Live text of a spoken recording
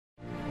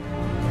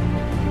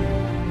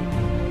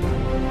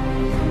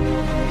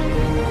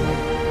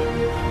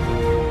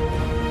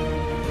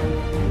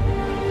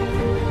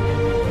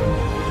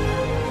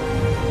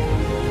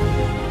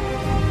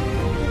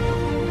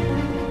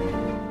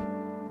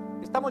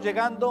estamos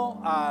llegando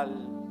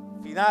al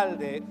final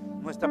de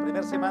nuestra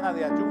primera semana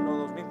de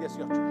ayuno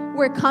 2018.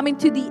 We're coming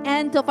to the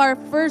end of our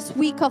first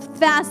week of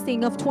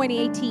fasting of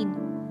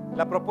 2018.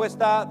 La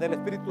propuesta del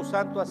Espíritu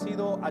Santo ha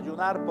sido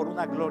ayunar por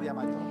una gloria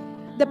mayor.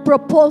 The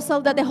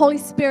proposal that the Holy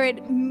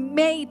Spirit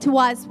made to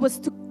us was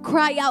to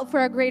cry out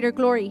for a greater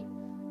glory.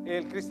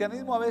 El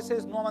cristianismo a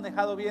veces no ha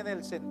manejado bien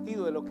el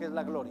sentido de lo que es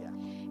la gloria.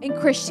 In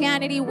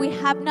Christianity, we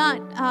have not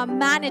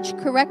managed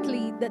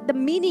correctly the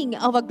meaning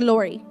of a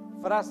glory.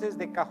 Frases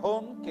de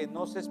cajón que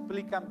no se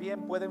explican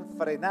bien pueden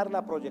frenar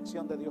la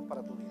proyección de Dios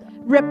para tu vida.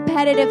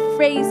 Repetitive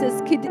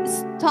phrases could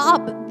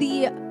stop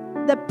the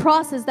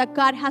process that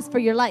God has for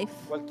your life.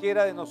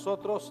 Cualquiera de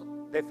nosotros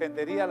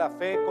defendería la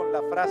fe con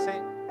la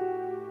frase: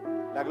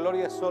 la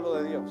gloria es solo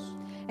de Dios.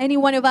 Any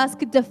one of us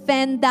could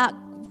defend that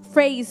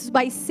phrase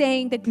by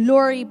saying the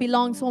glory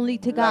belongs only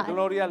to La God.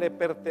 gloria le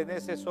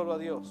pertenece solo a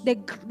Dios. The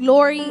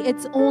glory,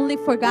 it's only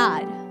for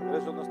God. Pero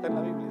eso no está en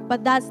la Biblia.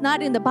 But that's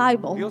not in the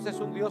Bible. Dios es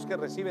un Dios que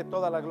recibe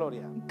toda la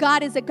gloria.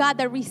 God is a God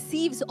that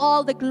receives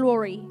all the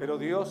glory. Pero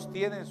Dios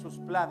tiene en sus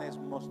planes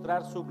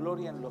mostrar su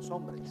gloria en los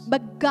hombres.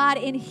 But God,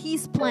 in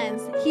His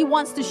plans, He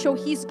wants to show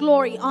His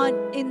glory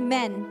in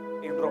men.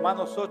 En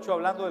Romanos 8,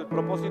 hablando del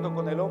propósito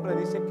con el hombre,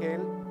 dice que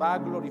Él va a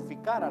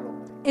glorificar al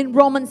hombre. In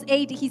Romans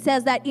 8, He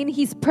says that in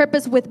His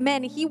purpose with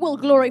men, He will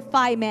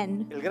glorify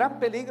men. El gran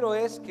peligro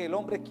es que el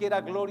hombre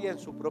quiera gloria en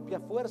su propia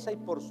fuerza y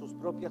por sus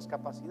propias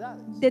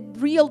capacidades. The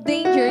real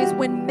danger is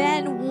when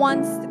man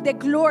wants the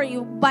glory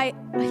by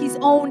his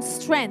own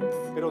strength.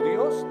 Pero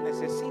Dios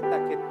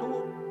necesita que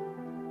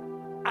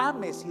tú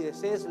ames y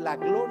desees la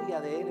gloria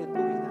de Él en tu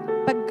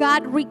vida. But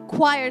God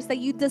requires that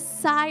you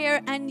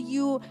desire and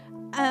you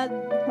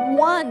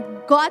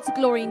want God's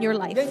glory in your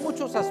life. Y hay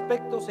muchos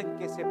aspectos en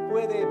que se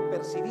puede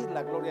percibir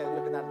la gloria de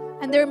Dios en alguien.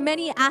 And there are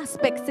many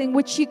aspects in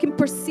which you can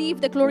perceive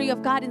the glory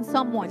of God in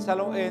someone.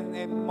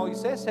 En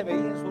Moisés se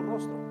veía en su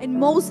rostro. In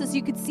Moses,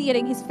 you could see it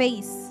in his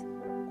face.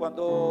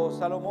 Cuando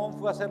Salomón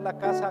fue a hacer la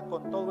casa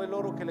con todo el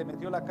oro que le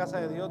metió la casa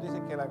de Dios, dice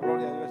que la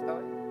gloria de Dios estaba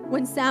ahí.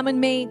 When Solomon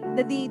made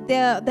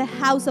the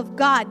house of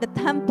God, the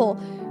temple,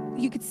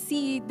 you could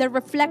see the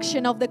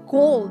reflection of the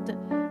gold.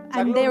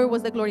 And there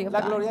was the glory of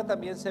La God. gloria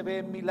también se ve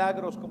en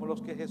milagros como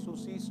los que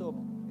Jesús hizo.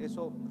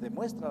 Eso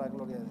demuestra la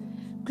gloria de Dios.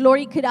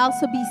 Glory could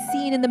also be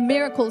seen in the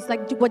miracles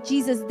like what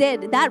Jesus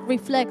did. That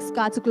reflects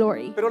God's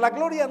glory. Pero la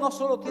gloria no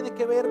solo tiene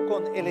que ver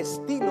con el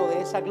estilo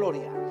de esa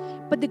gloria,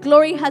 But the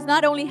glory has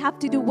not only have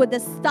to do with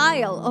the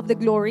style of the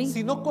glory,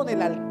 sino con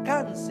el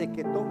alcance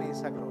que tome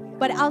esa gloria.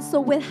 but also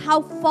with how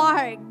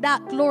far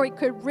that glory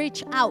could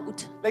reach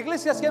out. La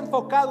iglesia se ha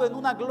enfocado en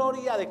una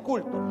gloria de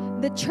culto.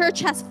 The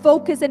church has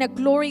focused in a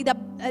glory that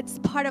it's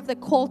part of the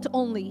cult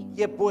only.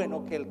 Y es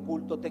bueno que el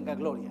culto tenga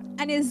gloria.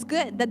 And it's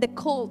good that the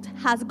cult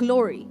has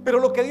glory. Pero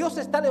lo que Dios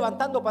está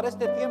levantando para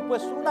este tiempo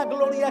es una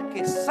gloria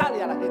que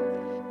sale a la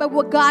gente. But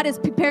what God is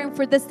preparing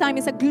for this time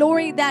is a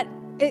glory that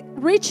it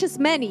reaches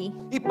many.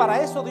 Y para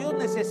eso Dios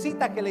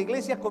necesita que la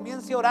iglesia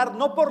comience a orar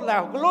no por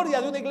la gloria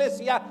de una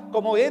iglesia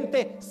como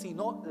ente,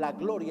 sino la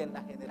gloria en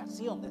la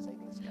generación de esa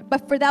iglesia.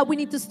 But for that we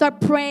need to start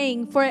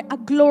praying for a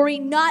glory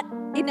not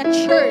in a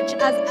church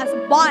as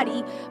a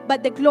body,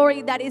 but the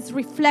glory that is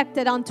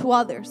reflected onto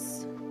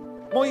others.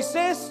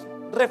 Moisés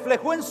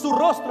reflejó en su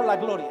rostro la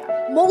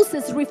gloria,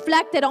 Moses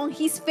reflected on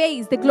his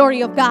face the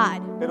glory of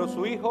God. pero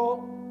su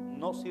hijo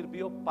no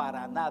sirvió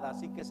para nada,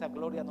 así que esa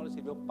gloria no le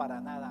sirvió para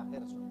nada a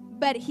Gerson.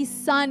 But his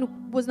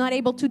son was not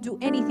able to do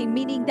anything,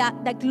 meaning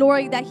that the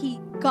glory that he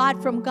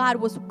got from God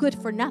was good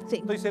for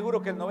nothing. Estoy seguro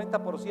que el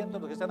 90% de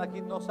los que están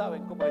aquí no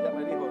saben cómo se llama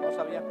el hijo, no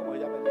sabían cómo se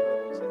llama el hijo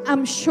de Moisés.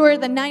 I'm sure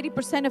that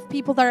 90% of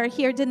people that are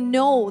here didn't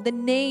know the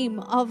name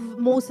of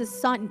Moses'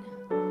 son.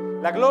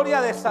 La gloria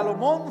de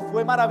Salomón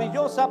fue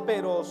maravillosa,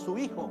 pero su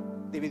hijo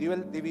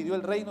dividió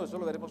el reino, eso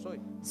lo veremos hoy.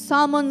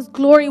 Solomon's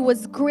glory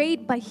was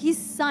great, but his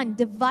son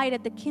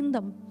divided the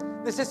kingdom.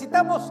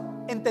 Necesitamos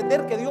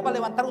entender que Dios va a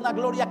levantar una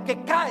gloria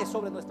que cae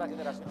sobre nuestra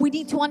generación. We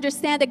need to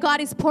understand that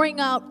God is pouring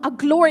out a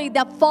glory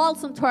that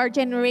falls onto our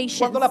generations.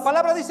 Cuando la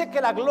palabra dice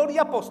que la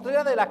gloria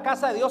postrera de la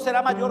casa de Dios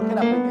será mayor que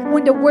la primera,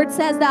 When the word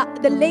says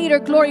that the later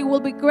glory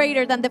will be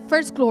greater than the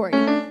first glory,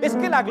 es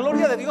que la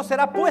gloria de Dios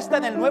será puesta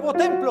en el nuevo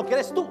templo que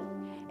eres tú.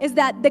 is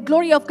that the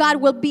glory of God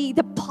will be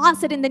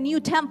deposited in the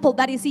new temple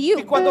that is Y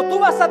you. cuando tú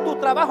vas a tu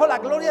trabajo, la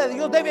gloria de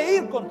Dios debe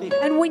ir contigo.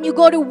 And when you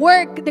go to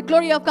work, the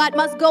glory of God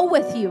must go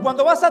with you.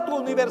 Cuando vas a tu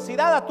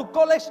universidad, a tu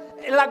college,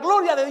 la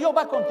gloria de Dios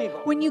va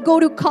contigo. When you go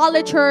to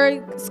college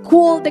or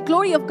school, the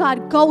glory of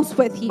God goes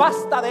with you.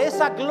 Basta de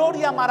esa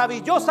gloria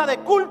maravillosa de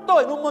culto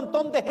en un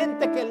montón de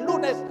gente que el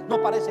lunes no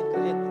parecen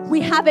creyentes.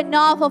 We have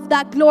enough of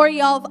that glory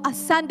of a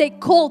Sunday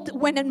cult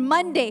when on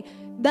Monday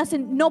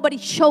nobody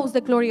shows the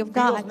glory of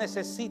Dios God.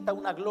 necesita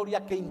una gloria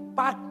que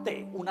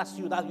impacte una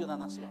ciudad y una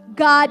nación.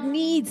 God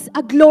needs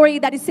a glory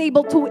that is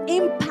able to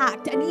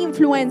impact and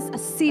influence a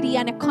city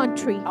and a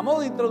country. A modo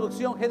de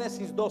introducción,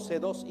 Génesis 12,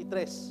 2 y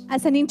 3.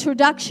 As an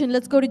introduction,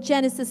 let's go to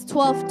Genesis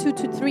 12,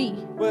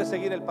 2-3. Puede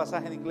seguir el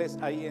pasaje en inglés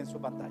ahí en su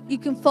pantalla. You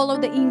can follow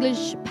the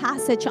English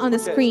passage on the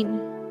screen.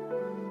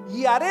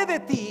 Y haré de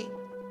ti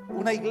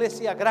una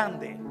iglesia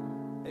grande.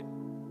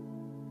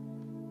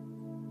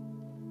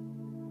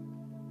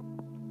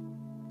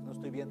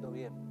 estoy viendo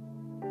bien.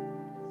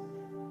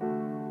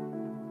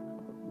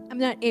 I'm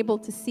not able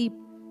to see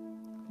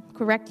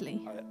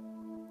correctly. A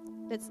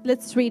ver.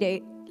 Let's read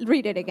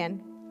it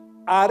again.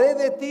 Haré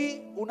de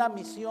ti una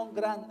misión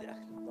grande. Ay,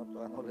 no,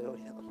 todavía no leo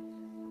bien.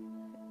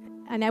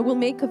 And I will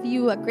make of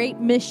you a great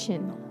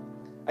mission.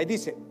 Ahí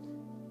dice,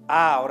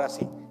 ahora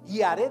sí.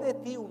 Y haré de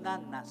ti una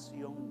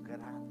nación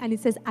grande. And it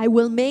says, I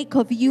will make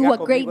of you Diga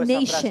a great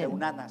conmigo esa frase, nation.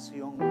 una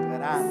nación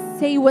grande.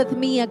 Say with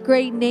me, a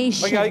great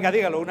nation. Oiga,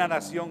 dígalo, una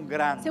nación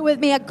grande. Say with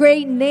me, a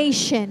great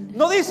nation.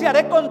 No dice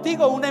haré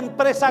contigo una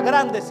empresa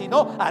grande,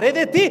 sino haré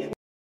de ti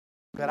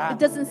It grande.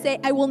 doesn't say,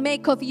 I will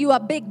make of you a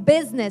big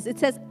business. It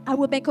says, I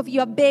will make of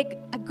you a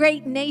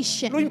great Lo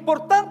nation.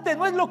 importante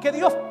no es lo que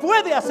Dios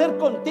puede hacer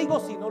contigo,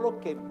 sino lo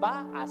que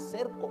va a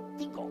hacer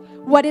contigo.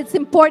 What is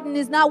important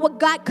is not what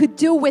God could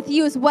do with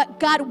you, is what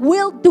God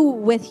will do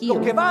with Lo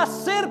que you. va a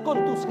hacer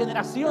con tus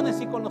generaciones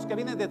y con los que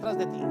vienen detrás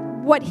de ti.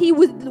 What He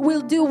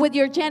will do with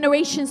your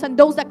generations and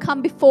those that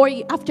come before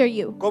you, after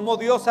you. ¿Cómo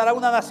Dios hará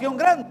una nación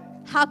grande?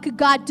 How could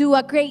God do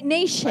a great Ahí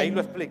nation?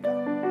 lo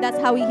explica. That's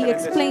how He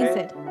explains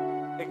it.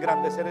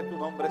 Engrandeceré tu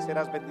nombre,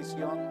 serás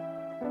bendición.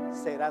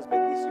 Serás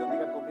bendición,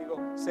 diga conmigo,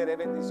 seré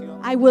bendición.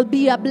 I will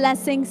be a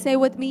blessing. Say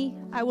with me,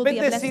 I will be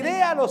a blessing.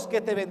 Bendeciré a los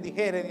que te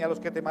bendijeren y a los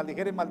que te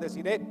maldijeren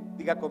maldeciré.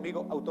 Diga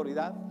conmigo,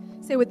 autoridad.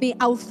 Say with me,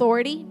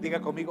 authority.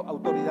 Diga conmigo,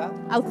 autoridad.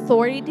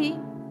 Authority.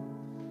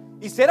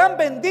 Y serán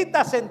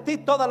benditas en ti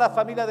todas las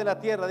familias de la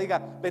tierra. Diga,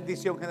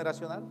 bendición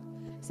generacional.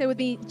 Say with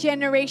me,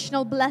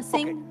 generational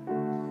blessing.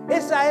 Ok.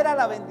 Esa era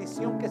la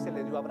bendición que se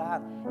le dio a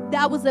Abraham.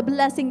 That was the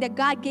blessing that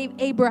God gave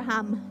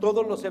Abraham.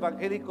 Todos los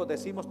evangélicos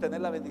decimos tener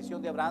la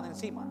bendición de Abraham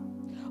encima,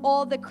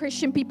 All the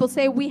Christian people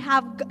say we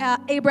have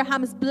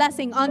Abraham's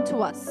blessing unto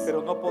us.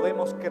 pero no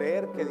podemos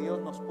creer que Dios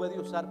nos puede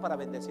usar para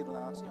bendecir una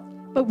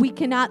nación. But we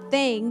cannot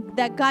think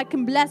that God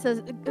can bless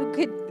us,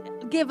 could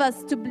give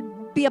us to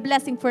be a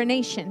blessing for a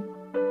nation.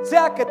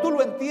 Sea que tú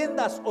lo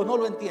entiendas o no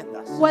lo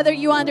entiendas, Whether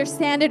you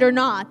understand it or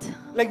not,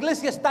 la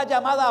iglesia está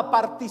llamada a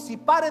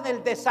participar en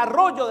el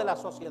desarrollo de la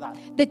sociedad.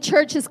 the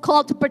church is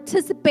called to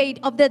participate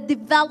of the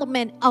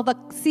development of a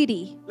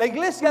city. La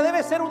iglesia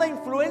debe ser una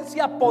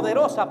influencia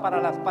poderosa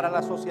para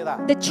la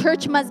sociedad. The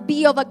church must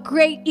be of a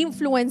great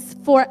influence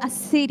for a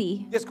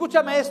city. Y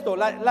escúchame esto,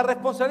 la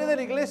responsabilidad de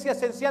la iglesia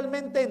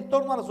esencialmente en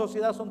torno a la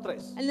sociedad son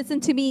tres. And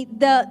listen to me,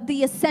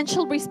 the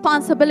essential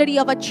responsibility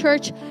of a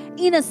church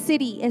in a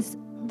city is,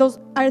 those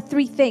are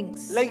three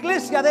things. La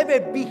iglesia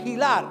debe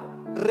vigilar,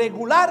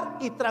 regular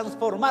y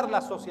transformar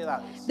las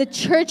sociedades. The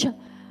church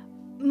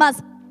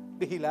must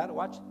Vigilar,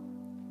 watch,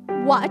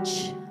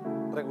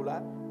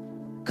 regular,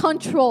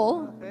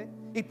 control, ¿ok?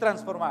 Y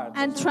transformar.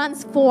 and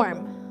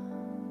transform.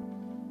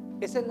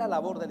 Esa es la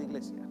labor de la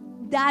iglesia.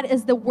 That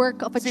is the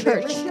work of a Si la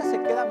church. iglesia se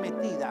queda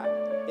metida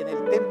en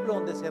el templo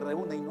donde se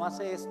reúne y no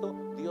hace esto,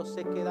 Dios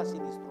se queda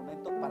sin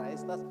instrumentos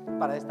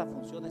para estas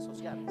funciones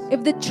sociales.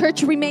 If the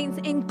church remains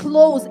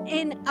enclosed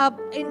in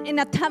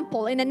a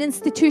temple, in an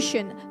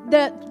institution,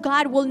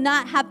 God will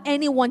not have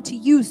anyone to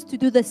use to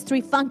do these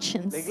three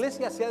functions. La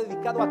iglesia se ha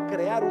dedicado a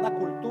crear una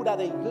cultura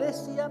de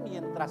iglesia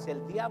mientras el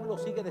diablo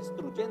sigue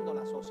destruyendo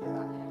la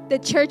sociedad. The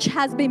church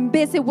has been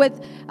busy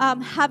with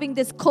having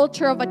this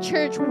culture of a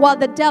church while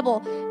the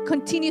devil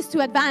continues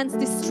to advance,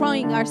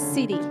 destroying our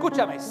city.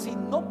 Escúchame, si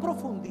no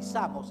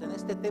profundizamos en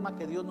este tema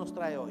que Dios nos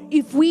trae hoy,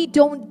 If we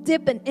don't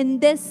dip in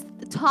this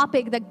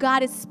topic that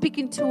God is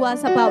speaking to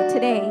us about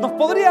today, nos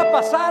podría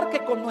pasar que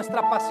con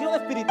nuestra pasión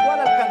espiritual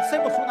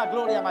alcancemos una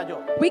gloria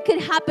mayor. we could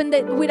happen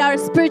that with our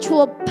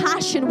spiritual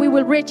passion we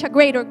will reach a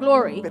greater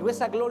glory. Pero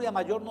esa gloria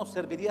mayor nos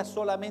serviría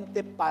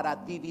solamente para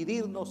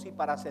dividirnos y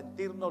para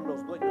sentirnos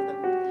los dueños del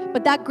mundo.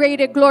 But that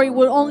greater glory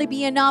will only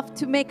be enough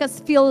to make us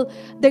feel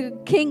the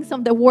kings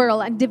of the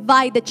world and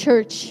divide the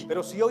church.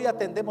 Pero si hoy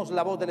atendemos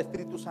la voz del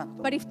Espíritu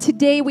Santo, But if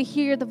today we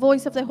hear the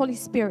voice of the Holy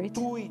Spirit,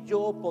 tú y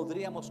yo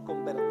podríamos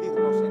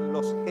convertirnos en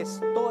los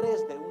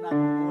gestores de una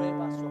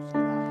nueva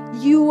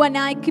sociedad. you and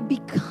I could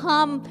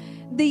become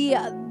the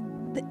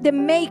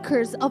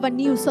makers of a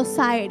new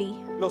society,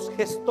 Los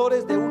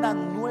gestores de una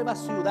nueva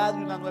ciudad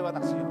y una nueva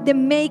nación. the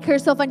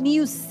makers of a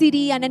new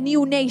city and a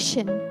new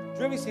nation.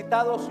 Yo he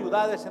visitado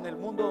ciudades en el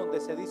mundo donde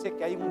se dice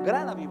que hay un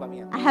gran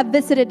avivamiento. I have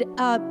visited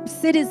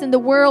cities in the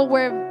world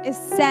where it's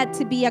said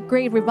to be a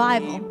great Y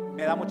revival.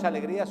 me da mucha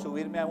alegría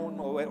subirme a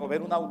o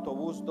ver un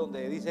autobús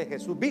donde dice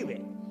Jesús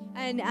vive.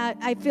 And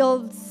I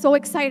feel so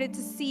excited to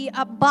see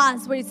a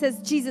bus where it says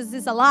Jesus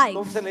is alive.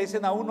 Entonces le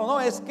dicen a uno, no,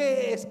 es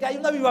que hay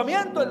un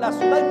avivamiento en la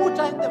ciudad, hay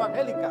mucha gente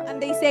evangélica.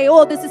 And they say,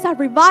 oh, this is a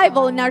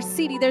revival in our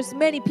city. There's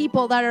many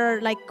people that are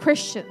like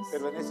Christians.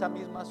 Pero en esa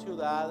misma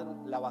ciudad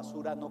la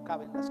basura no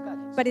cabe en las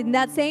calles. But in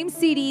that same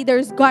city,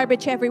 there's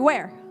garbage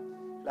everywhere.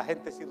 La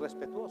gente es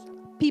irrespetuosa.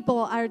 People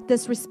are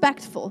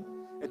disrespectful.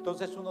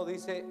 Entonces uno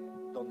dice,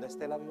 ¿dónde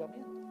está el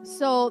avivamiento?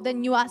 So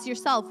then you ask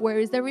yourself, where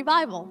is the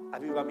revival?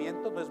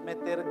 Avivamiento no es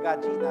meter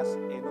gallinas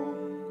en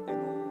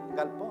un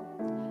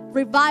galpón.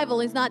 Revival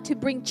is not to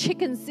bring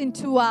chickens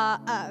into a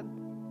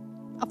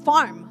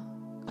farm,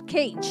 a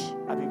cage.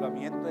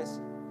 Avivamiento es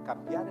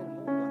cambiar el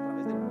mundo a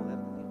través del poder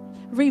de Dios.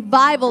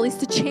 Revival is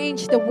to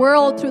change the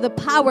world through the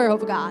power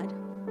of God.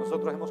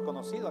 Nosotros hemos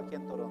conocido aquí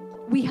en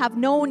Toronto We have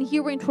known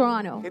here in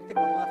Toronto gente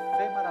con una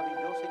fe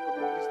maravillosa y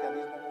con un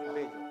cristianismo muy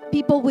bello,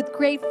 people with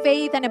great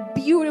faith and a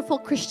beautiful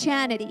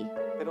Christianity,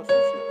 pero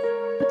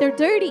sucios, but they're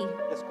dirty,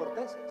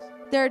 descorteses,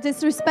 they're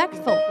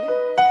disrespectful,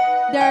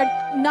 incumplidos. they're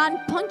 ¿Qué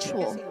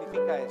non-punctual.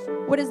 significa eso?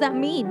 What does that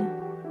mean?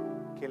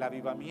 Que el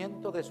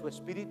avivamiento de su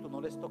espíritu no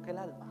les toque el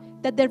alma.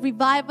 That the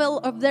revival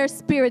of their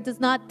spirit does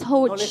not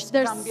touch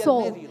their cambia el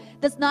soul, medio.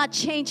 does not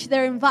change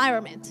their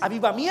environment.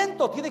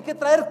 Avivamiento tiene que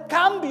traer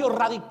cambios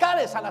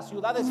radicales a las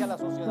ciudades y a la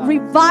sociedad.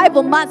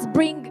 Revival must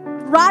bring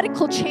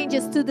radical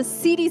changes to the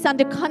cities and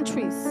the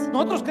countries.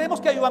 Nosotros creemos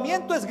que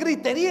avivamiento es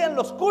gritería en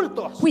los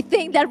cultos. We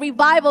think that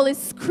revival is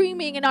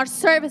screaming in our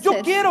services.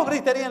 Yo quiero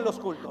gritería en los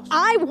cultos.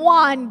 I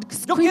want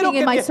Yo quiero screaming que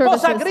in mi my esposa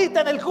services. grite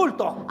en el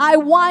culto. I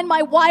want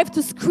my wife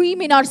to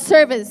scream in our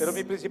service. Pero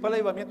mi principal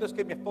avivamiento es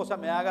que mi esposa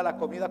me haga la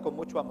comida con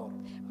mucho amor.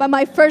 But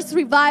my first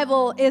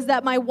revival is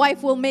that my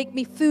wife will make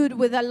me food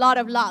with a lot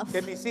of love.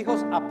 Que mis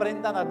hijos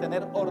aprendan a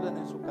tener orden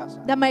en su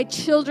casa. That my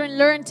children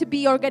learn to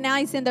be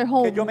organized in their Que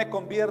home. yo me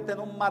convierta en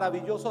un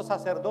maravilloso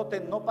sacerdote,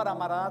 no para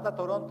Maranatha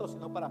Toronto,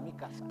 sino para mi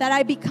casa. That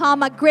I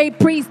become a great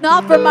priest,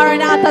 not for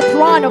Maranatha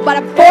Toronto, but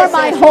for Ese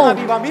my es un home.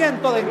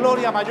 avivamiento de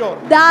gloria mayor.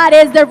 That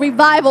is the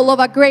revival of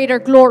a greater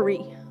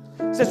glory.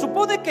 Se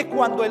supone que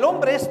cuando el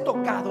hombre es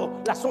tocado,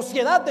 la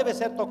sociedad debe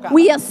ser tocada.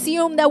 We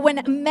assume that when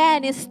a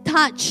man is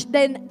touched,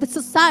 then the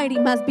society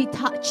must be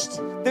touched.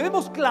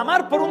 Debemos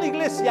clamar por una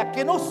iglesia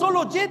que no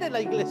solo llene la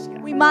iglesia.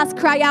 We must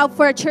cry out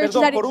for a church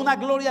Perdón, that por una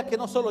gloria que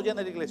no solo llene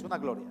la iglesia, una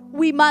gloria.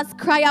 we must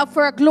cry out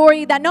for a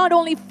glory that not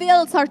only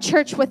fills our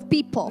church with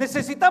people.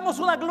 Necesitamos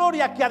una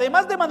gloria que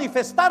además de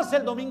manifestarse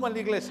el domingo en la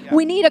iglesia,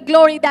 We need a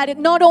glory that it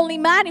not only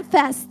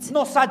manifests,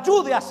 nos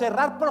ayude a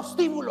cerrar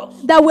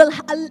prostíbulos, that will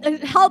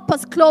help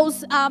us close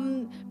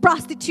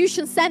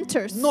prostitution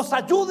centers, nos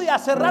ayude a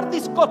cerrar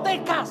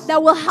discotecas.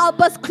 that will help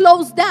us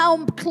close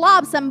down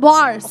clubs and O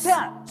bars.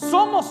 sea,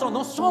 somos o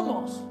no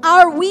somos.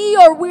 Are we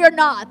or we are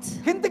not?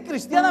 Gente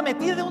cristiana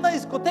metida en una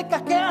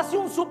discoteca. ¿Qué hace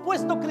un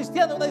supuesto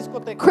cristiano en una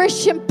discoteca?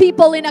 Christian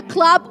people in a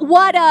club,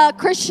 what a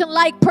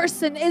Christian-like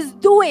person is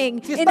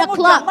doing Si in a estamos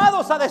club.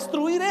 llamados a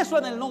destruir eso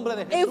en el nombre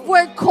de Jesús. If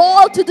we're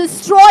called to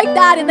destroy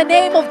that in the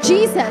name of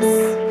Jesus,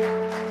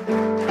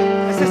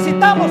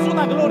 Necesitamos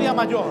una gloria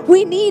mayor.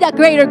 we need a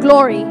greater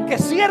glory Que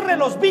cierre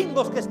los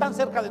bingos que están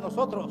cerca de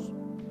nosotros.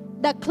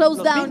 that close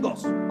Los down.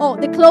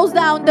 bingos. They close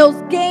down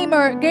those game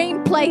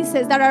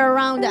places that are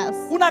around us.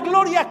 Una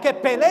gloria que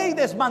pelee y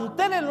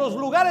desmantele los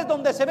lugares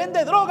donde se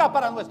vende droga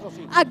para nuestros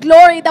hijos. A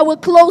glory that will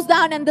close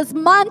down and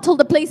dismantle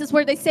the places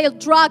where they sell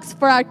drugs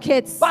for our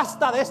kids.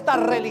 Basta de esta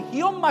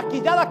religión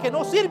maquillada que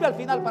no sirve al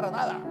final para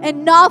nada.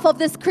 Enough of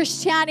this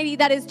Christianity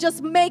that is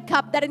just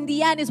makeup that in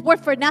the end is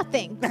worth for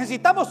nothing.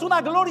 Necesitamos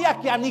una gloria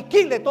que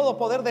aniquile todo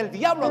poder del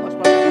diablo a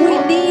nuestro We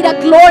alrededor. need a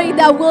glory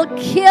that will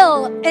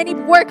kill any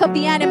work of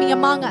the enemy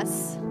among us.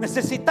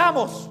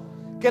 Necesitamos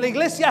que la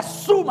iglesia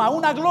asuma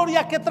una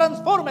gloria que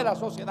transforme la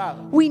sociedad.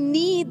 We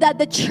need that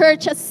the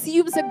church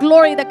assumes a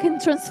glory that can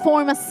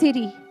transform a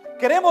city.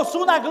 Queremos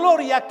una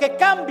gloria que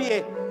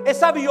cambie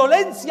esa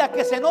violencia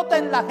que se nota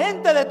en la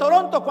gente de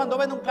Toronto cuando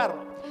ven un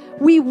carro.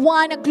 We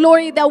want a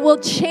glory that will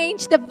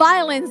change the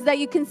violence that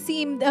you can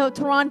see in the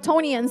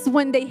Torontonians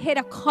when they hit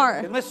a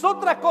car. Que no es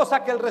otra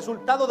cosa que el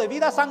resultado de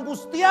vidas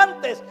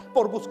angustiantes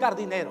por buscar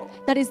dinero.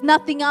 That is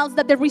nothing else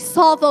than the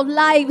result of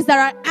lives that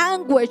are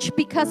anguished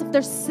because of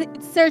their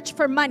search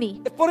for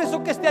money. Es por eso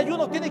que este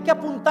ayuno tiene que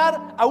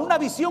apuntar a una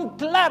visión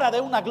clara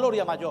de una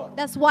gloria mayor.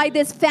 That's why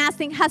this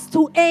fasting has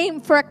to aim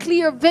for a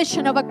clear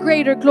vision of a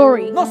greater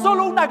glory. No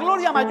solo una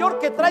gloria mayor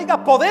que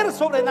traiga poder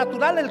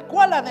sobrenatural, el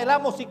cual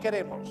anhelamos y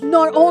queremos,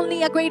 Not only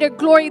a greater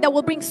glory that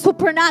will bring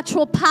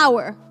supernatural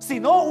power,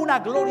 sino una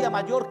gloria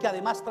mayor que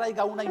además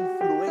traiga una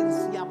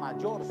influencia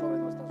mayor sobre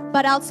nuestras vidas.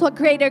 but also a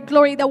greater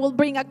glory that will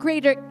bring a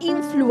greater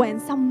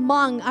influence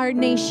among our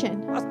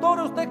nation.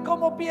 Pastor, ¿usted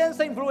cómo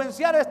piensa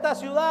influenciar esta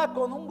ciudad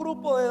con un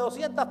grupo de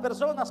 200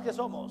 personas que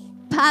somos?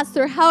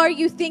 Pastor, how are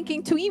you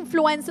thinking to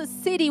influence a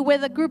city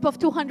with a group of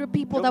 200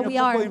 people Yo that me we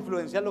ocupo de are?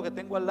 influenciar lo que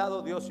tengo al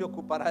lado. Dios se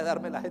ocupará de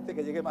darme la gente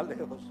que llegue más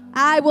lejos.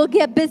 I will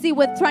get busy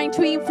with trying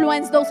to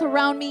influence those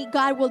around me.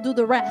 God will do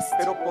the rest.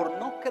 Pero por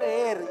no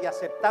creer y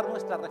aceptar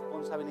nuestra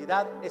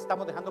responsabilidad,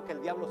 estamos dejando que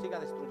el diablo siga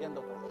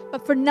destruyendo todo.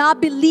 But for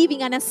not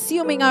believing and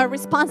assuming our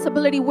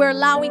responsibility, we're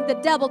allowing the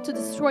devil to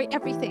destroy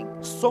everything.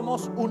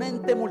 Somos un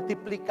ente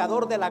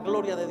multiplicador de la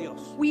gloria de Dios.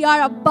 We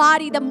are a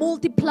body that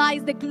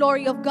multiplies the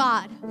glory of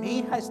God. Mi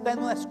hija está en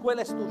una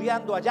escuela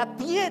estudiando allá,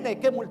 tiene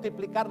que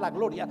multiplicar la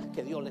gloria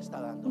que Dios le está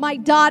dando. My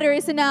daughter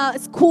is in a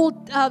school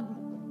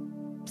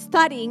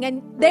studying,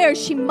 and there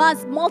she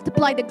must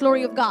multiply the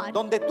glory of God.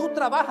 Donde tú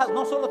trabajas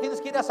no solo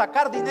tienes que ir a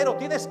sacar dinero,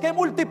 tienes que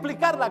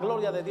multiplicar la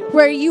gloria de Dios.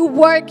 Where you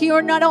work,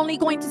 you're not only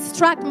going to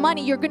extract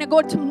money, you're going to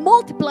go to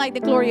multiply the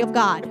glory of Es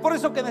God. por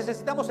eso que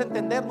necesitamos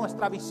entender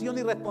nuestra visión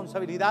y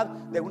responsabilidad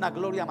de una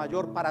gloria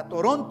mayor para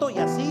Toronto y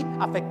así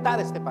afectar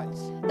este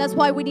país. That's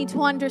why we need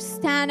to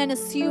understand and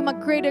assume a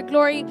greater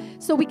glory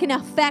so we can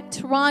affect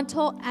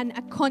Toronto and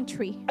a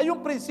country. Hay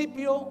un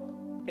principio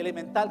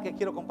elemental que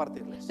quiero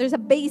compartirles. There's a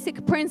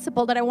basic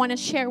principle that I want to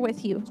share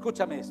with you.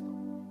 Escúchame esto.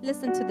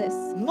 Listen to this.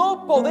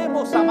 No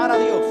podemos amar a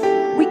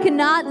Dios We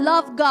cannot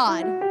love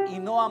God y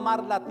no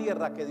amar la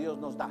tierra que Dios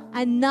nos da.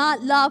 and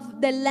not love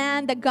the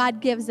land that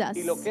God gives us.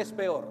 Y lo que es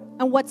peor,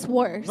 And what's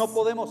worse, no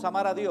podemos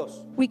amar a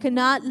Dios we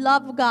cannot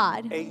love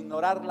God e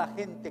ignorar la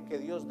gente que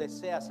Dios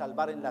desea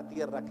salvar en la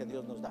tierra que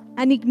Dios nos da.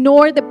 and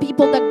ignore the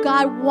people that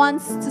God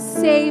wants to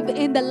save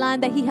in the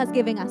land that He has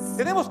given us.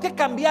 Tenemos que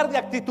cambiar de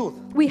actitud.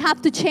 We have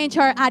to change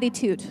our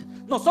attitude.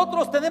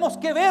 Nosotros tenemos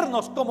que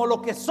vernos como lo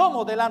que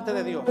somos delante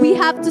de Dios. We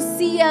have to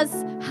see us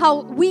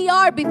how we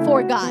are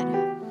before God.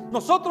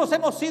 Nosotros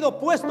hemos sido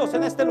puestos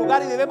en este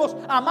lugar y debemos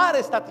amar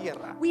esta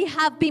tierra. We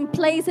have been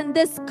placed in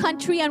this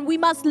country and we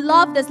must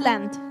love this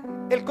land.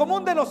 El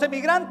común de los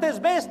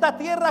emigrantes ve esta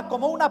tierra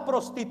como una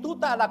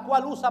prostituta a la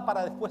cual usa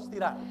para después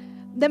tirar.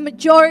 The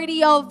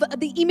majority of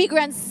the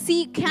immigrants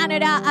see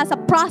Canada as a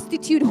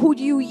prostitute who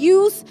you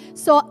use,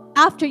 so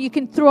after you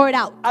can throw it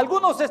out.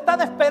 Algunos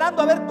están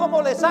esperando a ver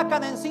cómo le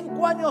sacan en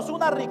 5 años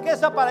una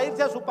riqueza para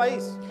irse a su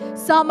país.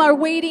 Some are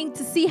waiting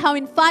to see how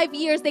in 5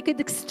 years they could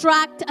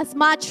extract as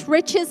much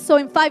riches, so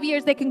in 5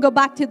 years they can go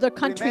back to their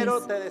countries. Primero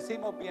te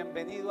decimos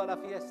bienvenido a la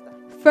fiesta.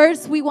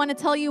 First, we want to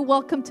tell you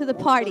welcome to the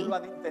party. Muchos lo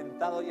han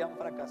intentado y han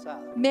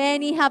fracasado.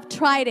 Many have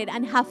tried it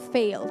and have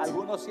failed.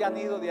 Algunos se han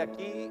ido de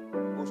aquí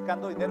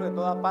buscando dinero de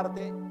toda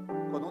parte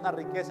con una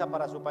riqueza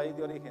para su país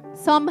de origen.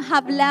 Some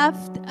have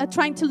left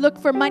trying to look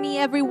for money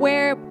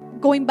everywhere,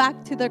 going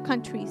back to their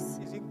countries.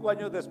 Y 5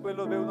 años después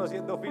los ve uno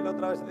haciendo fila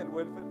otra vez en el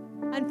welfare.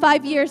 And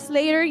 5 years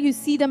later, you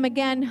see them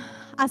again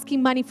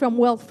asking money from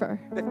welfare.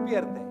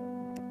 Despierte.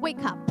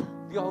 Wake up.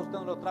 Dios a usted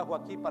no lo trajo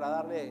aquí para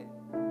darle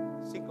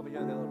 5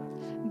 millones de dólares.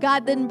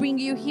 God didn't bring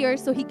you here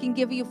so He can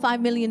give you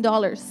 $5 million.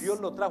 Dios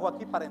lo trajo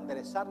aquí para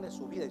enderezarle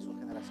su vida y sus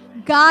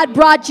generaciones. God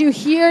brought you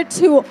here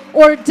to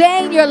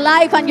ordain your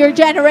life and your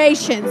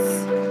generations.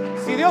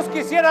 Si Dios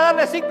quisiera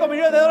darle 5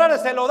 millones de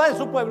dólares, se lo da en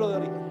su pueblo de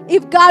origen.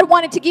 If God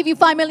wanted to give you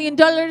 $5 million,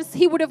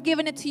 He would have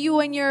given it to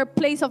you in your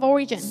place of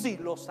origin. Si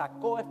lo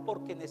sacó es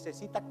porque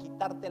necesita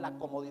quitarte la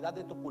comodidad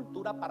de tu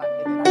cultura para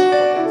generar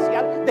el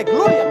potencial de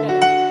gloria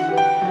que hay.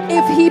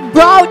 If He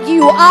brought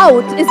you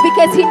out, it's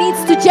because He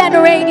needs to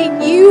generate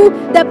in you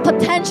the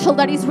potential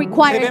that is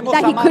required Debemos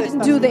that He amar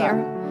couldn't esta do ciudad.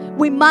 there.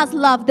 We must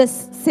love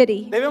this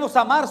city. Debemos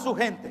amar su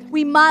gente.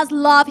 We must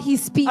love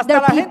His Hasta their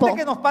la people. gente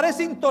que nos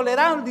parece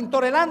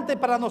intolerante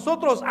para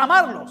nosotros,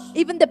 amarlos.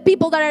 Even the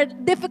people that are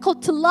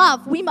difficult to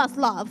love, we must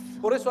love.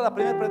 Por eso la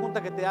primera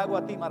pregunta que te hago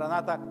a ti,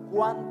 Maranata,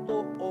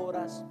 ¿cuánto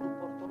oras tú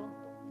por Toronto?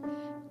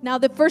 Now,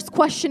 the first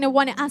question I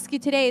want to ask you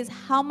today is,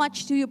 how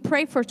much do you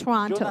pray for Yo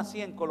Toronto?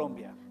 nací en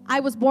Colombia. I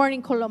was born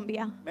in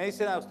Colombia. Me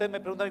dicen a usted, me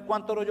preguntan,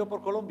 ¿cuánto oro yo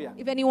por Colombia?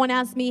 If anyone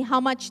asks me, how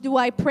much do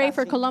I pray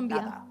for Casi Colombia?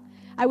 nada.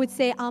 I would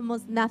say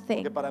almost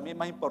nothing. Porque para mí es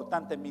más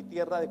importante mi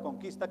tierra de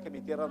conquista que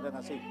mi tierra donde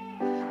nací.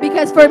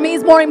 Because for me,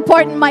 it's more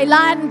important my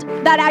land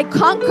that I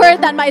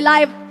conquered than my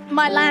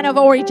land of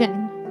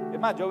origin. Es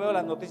más, yo veo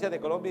las noticias de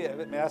Colombia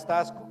y me da hasta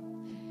asco.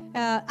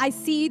 I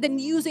see the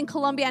news in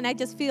Colombia and I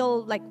just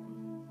feel like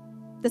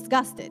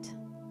disgusted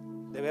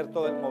De ver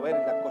todo el mover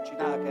y la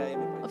cochinada que hay en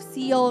mi país. of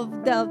see all of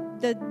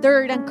the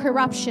dirt and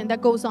corruption that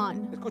goes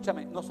on.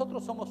 Escúchame,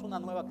 nosotros somos una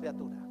nueva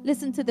criatura.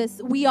 Listen to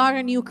this. We are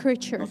a new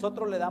creature.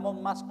 Nosotros le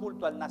damos más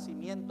culto al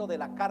nacimiento de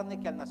la carne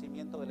que al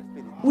nacimiento del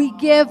espíritu. We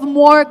give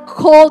more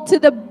call to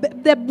the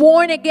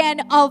born again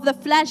of the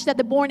flesh than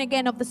the born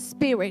again of the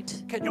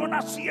spirit. Que yo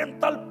nací en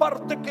tal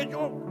parte que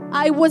yo.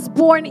 I was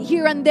born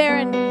here and there,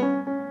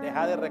 and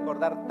Deja de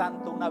recordar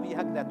tanto una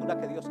vieja criatura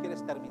que Dios quiere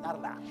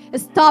exterminarla.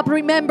 stop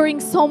remembering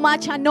so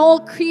much an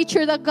old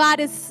creature that God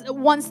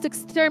wants to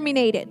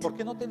exterminate it. ¿Por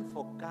qué no te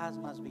enfocas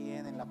más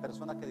bien en la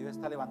persona que Dios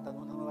está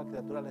levantando una nueva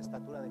criatura a la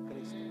estatura de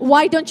Cristo?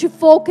 Why don't you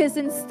focus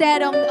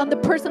instead on the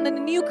person and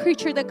the new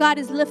creature that God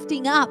is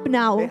lifting up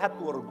now? Deja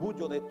tu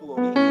orgullo de tu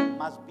origen,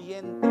 más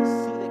bien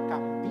decide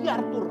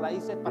cambiar tus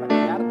raíces para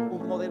crear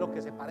un modelo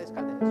que se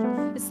parezca al de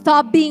Jesús.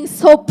 Stop being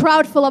so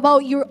proudful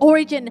about your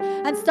origin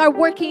and start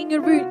working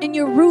in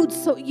your roots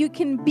so you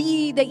can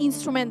be the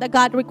instrument that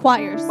God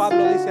requires.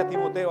 Pablo dice a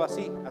Timoteo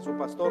así, a su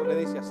pastor le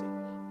dice así: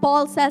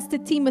 Paul says to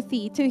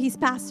Timothy, to his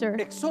pastor,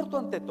 exhorto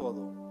ante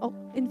todo.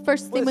 in 1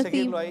 Puedes Timothy,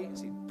 seguirlo ahí.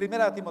 Sí.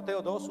 Primera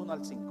Timoteo 2, 1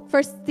 al 5.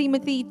 1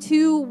 Timothy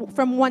 2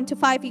 from 1 to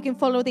 5, you can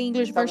follow the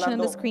English Está version on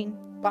the hablando screen.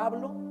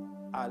 Pablo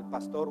al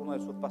pastor, uno de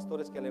sus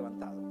pastores que ha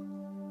levantado.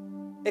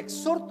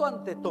 Exhorto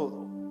ante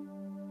todo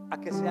a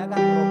que se hagan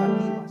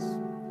rogativas,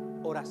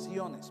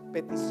 oraciones,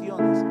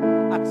 peticiones,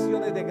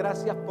 acciones de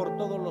gracias por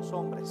todos los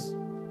hombres,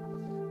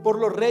 por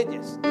los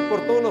reyes y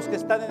por todos los que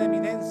están en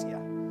eminencia,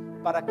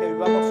 para que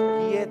vivamos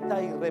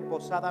quieta y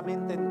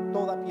reposadamente en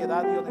toda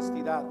piedad y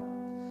honestidad.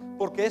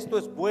 Porque esto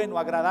es bueno,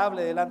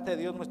 agradable delante de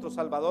Dios nuestro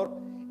Salvador,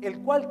 el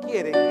cual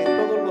quiere que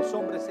todos los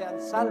hombres sean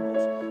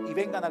salvos y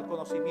vengan al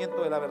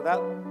conocimiento de la verdad.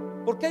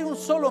 Porque hay un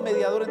solo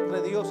mediador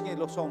entre Dios y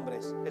los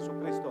hombres,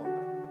 Jesucristo hombre.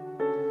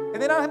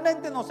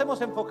 Generalmente nos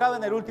hemos enfocado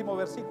en el último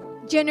versículo.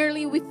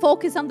 Generally, we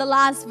focus on the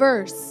last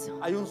verse.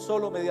 Hay un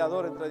solo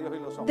mediador entre Dios y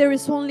los hombres. There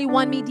is only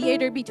one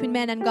mediator between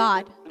man and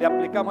God. Le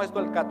aplicamos esto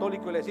al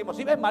católico y le decimos,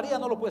 si ves, María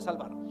no lo puede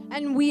salvar.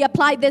 And we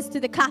apply this to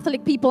the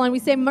Catholic people and we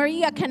say,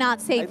 Maria cannot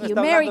Ahí save no you.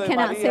 está Mary hablando de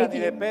cannot María, save ni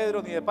de you.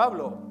 Pedro, ni de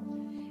Pablo.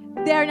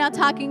 They're not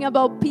talking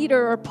about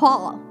Peter or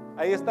Paul.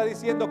 Ahí está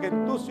diciendo que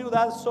en tu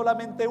ciudad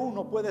solamente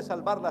uno puede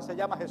salvarla, se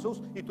llama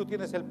Jesús, y tú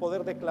tienes el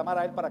poder de clamar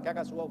a Él para que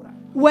haga su obra.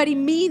 What it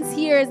means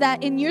here is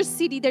that in your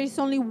city there is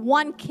only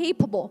one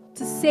capable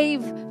to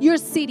save your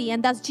city,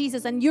 and that's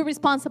Jesus. And your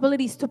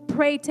responsibility is to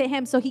pray to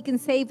Him so He can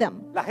save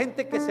them. La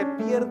gente que se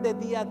pierde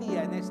día a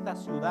día en esta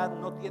ciudad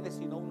no tiene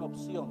sino una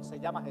opción, se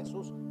llama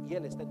Jesús y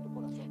Él está en tu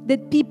corazón. The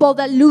people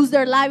that lose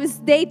their lives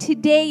day to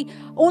day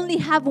only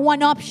have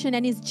one option,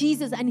 and it's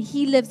Jesus, and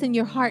He lives in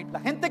your heart. La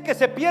gente que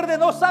se pierde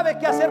no sabe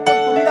qué hacer con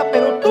tu vida,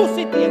 pero tú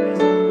sí tienes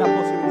la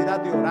posibilidad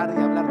de orar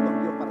y hablar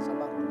con Dios para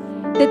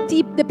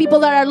salvarlos. The people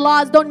that are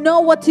lost don't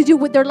know what to do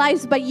with their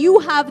lives, but you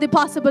have the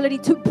possibility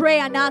to pray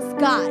and ask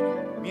God.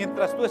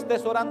 Mientras tú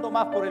estés orando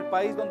más por el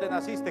país donde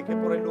naciste que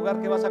por el lugar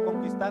que vas a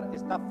conquistar,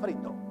 está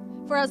frito.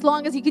 For as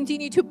long as you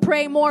continue to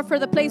pray more for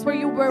the place where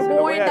you were Se lo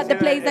voy born a than the decir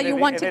place that you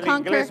want en to el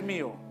conquer, inglés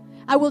mío.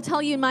 I will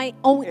tell you in my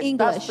own Estás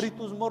English.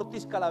 fritus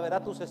mortis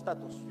calaveratus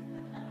status.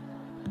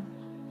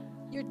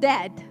 You're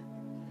dead.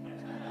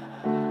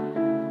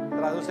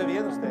 Traduce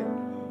bien usted.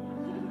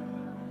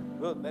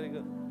 Good, very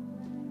good.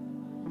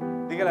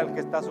 Dígale al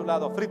que está a su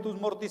lado, fritus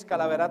mortis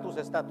calaveratus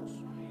status.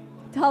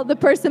 Tell the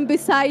person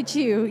beside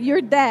you,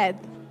 you're dead.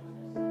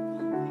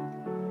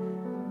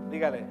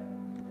 Dígale,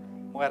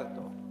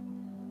 muerto.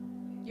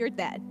 You're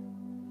dead.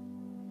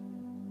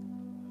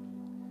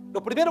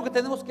 Lo primero que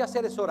tenemos que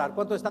hacer es orar.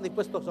 ¿Cuántos están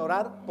dispuestos a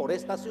orar por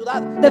esta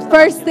ciudad? The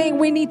first thing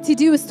we need to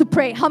do is to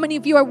pray. How many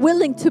of you are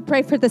willing to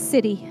pray for the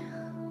city?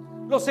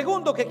 Lo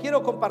segundo que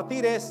quiero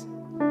compartir es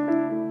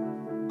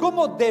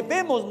cómo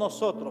debemos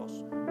nosotros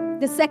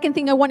The second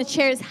thing I want to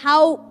share is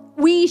how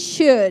we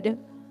should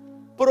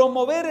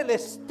promover el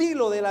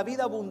estilo de la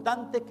vida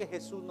abundante que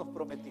Jesús nos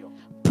prometió.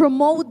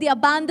 promote the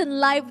abundant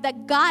life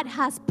that God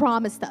has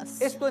promised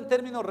us. Esto en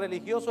términos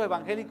religiosos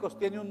evangélicos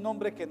tiene un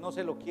nombre que no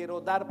se lo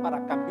quiero dar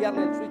para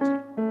cambiarle el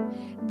switch.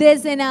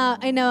 This in a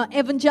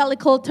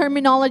evangelical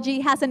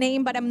terminology has a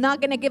name, but I'm not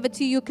going to give it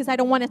to you because I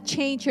don't want to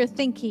change your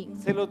thinking.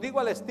 Se los digo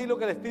al estilo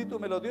que el Espíritu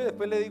me lo dio y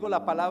después le digo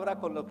la palabra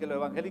con lo que los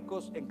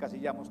evangélicos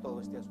encasillamos todo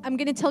este asunto. I'm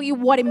going to tell you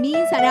what it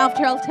means, and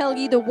after I'll tell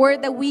you the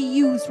word that we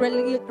use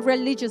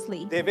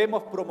religiously.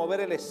 Debemos promover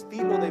el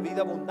estilo de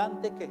vida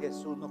abundante que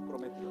Jesús nos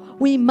prometió.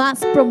 We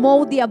must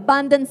promote the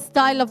abundant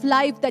style of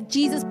life that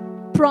Jesus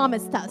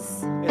promised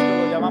us. Esto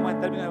lo llamamos en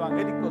términos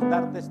evangélicos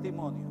dar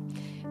testimonio.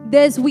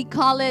 This we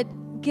call it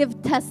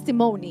give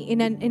testimony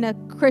in a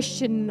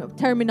Christian Y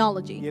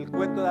terminology. el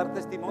cuento de dar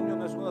testimonio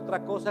no es una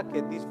otra cosa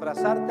que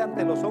disfrazarte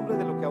ante los hombres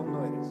de lo que aún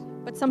no eres.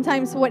 But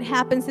sometimes what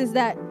happens is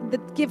that the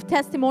give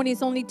testimony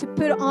is only to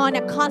put on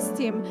a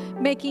costume,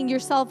 making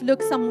yourself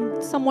look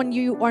someone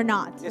you are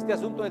not. Y este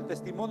asunto del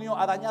testimonio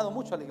ha dañado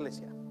mucho a la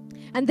iglesia.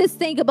 And this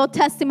thing about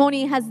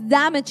testimony has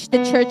damaged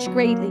the church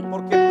greatly.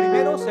 Porque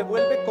primero se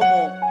vuelve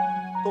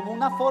como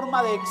una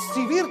forma de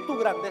exhibir tu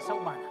grandeza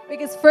humana.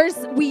 Because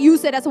first we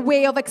use it as a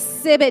way of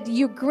exhibit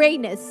your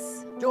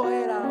greatness. Yo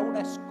era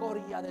una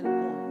escoria del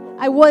mundo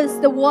I was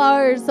the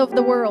worst of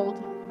the world,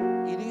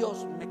 y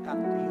Dios me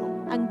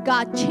cambió. and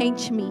God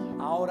changed me.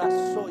 Ahora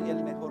soy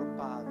el mejor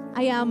padre,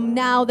 I am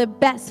now the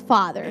best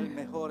father, el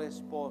mejor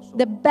esposo.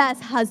 the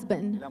best Y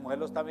husband. la mujer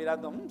lo está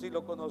mirando, si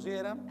lo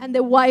conocieran. And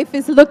the wife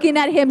is looking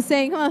at him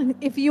saying,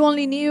 if you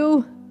only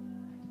knew.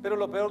 Pero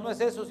lo peor no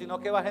es eso, sino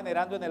que va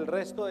generando en el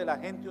resto de la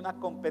gente una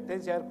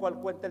competencia a ver cuál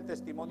cuenta el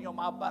testimonio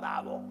más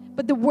bravo.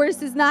 But the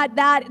worst is not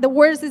that. The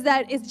worst is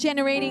that it's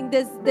generating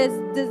this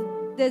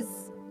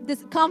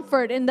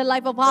discomfort in the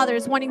life of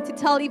others, wanting to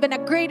tell even a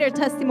greater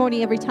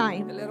testimony every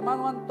time. El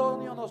hermano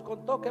Antonio nos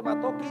contó que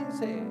mató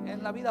 15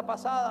 en la vida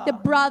pasada. The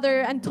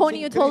brother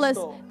Antonio Sin told us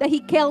Cristo. that he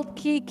killed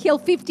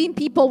 15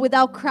 people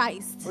without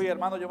Christ. Oye,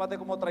 hermano, yo maté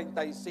como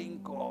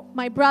 35.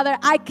 My brother,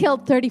 I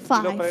killed Y lo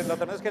 35.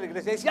 tenemos que la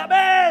iglesia dice,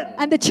 amén.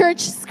 And the church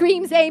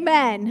screams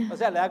amen. O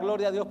sea, le da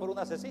gloria a Dios por un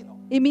asesino.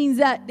 It means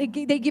that they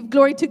give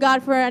glory to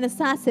God for an Cuando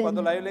assassin.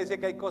 la Biblia dice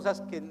que hay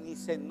cosas que ni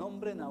se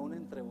nombren aún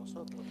entre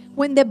vosotros.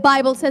 When the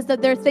Bible says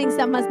that there are things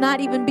that must not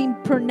even be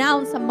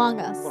pronounced among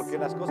us. Porque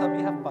las cosas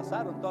viejas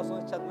pasaron, todas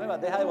son hechas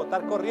nuevas. Deja de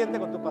botar corriente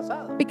con tu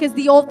pasado. Because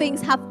the old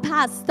things have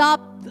passed.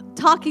 Stop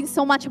talking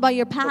so much about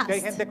your past. Porque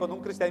hay gente con un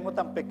cristianismo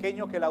tan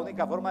pequeño que la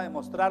única forma de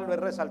mostrarlo es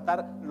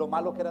resaltar lo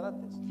malo que eran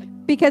antes.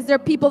 Because there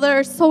are people that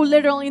are so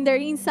literal in their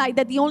inside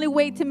that the only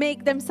way to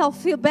make themselves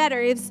feel better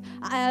is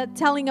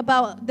telling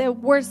about the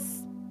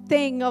worst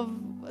thing of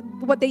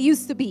what they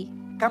used to be.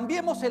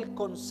 Cambiemos el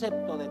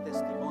concepto de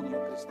testimonio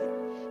cristiano.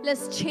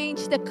 Let's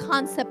change the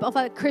concept of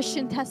a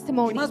Christian Y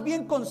testimony. más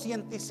bien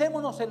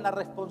concienticémonos en la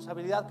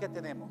responsabilidad que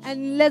tenemos.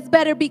 And let's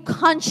better be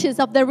conscious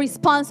of the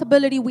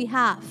responsibility we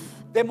have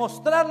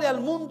Demostrarle al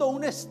mundo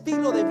un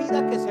estilo de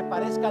vida que se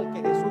parezca al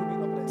que Jesús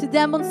vino a to predicar.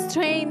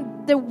 demonstrate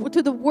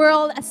to the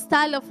world a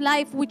style of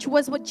life which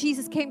was what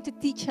Jesus came to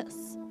teach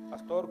us.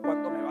 Pastor,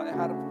 ¿cuándo me va a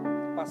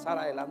dejar pasar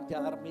adelante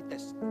a dar mi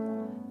testimonio?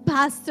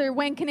 Pastor,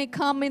 when can I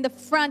come in the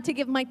front to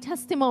give my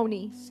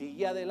testimony?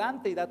 Sigue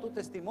adelante y da tu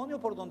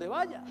testimonio por donde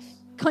vayas.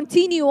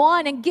 Continue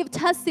on and give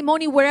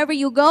testimony wherever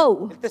you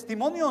go. El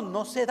testimonio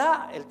no se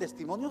da, el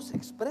testimonio se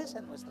expresa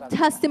en nuestra vida.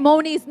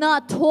 Testimony is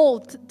not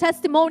told.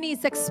 Testimony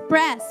is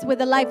expressed with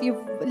the life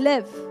you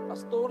live.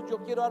 Pastor, yo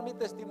quiero dar mi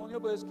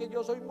testimonio, pero es que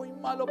yo soy muy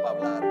malo para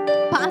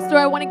hablar. Pastor,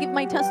 I want to give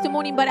my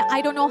testimony, but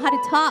I don't know how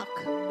to talk.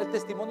 El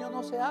testimonio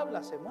no se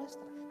habla, se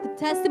muestra. The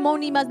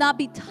testimony must not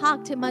be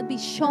talked, it must be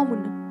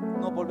shown.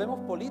 Nos volvemos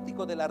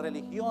políticos de la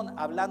religión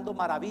hablando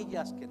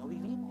maravillas que no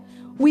vivimos.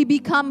 We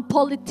become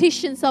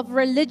politicians of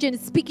religion,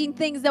 speaking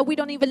things that we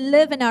don't even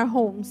live in our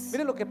homes.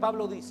 Mire lo que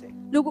Pablo dice.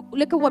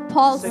 Look at what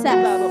Paul Segunda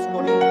a says. los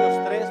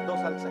Corintios 3, 2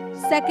 al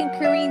 6. 2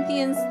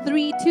 Corinthians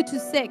 3, 2 to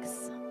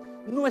 6.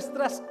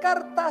 Nuestras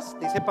cartas,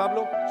 dice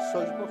Pablo,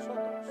 sois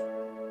vosotros,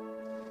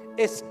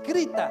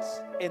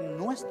 escritas en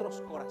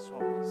nuestros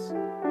corazones,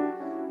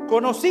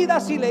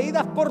 conocidas y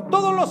leídas por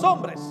todos los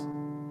hombres,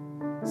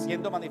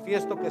 siendo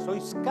manifiesto que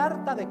sois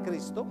carta de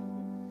Cristo,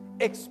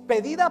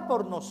 expedida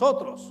por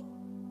nosotros,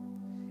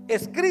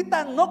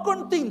 escrita no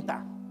con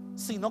tinta,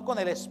 sino con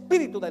el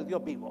Espíritu del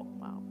Dios vivo,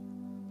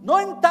 no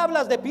en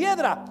tablas de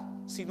piedra,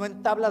 sino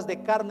en tablas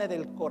de carne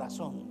del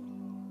corazón.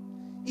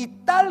 Y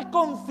tal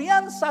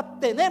confianza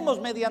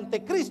tenemos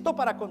mediante Cristo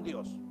para con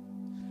Dios.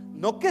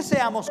 No que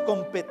seamos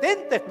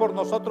competentes por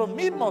nosotros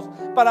mismos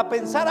para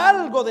pensar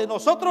algo de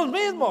nosotros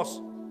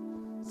mismos,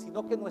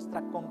 sino que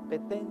nuestra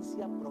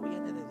competencia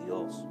proviene de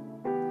Dios,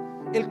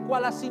 el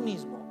cual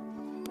asimismo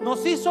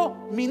nos hizo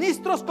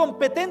ministros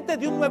competentes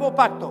de un nuevo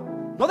pacto,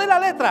 no de la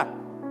letra,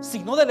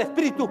 sino del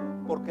Espíritu,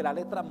 porque la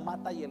letra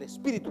mata y el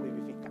Espíritu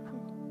vivifica.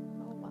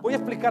 Voy a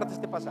explicarte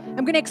este pasaje.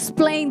 I'm going to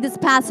explain this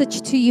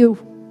passage to you.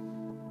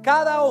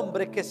 Cada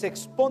hombre que se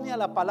expone a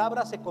la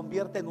palabra se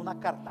convierte en una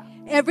carta.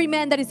 Every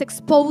man that is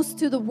exposed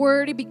to the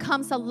word, it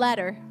becomes a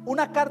letter.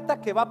 Una carta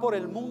que va por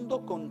el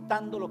mundo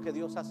contando lo que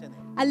Dios hace en él.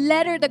 A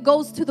letter that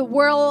goes to the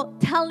world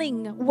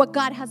telling what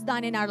God has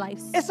done in our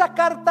lives. Esa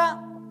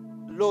carta,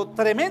 lo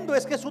tremendo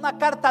es que es una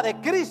carta de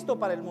Cristo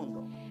para el mundo.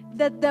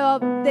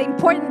 The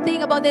important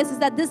thing about this is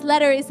that this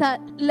letter is a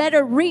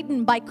letter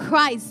written by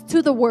Christ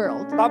to the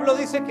world. Pablo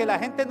dice que la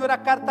gente no era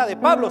carta de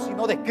Pablo,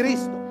 sino de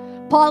Cristo.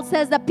 Paul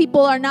says that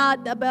people are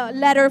not a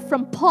letter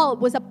from Paul,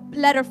 was a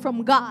letter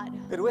from God.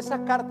 Pero esa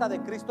carta de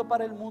Cristo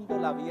para el mundo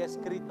la había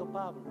escrito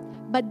Pablo.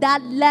 But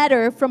that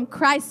letter from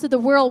Christ to the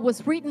world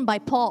was written by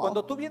Paul.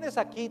 Cuando tú vienes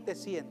aquí y te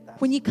sientas,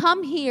 When you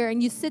come here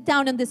and you sit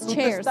down in these tú te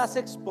chairs, estás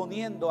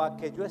exponiendo a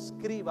que yo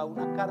escriba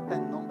una carta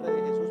en nombre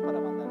de Jesús para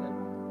mandarle al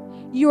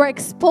mundo. you are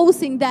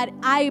exposing that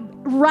I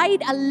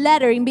write a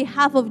letter in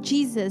behalf of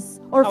Jesus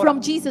or Ahora, from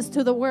Jesus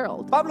to the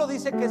world. Pablo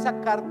dice que esa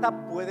carta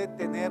puede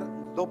tener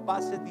dos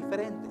bases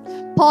diferentes.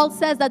 Paul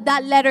says that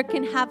that letter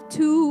can have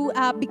two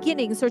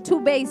beginnings or two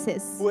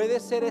bases.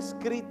 Puede ser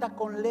escrita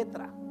con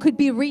letra. Could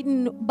be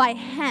written by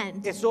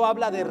hand. Eso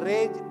habla de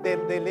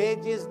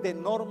leyes, de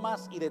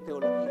normas y de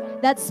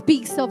teología. That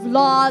speaks of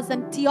laws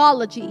and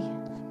theology.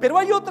 Pero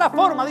hay otra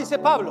forma, dice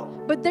Pablo.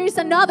 But there is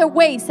another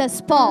way,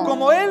 says Paul.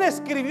 Como él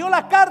escribió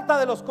la carta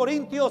de los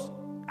Corintios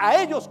a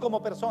ellos como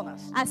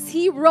personas. As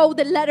he wrote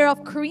the letter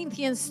of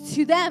Corinthians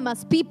to them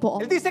as people,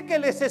 Él dice que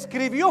les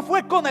escribió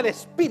fue con el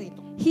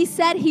Espíritu. he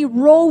said he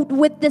wrote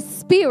with the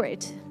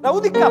Spirit. La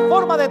única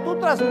forma de tú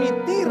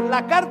transmitir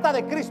la carta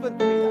de Cristo en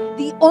tu vida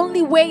The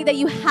only way that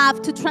you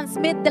have to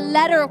transmit the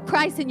letter of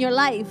Christ in your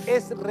life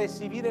es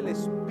recibir el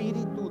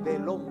Espíritu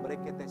del hombre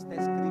que te está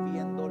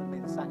escribiendo el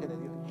mensaje de Dios.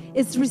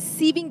 is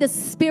receiving the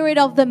spirit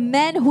of the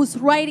man who's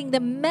writing the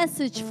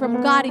message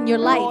from God in your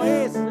No life.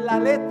 es la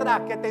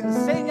letra que te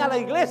enseña la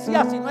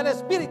iglesia, sino el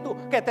Espíritu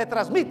que te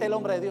transmite el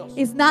hombre de Dios.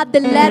 It's not the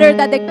letter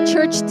that the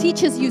church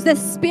teaches you, the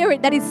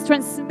spirit that is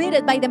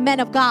transmitted by the man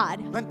of God.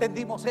 No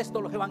entendimos esto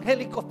los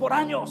evangélicos por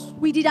años.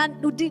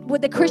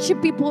 The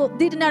Christian people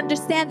didn't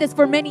understand this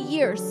for many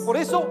years. Por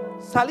eso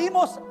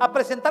salimos a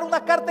presentar una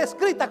carta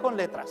escrita con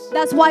letras.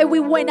 That's why we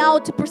went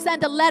out to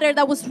present a letter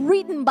that was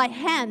written by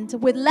hand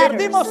with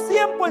Perdimos letters.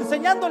 tiempo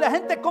enseñándole a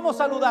gente cómo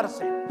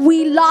saludarse.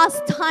 We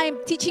lost time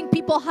teaching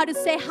people how to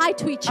say hi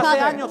to each Hace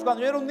other. años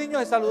cuando yo era un niño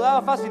se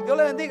saludaba fácil. Dios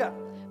le bendiga.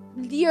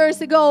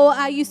 Years ago,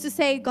 I used to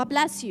say, God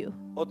bless you.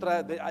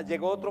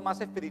 Llegó otro más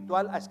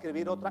espiritual a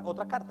escribir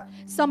otra carta.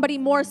 Somebody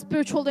more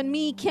spiritual than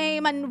me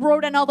came and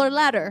wrote another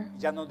letter.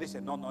 Ya nos dice,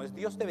 no es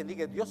Dios te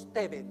bendiga, es Dios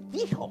te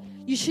bendijo.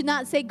 You should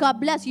not say God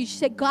bless you. You should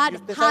say Y God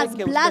usted sabe has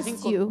que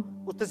blessed you.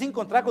 usted se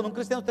encontraba con un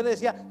cristiano, usted le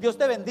decía, Dios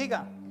te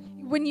bendiga.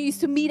 When you used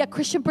to meet a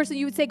Christian person,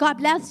 you would say God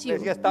bless Le you.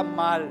 decía, está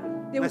mal.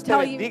 They No would es te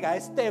tell you- bendiga,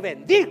 es te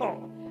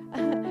bendijo.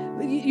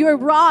 You're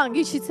wrong.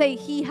 You should say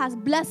He has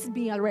blessed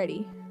me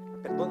already.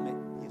 Perdónme,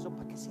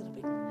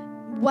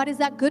 What is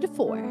that good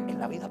for? En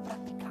la vida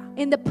práctica.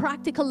 In the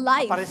practical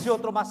life. Apareció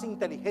otro más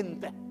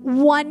inteligente.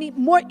 One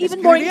more,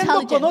 even more Escribiendo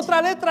con intelligent.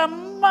 otra letra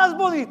más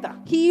bonita.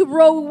 He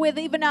wrote with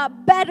even a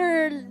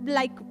better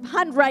like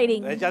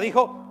handwriting. Ella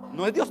dijo,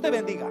 no es Dios te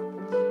bendiga.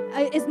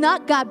 It's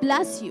not God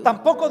bless you.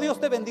 Tampoco Dios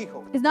te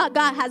bendijo. It's not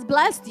God has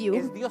blessed you.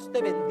 Es Dios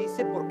te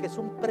bendice porque es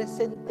un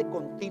presente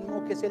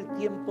continuo que es el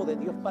tiempo de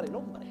Dios para el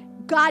hombre.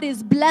 God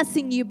is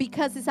blessing you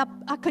because it's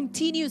a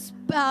continuous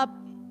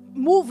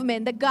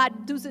movement that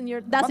God does in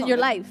your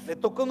life. Le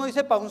toca, uno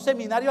dice, para un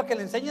seminario a que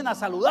le enseñen a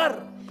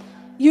saludar.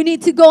 You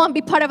need to go and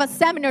be part of a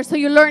seminar so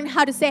you learn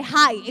how to say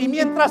hi. Y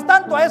mientras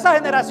tanto a esa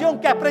generación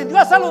que aprendió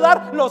a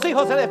saludar, los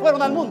hijos se le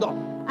fueron al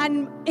mundo.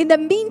 And in the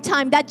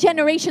meantime, that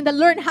generation that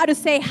learned how to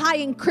say hi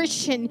in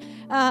Christian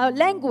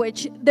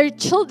language, their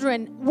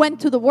children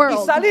went to the Y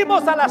world.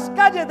 salimos a las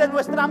calles de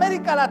nuestra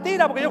América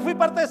Latina, porque yo fui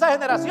parte de esa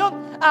generación,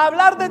 a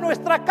hablar de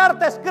nuestra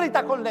carta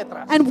escrita con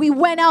letras. And we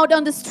went out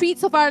on the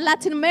streets of our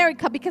Latin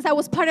America because I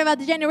was part of that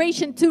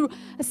generation to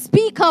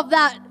speak of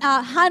that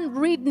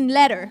handwritten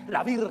letter.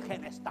 La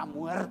Virgen está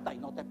muerta y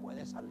no te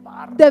puede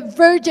salvar. The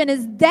Virgin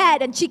is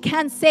dead and she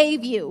can't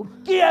save you.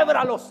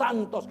 Quiebra a los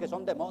santos que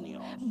son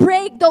demonios.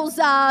 Break those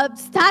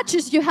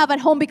statues you have at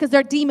home because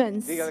they're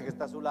demons. Dígale que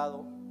está a su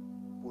lado,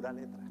 pura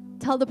letra.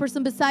 Tell the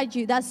person beside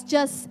you, that's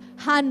just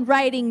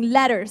handwriting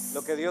letters.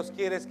 Lo que Dios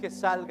quiere es que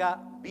salga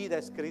vida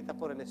escrita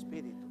por el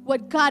Espíritu.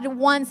 What God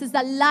wants is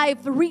that life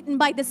written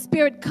by the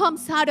Spirit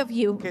comes out of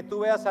you. Que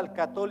tú veas al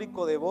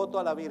católico devoto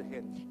a la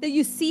Virgen That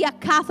you see a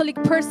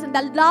Catholic person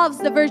that loves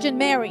the Virgin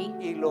Mary.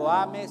 y lo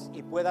ames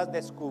y puedas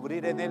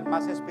descubrir en él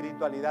más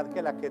espiritualidad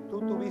que la que tú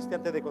tuviste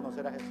antes de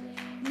conocer a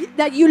Jesús.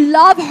 That you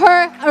love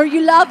her or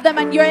you love them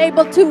and you're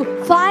able to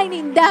find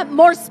in them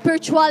more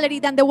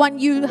spirituality than the one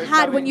you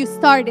had when you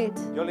started.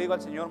 Yo le digo al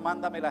Señor,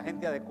 mándame la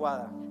gente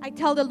adecuada. I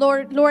tell the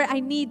Lord, Lord, I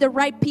need the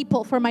right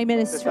people for my ¿Usted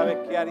ministry.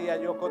 sabe qué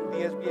haría yo con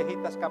 10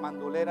 viejitas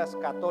camanduleras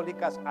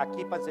católicas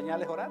aquí para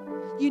enseñarles a orar?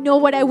 You know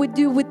what I would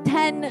do with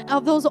 10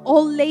 of those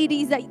old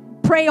ladies that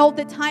pray all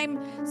the time?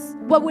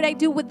 What would I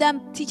do with them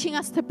teaching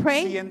us to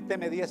pray?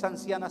 Siénteme 10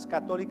 ancianas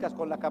católicas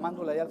con la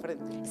camándula allá al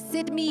frente.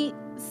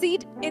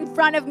 Sit in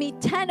front of me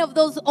 10 of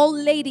those old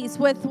ladies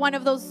with one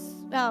of those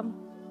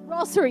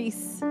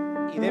rosaries.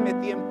 Y deme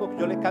tiempo,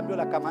 yo le cambio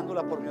la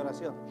camándula por mi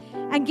oración.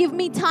 And give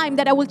me time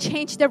that I will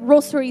change the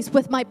rosaries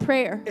with my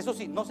prayer. Eso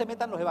sí, no se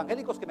metan los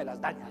evangélicos que me las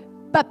dañan.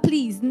 But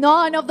please,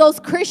 none of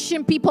those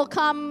Christian people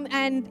come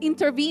and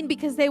intervene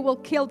because they will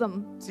kill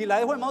them. Si la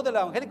dejo en manos del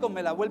evangélico,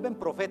 me la vuelven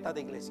profeta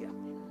de iglesia.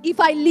 If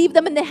I leave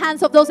them in the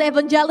hands of those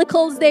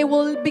evangelicals, they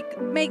will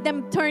make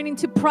them turn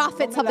into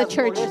prophets No of me the las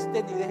church.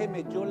 molesten y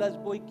déjeme, yo las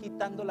voy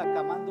quitando la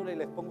camándula y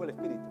les pongo el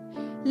espíritu.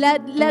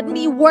 Let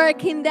me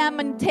work in them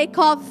and take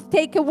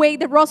away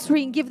the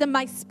rosary and give them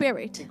my Y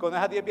spirit. con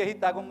esas 10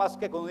 viejitas hago más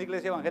que con una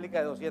iglesia evangélica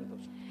de 200.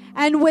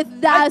 And with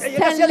that Ay,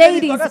 haga así 10 el dedito,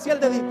 ladies, haga así el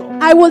dedito.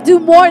 I will do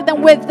more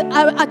than with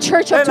a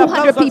church of Denle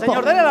el 200 aplauso al people.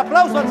 Señor, denle el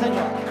aplauso al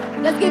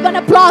Señor. Let's give an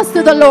applause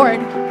to the Lord.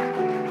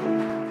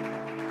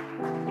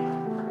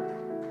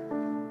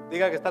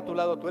 Diga que está a tu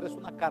lado, tú eres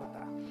una carta.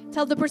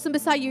 Tell the person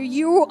beside you,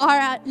 you are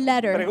a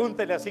letter.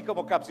 Pregúntele así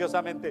como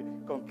capciosamente,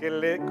 ¿con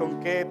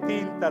qué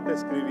tinta te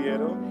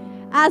escribieron?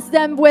 Ask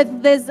them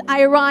with this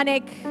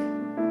ironic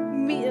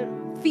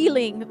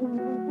feeling,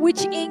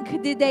 which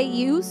ink did they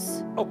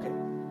use? Ok.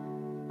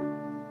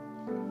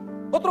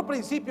 Otro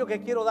principio que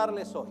quiero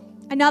darles hoy.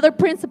 Another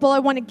principle I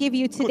want to give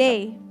you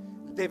today.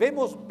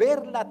 Debemos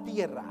ver la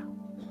tierra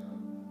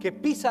que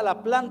pisa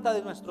la planta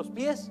de nuestros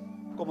pies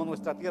como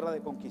nuestra tierra de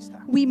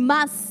conquista. We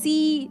must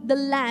see the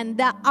land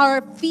that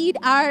our feet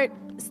are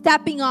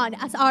stepping on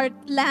as our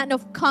land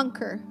of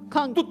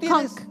Tú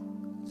tienes,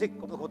 sí,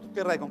 como tu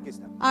tierra de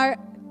conquista.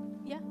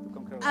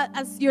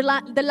 As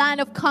the land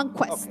of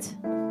conquest.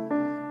 Okay.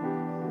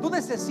 Tú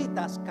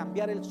necesitas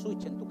cambiar el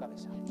switch en tu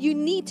cabeza. You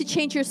need to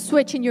change your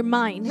switch in your Y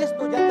mind.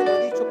 esto ya te lo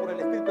he dicho por el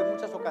Espíritu en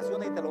muchas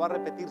ocasiones y te lo va a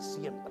repetir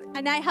siempre.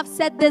 And I have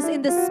said this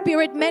in the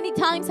Spirit many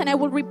times, and I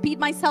will repeat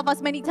myself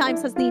as many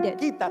times as needed.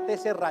 Quítate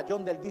ese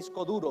rayón del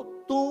disco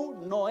duro. Tú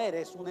no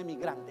eres un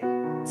emigrante.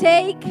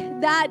 Take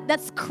that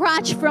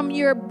scratch from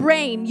your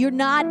brain. You're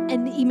not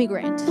an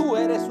immigrant. Tú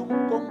eres un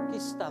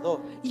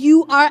conquistador.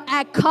 You are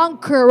a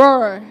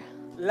conqueror.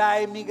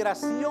 La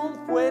emigración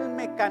fue el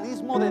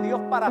mecanismo de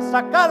Dios para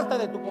sacarte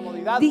de tu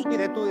comodidad y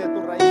de tus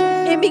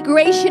raíces.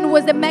 Immigration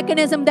was the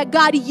mechanism that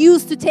God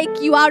used to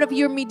take you out of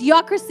your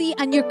mediocrity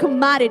and your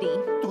commodity.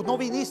 Tú no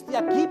viniste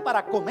aquí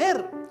para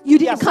comer You y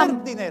didn't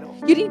hacer dinero.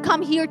 You didn't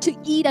come here to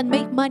eat and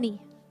make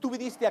money. Tú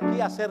viniste aquí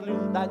a hacerle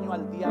un daño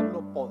al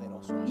diablo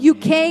poderoso. You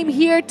came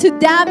here to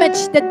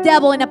damage the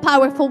devil in a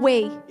powerful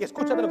way. Y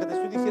escúchame lo que te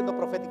estoy diciendo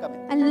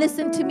proféticamente. And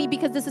listen to me,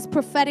 because this is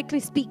prophetically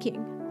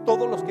speaking.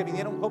 Todos los que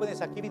vinieron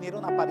jóvenes aquí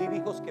vinieron a parir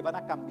hijos que van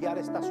a cambiar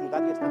esta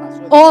ciudad y esta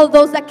nación. All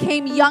those that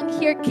came young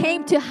here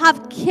came to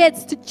have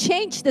kids to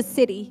change the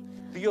city.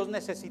 Dios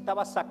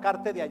necesitaba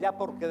sacarte de allá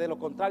porque de lo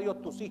contrario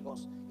tus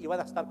hijos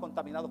iban a estar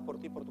contaminados por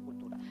ti y por tu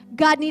cultura.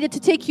 God needed to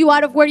take you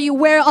out of where you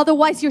were,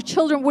 otherwise your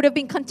children would have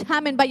been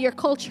contaminated by your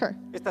culture.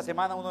 Esta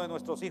semana uno de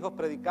nuestros hijos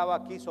predicaba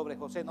aquí sobre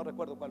José, no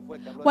recuerdo cuál fue.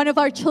 Que habló One of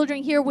our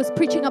children here was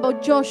preaching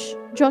about Joseph,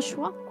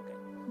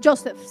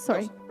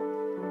 sorry.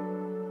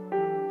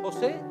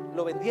 José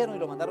lo vendieron y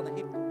lo mandaron a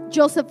Egipto.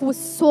 Joseph was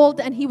sold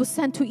and he was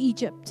sent to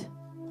Egypt.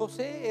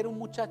 José era un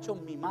muchacho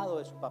mimado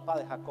de su papá,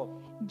 de Jacob.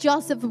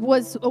 Joseph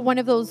was one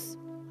of those,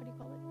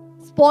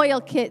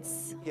 spoiled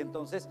kids. Y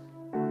entonces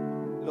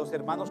los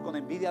hermanos con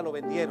envidia lo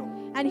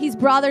vendieron. And his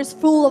brothers,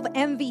 full of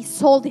envy,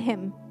 sold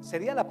him.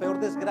 Sería la peor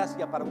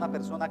desgracia para una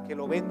persona que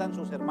lo vendan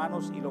sus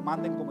hermanos y lo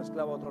manden como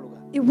esclavo a otro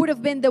lugar. It would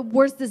have been the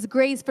worst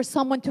disgrace for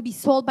someone to be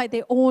sold by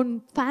their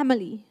own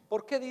family.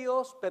 ¿Por qué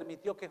Dios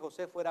permitió que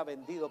José fuera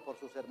vendido por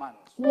sus hermanos?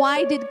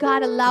 Why did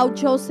God allow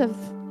Joseph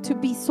to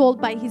be sold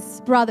by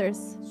his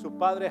brothers? Su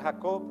padre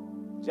Jacob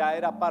ya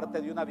era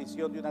parte de una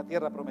visión de una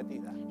tierra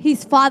prometida.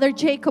 His father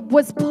Jacob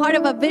was part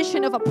of a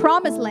vision of a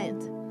promised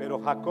land. Pero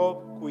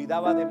Jacob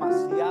cuidaba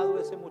demasiado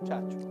a ese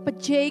muchacho. But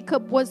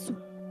Jacob was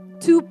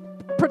too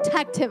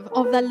protective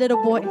of that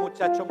little boy. Un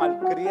muchacho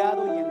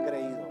malcriado y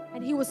engreído.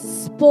 And he was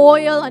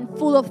spoiled and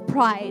full of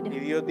pride. Y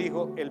Dios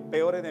dijo, el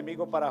peor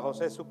enemigo para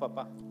José es su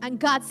papá. And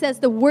God says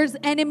the worst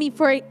enemy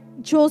for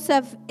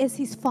Joseph is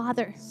his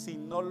father. Si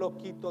no lo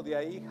quito de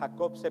ahí,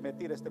 Jacob se me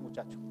tira este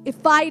muchacho.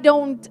 If I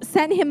don't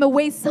send him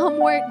away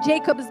somewhere,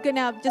 Jacob is going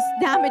to just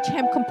damage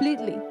him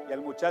completely. Y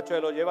el muchacho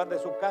se lo llevan de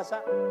su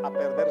casa a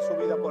perder su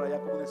vida por allá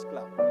como un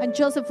esclavo. And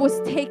Joseph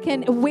was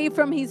taken away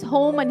from his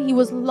home and he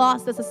was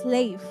lost as a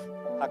slave.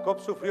 Jacob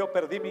sufrió,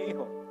 perdí mi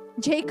hijo.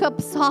 Jacob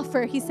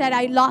suffered. He said,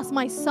 I lost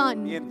my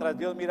son. Mientras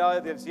Dios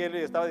miraba desde el cielo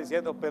y estaba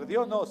diciendo,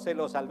 perdió, no, se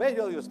lo salvé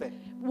yo de usted.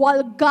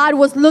 While God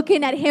was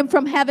looking at him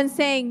from heaven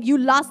saying, you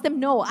lost him?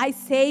 No, I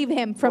saved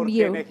him from Porque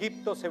you. en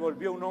Egipto se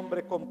volvió un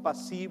hombre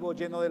compasivo,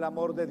 lleno del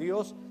amor de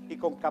Dios y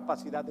con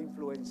capacidad de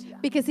influencia.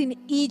 Because in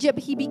Egypt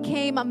he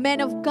became a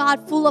man of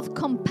God full of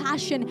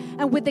compassion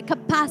and with the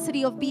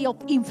capacity of being of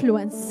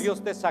influence. Dios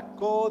te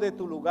sacó de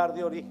tu lugar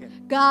de origen.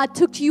 God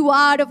took you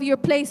out of your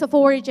place of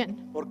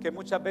origin. Porque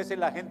muchas veces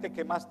la gente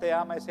que más te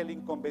ama es el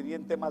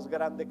inconveniente más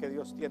grande que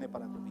Dios tiene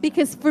para tu vida.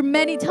 Because for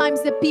many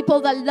times the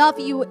people that love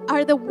you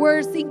are the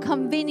worst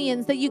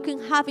inconvenience that you can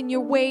have in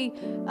your way,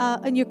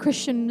 in your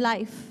Christian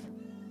life.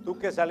 Tú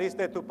que saliste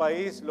de tu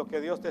país, lo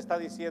que Dios te está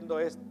diciendo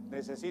es,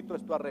 necesito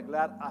esto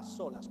arreglar a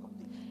solas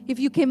contigo. If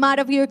you came out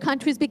of your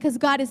countries, because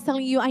God is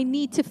telling you, I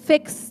need to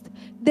fix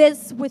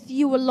this with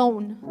you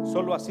alone.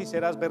 Solo así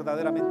serás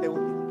verdaderamente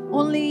útil.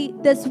 Only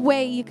this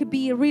way you could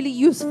be really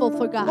useful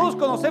for Todos God.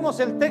 conocemos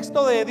el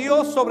texto de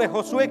Dios sobre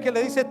Josué que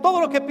le dice, todo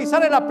lo que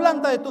pisare la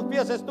planta de tus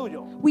pies es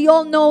tuyo. We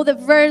all know the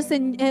verse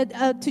in,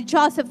 to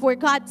Joseph where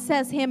God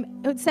says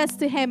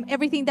to him,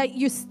 everything that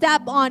you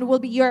step on will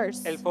be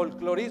yours. El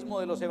folclorismo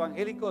de los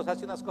evangélicos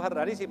hace unas cosas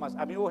rarísimas.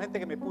 A mí hubo gente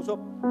que me puso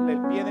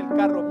el pie en el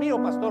carro, mío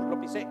pastor,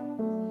 lo pisé.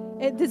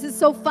 This is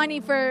so funny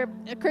for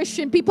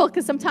Christian people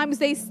because sometimes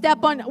they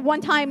step on,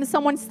 one time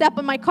someone stepped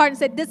on my car and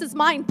said, this is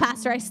mine,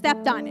 pastor, I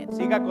stepped on it.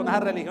 Siga con esa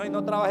religión y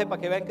no trabaje para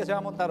que vean que se va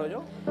a montar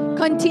yo.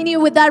 Continue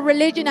with that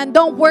religion and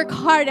don't work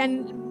hard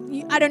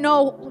and I don't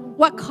know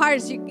what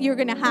cars you're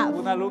going to have.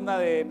 Una alumna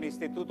de mi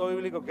instituto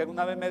bíblico que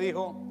alguna vez me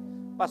dijo,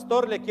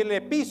 pastor,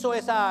 le piso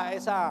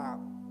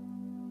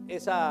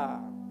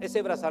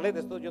ese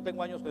brazalete. Yo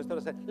tengo años con este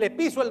brazalete. Le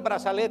piso el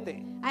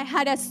brazalete. I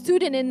had a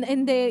student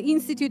in the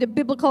institute, the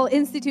biblical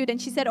institute,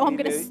 and she said, oh, I'm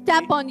going to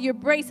step on your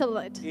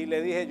bracelet. Y le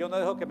dije, yo no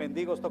dejo que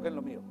mendigos toquen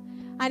lo mío.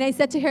 And I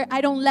said to her,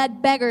 I don't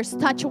let beggars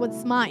touch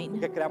what's mine.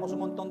 Que creamos un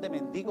montón de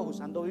mendigos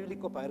usando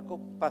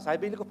pasajes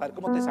bíblicos para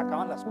ver cómo te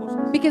sacaban las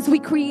cosas. Because we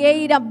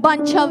create a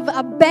bunch of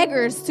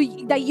beggars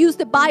that use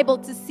the Bible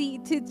to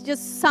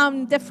just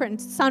sound different,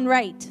 sound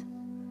right.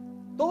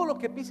 Todo lo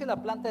que pise la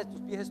planta de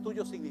tus pies es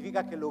tuyo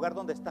significa que el lugar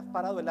donde estás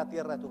parado es la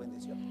tierra de tu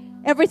bendición.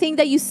 Everything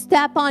that you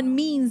step on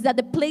means that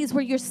the place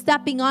where you're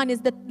stepping on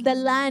is the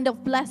land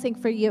of blessing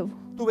for you.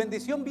 Tu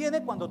bendición viene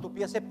cuando tu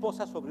pie se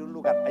posa sobre un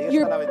lugar. Ahí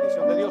está la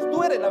bendición de Dios.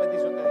 Tú eres la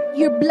bendición de Dios.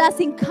 Your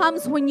blessing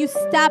comes when you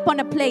step on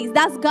a place.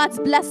 That's God's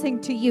blessing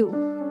to you.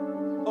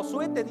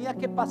 Josué tenía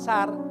que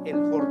pasar el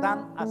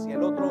Jordán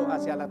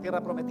hacia la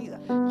tierra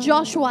prometida.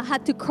 Joshua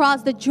had to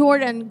cross the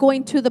Jordan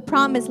going to the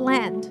promised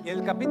land. Y en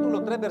el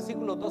capítulo 3,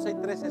 versículos 12 y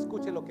 13,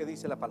 escuche lo que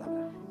dice la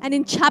palabra. And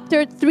in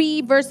chapter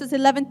 3, verses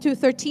 11 to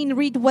 13,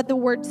 read what the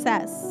word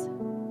says.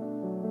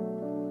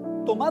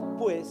 Tomad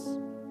pues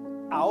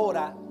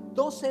ahora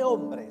 12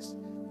 hombres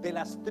de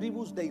las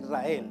tribus de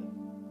Israel,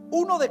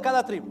 uno de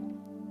cada tribu.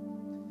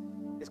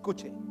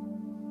 Escuche.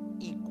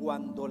 Y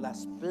cuando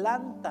las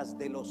plantas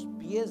de los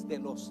pies de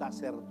los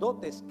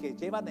sacerdotes que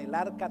llevan el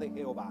arca de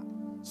Jehová,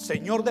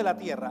 Señor de la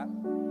tierra,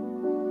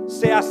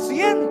 se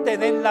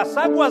asienten en las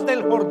aguas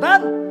del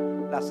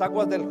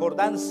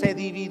Jordán se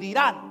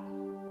dividirán,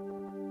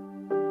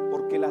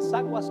 porque las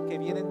aguas que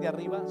vienen de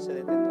arriba se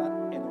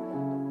detendrán en un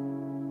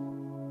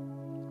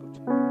monte.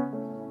 Escuche.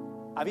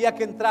 Había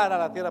que entrar a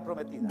la tierra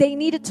prometida. They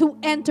needed to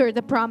enter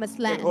the promised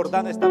El land.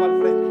 Jordán estaba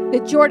al frente.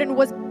 The Jordan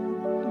was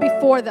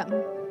before them.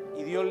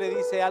 Y Dios le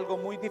dice algo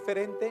muy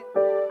diferente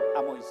a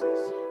a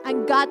Moisés.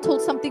 And God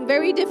told something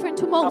very different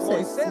to A Moses.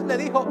 Moisés le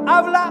dijo,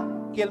 habla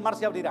y el mar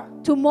se abrirá.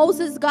 To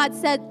Moses, God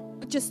said,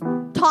 just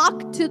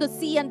talk to the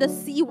sea and the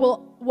sea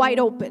will wide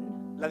open.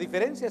 La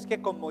diferencia es que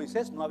con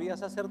Moisés no había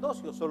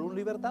sacerdocio, solo un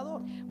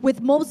libertador.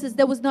 With Moses,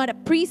 there was not a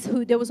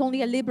priesthood, there was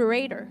only a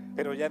liberator.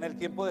 Pero ya en el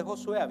tiempo de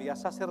Josué había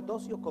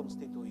sacerdocio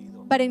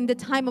constituido. But in the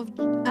time of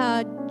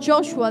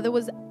Joshua, there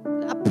was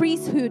a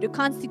priesthood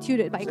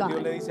constituted by Entonces Dios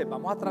God. le dice,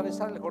 vamos a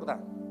atravesar el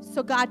Jordán.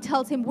 So God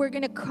tells him, we're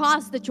going to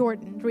cross the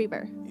Jordan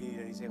River. Y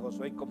le dice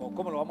Josué,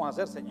 ¿cómo lo vamos a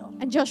hacer, Señor?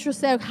 And Joshua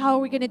said, how are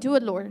we going to do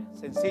it, Lord?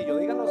 Sencillo,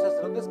 digan a los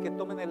sacerdotes que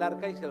tomen el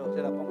arca y se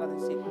la pongan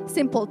encima.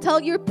 Simple. Tell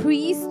your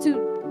priests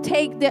to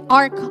take the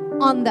ark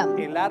on them.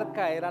 El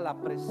arca era la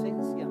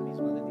presencia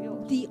misma de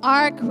Dios. The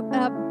ark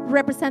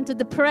represented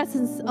the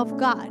presence of Y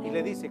God.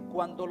 le dice,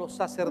 cuando los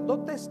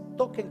sacerdotes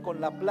toquen con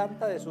la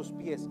planta de sus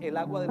pies el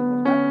agua del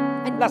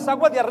Jordán, las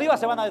aguas de arriba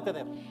se van a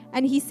detener.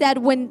 And he said,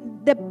 when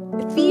the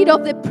feet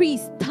of the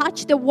priest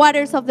touch the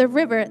waters of the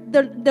river,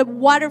 the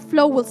water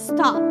flow will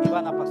stop Y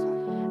van a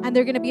pasar. and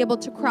they're going to be able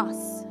to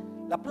cross.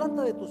 La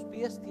planta de tus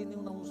pies tiene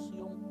una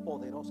unción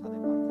poderosa de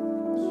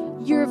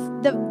parte de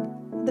Dios.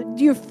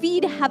 Your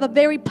feet have a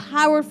very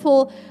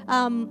powerful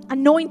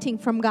anointing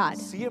from God.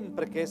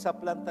 Siempre que esa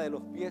planta de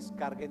los pies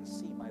cargue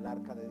encima el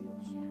arca de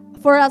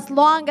Dios. For as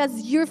long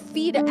as your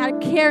feet are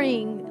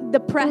carrying the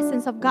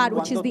presence of God,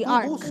 which is Cuando the tú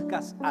ark.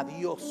 buscas a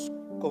Dios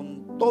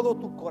con todo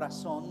tu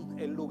corazón,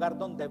 el lugar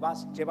donde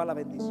vas lleva la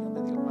bendición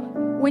de Dios para ti.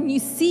 When you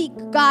seek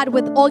God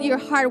with all your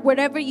heart,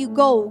 wherever you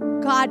go,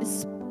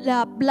 God's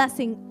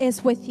blessing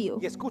is with you.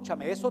 Y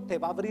escúchame, eso te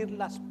va a abrir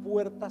las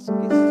puertas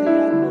que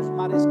sean, los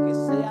mares que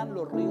sean,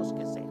 los ríos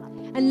que sean.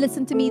 And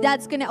listen to me,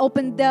 that's going to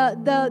open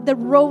the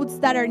roads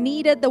that are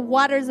needed, the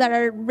waters that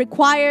are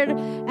required,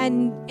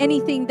 and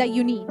anything that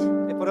you need.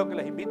 Es por eso que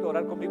les invito a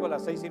orar conmigo a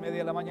las 6:30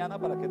 de la mañana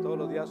para que todos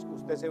los días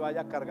usted se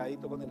vaya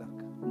cargadito con el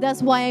arca.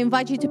 That's why I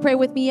invite you to pray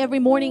with me every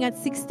morning at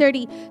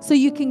 6:30 so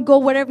you can go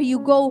wherever you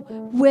go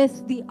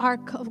with the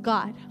ark of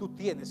God. Tú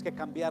tienes que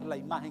cambiar la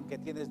imagen que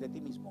tienes de ti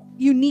mismo.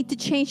 You need to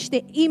change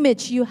the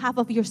image you have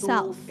of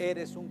yourself. Tú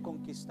eres un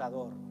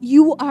conquistador.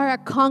 You are a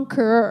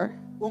conqueror.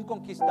 Un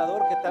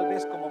conquistador que tal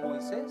vez como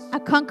Moisés A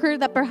conqueror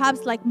that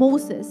perhaps like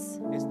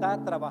Moses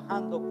está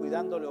trabajando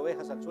cuidándole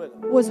ovejas al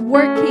suegro. was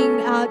working,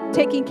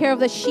 taking care of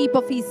the sheep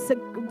of his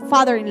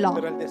father-in-law.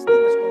 Pero el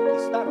destino es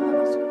conquistar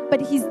una nación.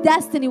 But his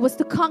destiny was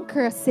to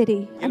conquer a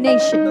city, Y a el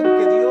momento nation. en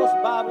que Dios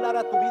va a hablar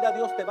a tu vida,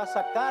 Dios te va a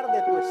sacar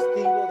de tu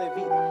estilo de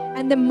vida.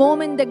 And the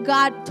moment that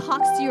God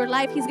talks to your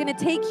life, he's going to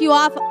take you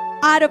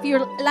out of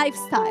your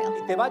lifestyle.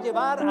 Y te va a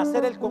llevar a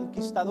ser el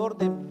conquistador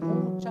de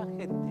mucha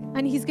gente.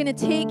 And he's going to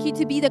take you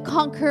to be the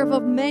conqueror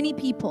of many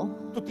people.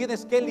 Tú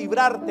tienes que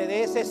librarte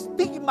de ese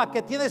estigma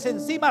que tienes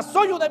encima.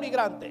 Soy un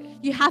emigrante.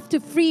 You have to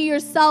free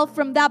yourself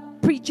from that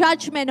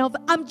prejudgment of,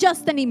 I'm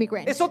just an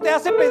immigrant. Eso te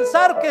hace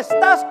pensar que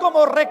estás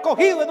como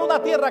recogido en una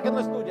tierra que no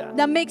es tuya.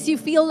 That makes you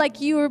feel like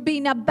you're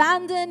being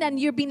abandoned and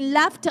you're being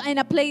left in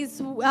a place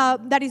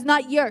that is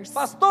not yours.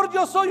 Pastor,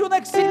 yo soy un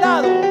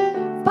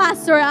exilado.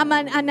 Pastor, I'm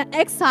an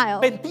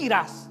exile.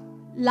 Mentiras.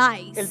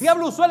 Lies. El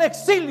diablo usó el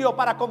exilio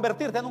para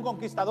convertirte en un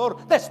conquistador.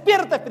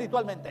 Despierta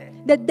espiritualmente.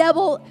 The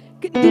devil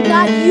did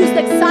not use the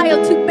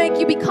exile to make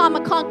you become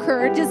a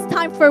conqueror. Just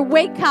time for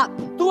wake up.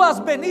 Tú has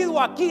venido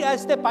aquí a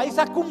este país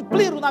a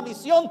cumplir una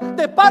misión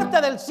de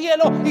parte del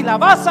cielo y la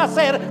vas a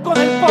hacer con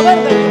el poder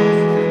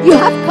de Dios. You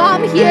have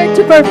come here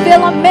to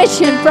fulfill a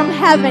mission from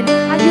heaven,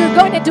 and you're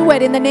going to do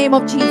it in the name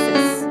of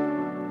Jesus.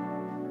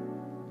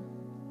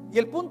 Y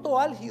el punto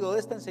álgido de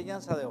esta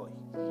enseñanza de hoy.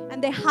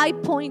 And the high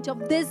point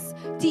of this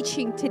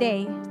teaching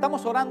today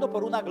Estamos orando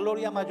por una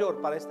gloria mayor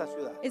para esta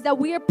ciudad. is that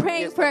we are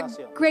praying for a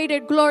greater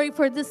glory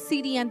for this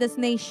city and this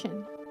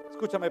nation.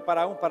 Escúchame,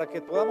 para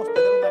que podamos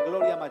tener una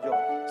gloria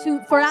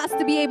mayor For us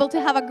to be able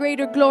to have a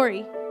greater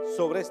glory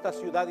sobre esta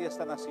ciudad y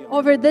esta nación,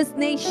 over this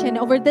nation,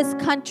 over this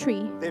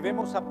country,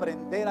 debemos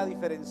aprender a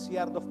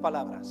diferenciar dos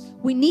palabras.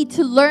 we need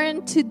to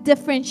learn to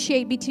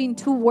differentiate between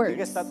two Diga words.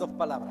 estas dos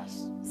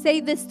palabras. Say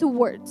these two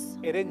words.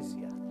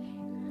 Herencia,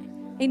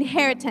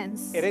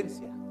 Inheritance.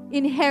 herencia,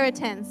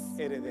 Inheritance.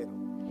 heredero.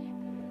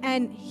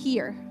 And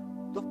here.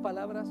 Dos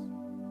palabras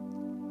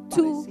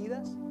Two.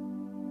 parecidas,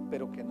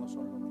 pero que no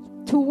son lo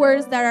mismo. Two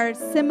words that are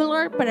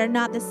similar but are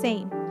not the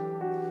same.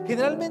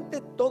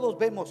 Generalmente todos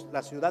vemos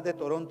la ciudad de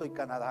Toronto y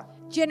Canadá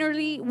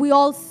Generally, we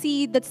all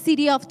see the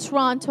city of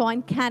Toronto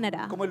and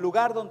Canada como el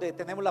lugar donde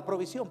tenemos la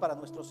provisión para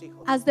nuestros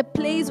hijos. as the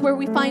place where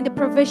we find the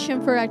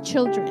provision for our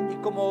children. Y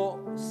como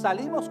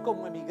salimos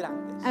como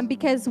emigrantes, And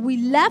because we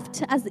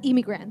left as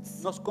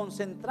immigrants, nos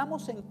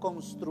concentramos en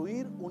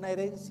construir una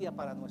herencia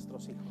para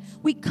nuestros hijos.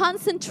 we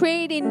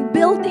concentrate in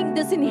building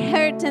this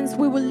inheritance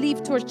we will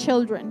leave to our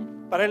children.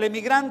 Para el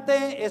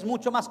emigrante es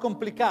mucho más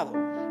complicado.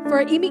 For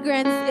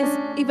immigrants,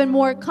 it's even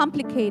more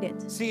complicated.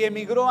 Si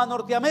emigró a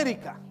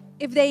Norteamérica,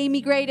 if they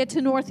immigrated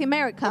to North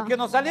America. Porque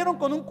nos salieron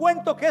con un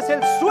cuento que es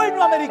el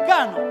sueño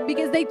americano.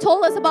 Because they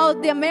told us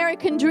about the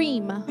American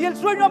dream. Y el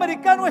sueño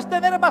americano es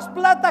tener más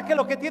plata que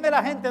lo que tiene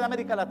la gente de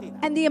América Latina.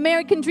 And the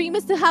American dream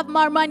is to have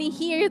more money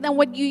here than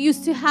what you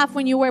used to have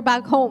when you were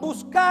back home.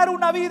 Buscar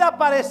una vida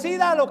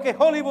parecida a lo que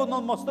Hollywood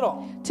nos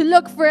mostró. To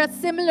look for a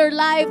similar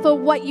life of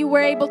what you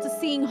were able to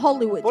see in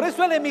Hollywood. Por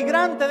eso el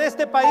emigrante de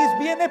este país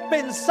viene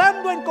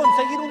pensando en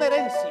conseguir una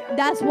herencia.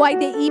 That's why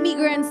the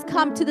immigrants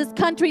come to this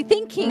country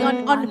thinking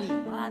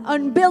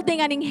on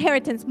building an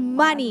inheritance.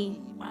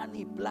 Money.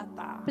 Money,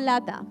 plata.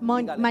 Plata.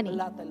 Dígale, Money.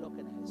 plata es lo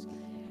que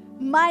necesito.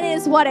 Money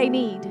is what I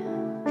need.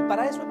 Y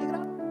para eso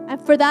emigramos.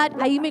 And for that,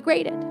 I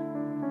immigrated.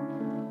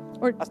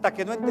 Or Hasta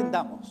que no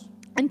entendamos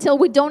until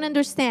we don't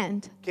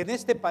understand que en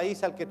este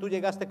país al que tú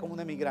llegaste como un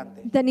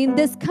emigrante, that in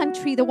this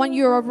country, the one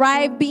you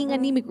arrived being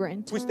an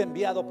immigrant, fuiste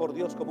enviado por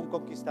Dios como un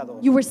conquistador.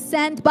 you were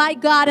sent by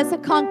God as a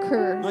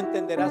conqueror. No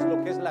entenderás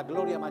lo que es la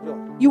gloria mayor.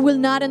 You will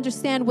not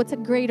understand what's a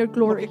greater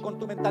glory. Porque con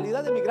tu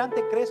mentalidad de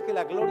emigrante crees que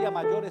la gloria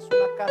mayor es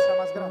una casa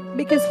más grande.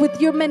 Because with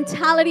your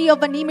mentality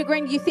of an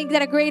immigrant, you think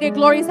that a greater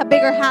glory is a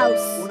bigger house.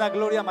 Una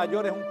gloria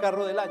mayor es un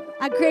carro del año.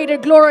 A greater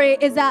glory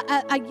is a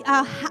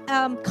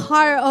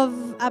car of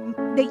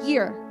the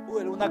year.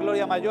 Una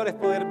gloria mayor es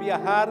poder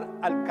viajar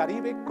al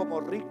Caribe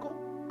como rico.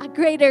 A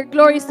greater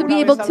glory is to be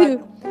Una able vez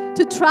al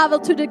to travel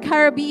to the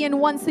Caribbean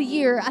once a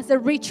year as a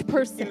rich Y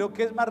person. lo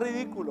que es más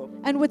ridículo,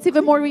 And what's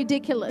even more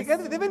ridiculous,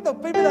 fíjate, dime el down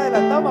payment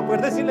adelantado para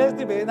poder decirle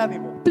esto y me den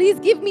ánimo. please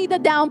give me the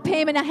down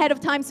payment ahead of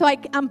time so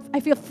I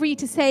feel free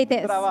to say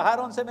this. Trabajar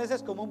 11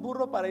 meses como un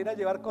burro para ir a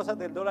llevar cosas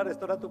del dollar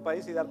store a tu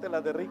país y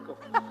dártelas de rico.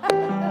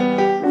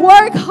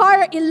 Work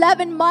hard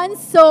 11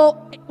 months so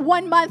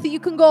 1 month you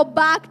can go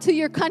back to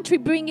your country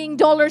bringing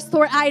dollar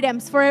store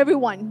items for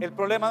everyone. El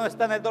problema no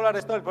está en el dollar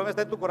store, el problema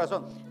está en tu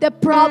corazón. The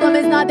problem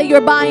is not that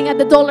you're buying at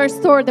the dollar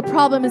store, the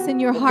problem is in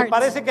your Porque heart.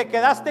 parece que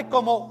quedaste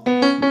como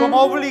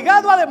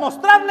obligado a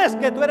demostrarles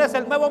que tú eres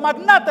el nuevo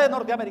magnate de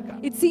Norteamérica.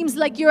 It seems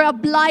like you're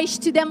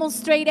obliged to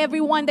demonstrate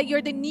everyone that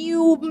you're the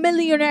new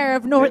millionaire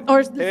of North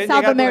or Te ven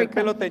South llegar con el America.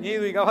 pelo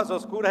teñido y gafas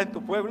oscuras en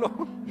tu pueblo.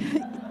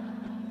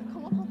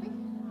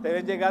 Te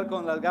ven llegar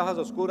con las gafas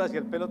oscuras y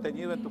el pelo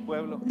teñido en tu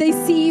pueblo. They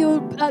see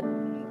you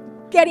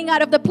getting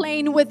out of the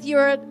plane with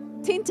your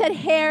tinted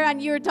hair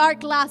and your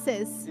dark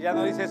glasses. Y ya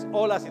no dices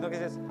hola, sino que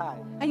dices hi.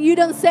 And you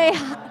don't say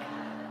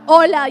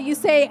hola, you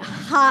say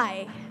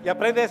hi. Y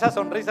aprende esa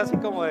sonrisa así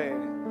como de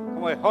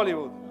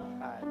Hollywood.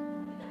 Hi.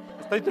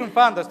 Estoy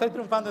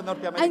triunfando en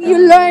Norteamérica. And you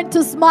learn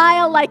to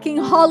smile like in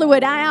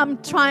Hollywood. I am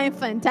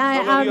triumphant. I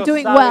Solo am Dios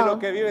doing sabe well. lo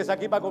que vives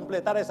aquí para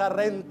completar esa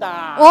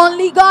renta.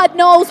 Only God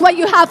knows what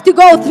you have to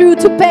go through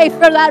to pay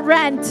for that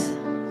rent.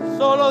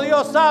 Solo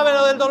Dios sabe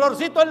lo del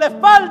dolorcito en la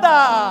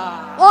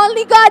espalda.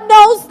 Only God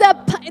knows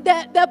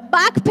the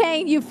back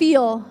pain you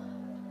feel.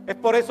 Es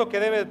por eso que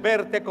debes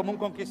verte como un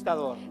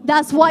conquistador.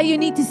 That's why you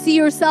need to see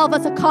yourself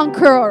as a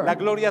conqueror. La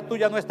gloria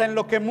tuya no está en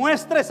lo que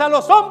muestres a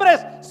los hombres,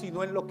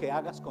 sino en lo que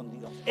hagas con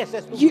Dios. Esa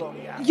es tu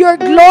gloria. Your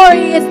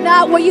glory is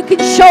not what you can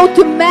show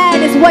to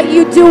man, it's what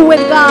you do with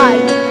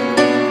God.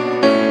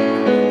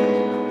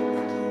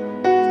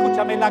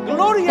 Escúchame, la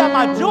gloria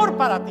mayor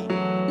para ti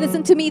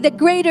Listen to me, the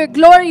greater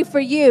glory for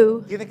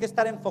you tiene que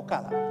estar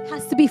enfocada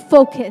has to be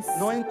focused,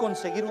 no en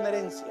conseguir una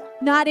herencia,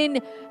 not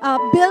in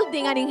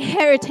building an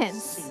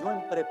inheritance, sino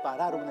en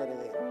preparar un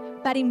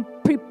heredero. but in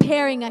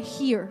preparing a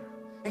heir.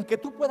 En que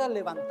tú puedas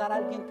levantar a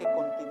alguien que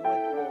continúe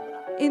tu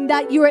obra. In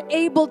that you are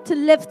able to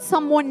lift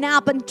someone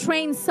up and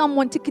train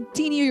someone to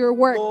continue your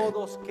work.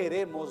 Todos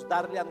queremos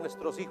darle a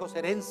nuestros hijos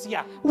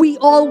herencia. We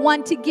all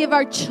want to give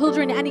our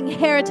children an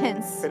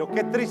inheritance. Pero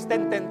qué triste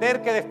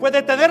entender que después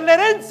de tener la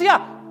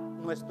herencia,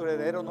 nuestro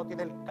heredero no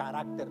tiene el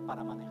carácter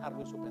para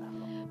manejarlo y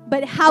superarlo.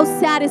 But how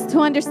sad is to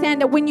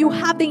understand that when you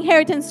have the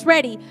inheritance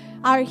ready,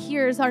 our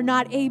heirs are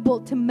not able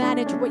to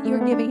manage what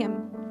you're giving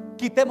him.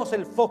 Quitemos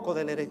el foco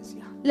de la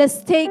herencia.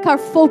 Let's take our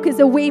focus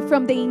away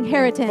from the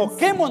inheritance.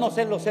 Enfoquémonos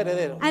en los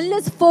herederos. And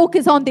let's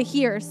focus on the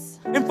heirs.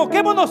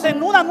 Enfoquémonos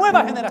en una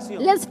nueva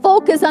generación. Let's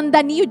focus on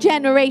the new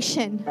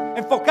generation.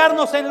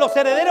 Enfocarnos en los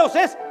herederos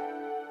es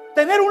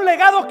tener un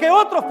legado que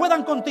otros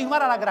puedan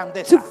continuar a la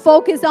grandeza. To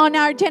focus on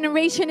our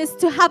generation is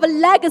to have a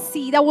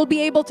legacy that will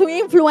be able to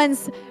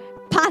influence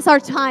past our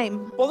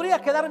time. Podría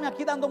quedarme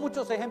aquí dando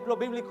muchos ejemplos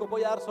bíblicos,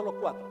 voy a dar solo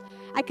 4.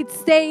 I could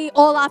stay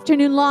all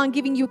afternoon long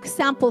giving you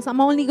examples. I'm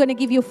only going to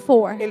give you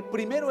 4. El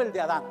primero, el de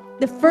Adán.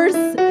 The first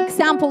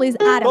example is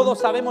Adam.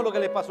 Todos sabemos lo que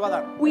le pasó a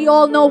Adán. We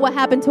all know what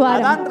happened to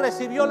Adam. Adán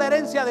recibió la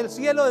herencia del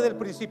cielo desde el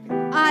principio.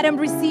 Adam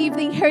received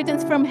the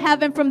inheritance from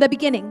heaven from the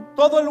beginning.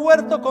 Todo el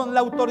huerto con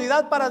la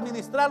autoridad para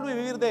administrarlo y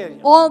vivir de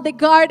ello. All the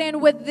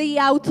garden with the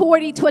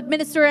authority to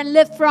administer and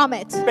live from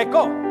it.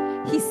 Pecó.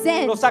 He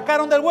sinned. Lo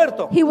sacaron del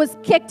huerto. He was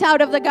kicked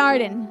out of the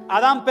garden.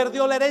 Adán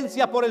perdió la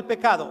herencia por el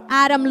pecado.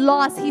 Adam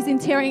lost his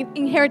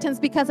inheritance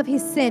because of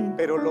his sin.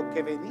 Pero lo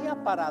que venía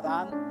para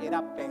Adán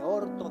era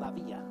peor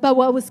todavía. But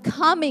what was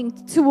coming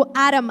to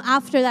Adam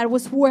after that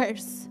was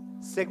worse.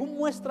 Según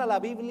muestra la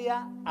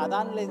Biblia,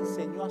 Adán le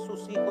enseñó a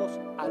sus hijos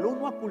al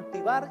uno a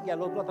cultivar y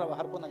al otro a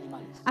trabajar con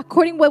animales.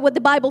 According to what the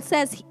Bible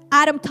says,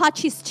 Adam taught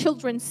his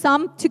children,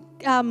 some to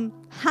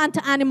hunt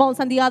animals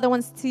and the other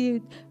ones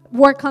to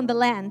work on the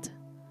land.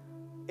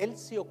 Él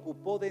se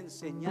ocupó de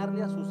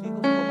enseñarle a sus hijos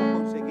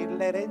cómo conseguir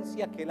la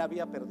herencia que él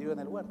había perdido en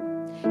el huerto.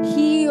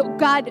 He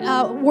got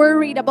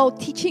worried about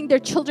teaching their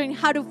children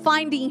how to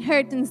find the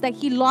inheritance that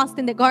he lost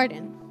in the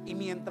garden. Y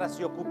mientras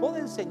se ocupó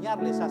de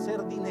enseñarles a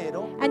hacer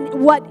dinero, And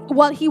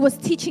while he was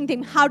teaching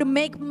them how to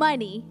make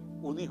money,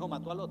 un hijo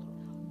mató al otro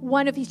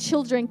one of his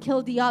children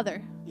killed the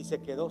other. y se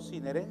quedó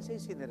sin herencia y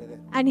sin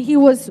heredero. And he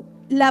was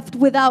left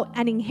without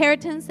an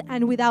inheritance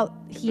and without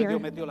Entonces here.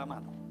 Dios metió la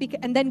mano.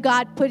 And then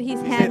God put his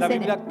Dice la hands in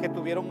Biblia it. que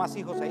tuvieron más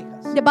hijos e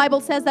hijas. The Bible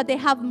says that they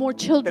have more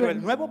Pero el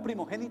children. nuevo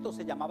primogénito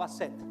se llamaba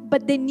Set.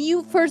 But the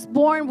new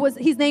firstborn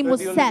his name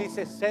was Entonces Dios le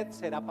Seth. dice, Set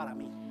será para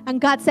mí. And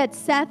God said,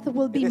 Seth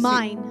will Es be decir,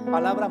 mine.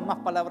 palabras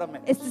más, palabras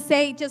menos. It's to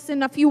say just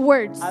in a few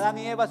words. Adán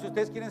y Eva, si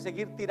ustedes quieren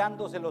seguir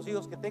tirándose los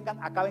hijos que tengan,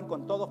 acaben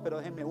con todos, pero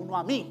déjenme uno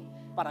a mí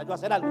para yo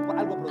hacer algo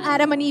productivo.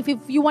 Adam and Eve,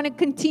 if you want to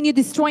continue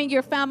destroying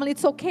your family,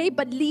 it's okay,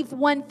 but leave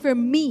one for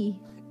me.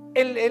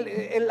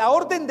 La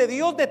orden de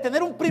Dios de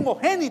tener un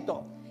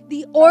primogénito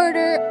The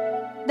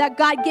order that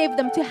God gave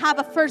them to have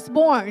a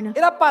firstborn,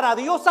 era para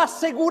Dios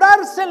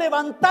asegurarse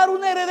levantar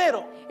un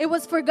heredero. it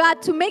was for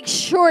God to make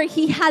sure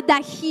he had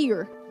that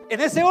here. En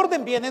ese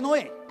orden viene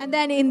Noé. And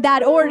then in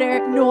that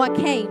order, Noah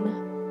came.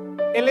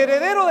 El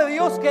heredero de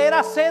Dios, que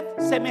era Set,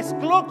 se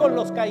mezcló con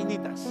los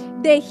cainitas.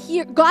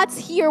 God's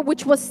here,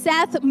 which was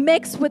Seth,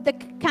 mixed with the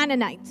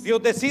Canaanites.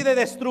 Dios decide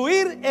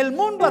destruir el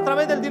mundo a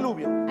través del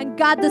diluvio. And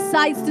God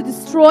decides to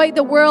destroy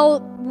the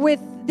world with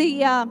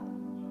the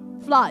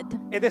flood.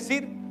 Es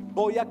decir,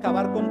 voy a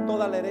acabar con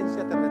toda la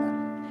herencia terrenal.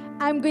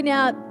 I'm going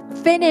to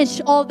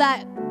finish all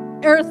that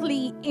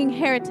earthly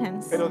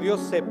inheritance. Pero Dios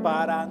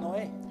separa a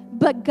Noé.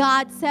 But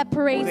God Un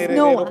separates heredero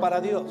Noah.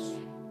 para Dios.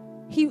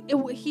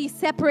 He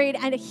separated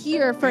and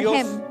here for Dios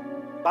him.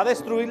 va a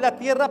destruir la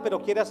tierra, pero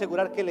quiere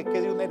asegurar que le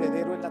quede un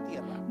heredero en la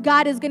tierra.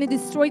 God is going to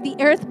destroy the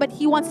earth, but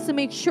he wants to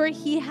make sure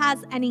he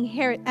has an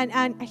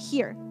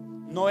here.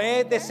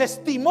 Noé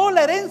desestimó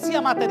la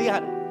herencia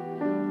material,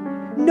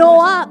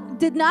 Noah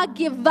did not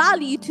give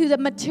value to the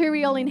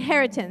material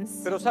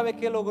inheritance. pero ¿sabe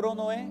qué logró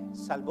Noé?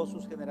 Salvó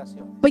sus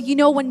generaciones. But you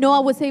know what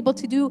Noah was able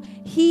to do?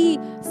 He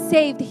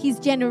saved his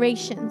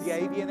generations. De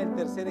ahí viene el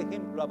tercer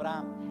ejemplo,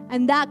 Abraham.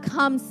 And that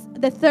comes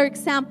the third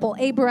example,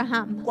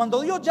 Abraham.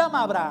 Cuando Dios llama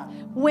a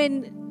Abraham,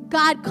 When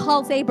God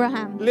calls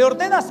Abraham, le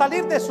ordena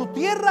salir de su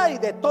tierra y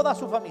de toda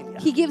su familia.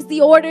 he gives the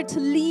order to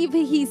leave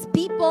his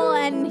people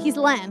and his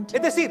land.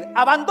 Es decir,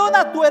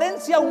 abandona tu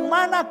herencia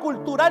humana,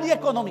 cultural y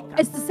económica.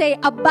 It's to say,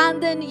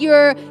 abandon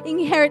your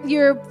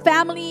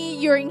family,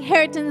 your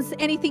inheritance,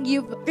 anything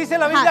you've Dice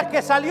la Biblia had.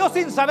 que salió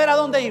sin saber a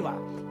dónde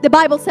iba. The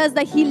Bible says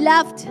that he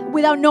left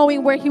without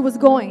knowing where he was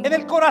going. En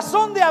el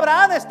corazón de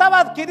Abraham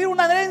estaba adquirir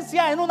una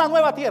herencia en una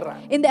nueva tierra.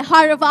 In the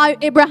heart of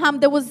Abraham,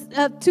 there was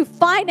to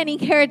find an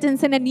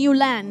inheritance in a new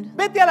land.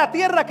 Vete a la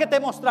tierra que te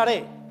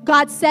mostraré.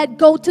 God said,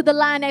 go to the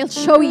land, I'll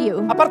show you.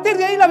 A partir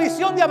de ahí la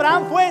visión de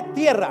Abraham fue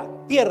tierra,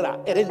 tierra,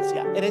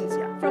 herencia,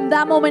 herencia. From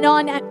that moment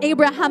on,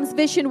 Abraham's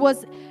vision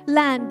was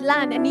land,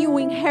 a new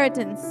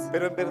inheritance.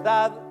 Pero en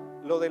verdad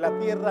lo de la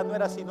tierra no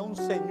era sino un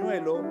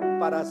señuelo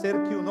para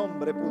hacer que un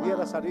hombre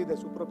pudiera salir de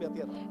su propia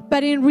tierra.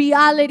 But in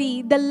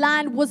reality, the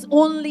land was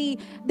only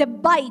the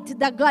bite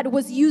that God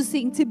was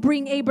using to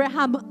bring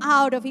Abraham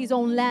out of his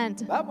own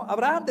land. Vamos,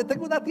 Abraham, te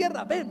tengo una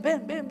tierra, ven,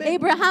 ven, ven, ven.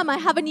 Abraham, I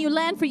have a new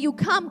land for you,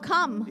 come.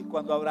 Y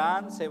cuando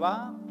Abraham se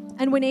va,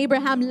 And when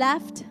Abraham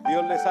left,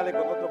 Dios le sale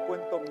con otro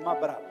cuento más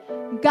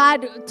bravo.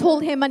 God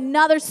told him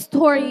another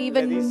story Le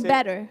even dice,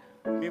 better.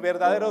 mi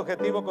verdadero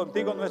objetivo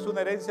contigo no es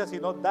una herencia,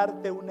 sino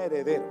darte un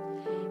heredero.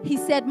 He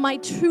said, my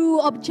true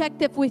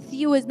objective with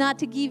you is not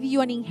to give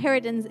you an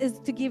inheritance, is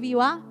to give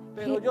you a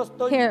Pero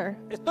yo hair.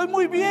 estoy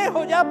muy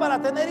viejo ya para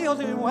tener hijos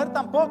y mi mujer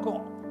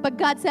tampoco. But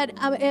God said,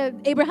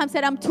 Abraham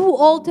said, I'm too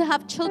old to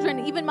have children.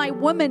 Even my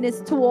woman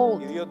is too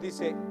old. Y Dios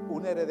dice,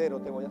 un heredero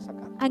te voy a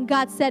sacar. And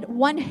God said,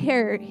 one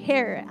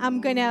hair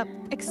I'm going to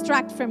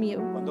extract from you.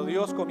 Cuando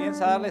Dios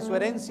comienza a darle su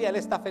herencia, él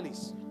está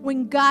feliz.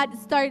 When God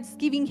starts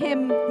giving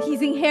him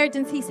his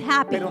inheritance, he's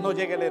happy. Pero no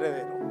llega el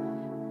heredero.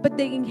 But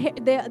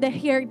the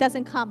hair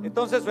doesn't come.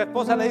 Entonces su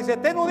esposa le dice,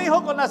 ten un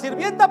hijo con la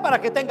sirvienta para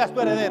que tengas tu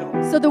heredero.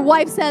 So the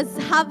wife says,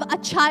 have a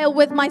child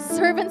with my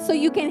servant so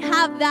you can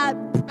have that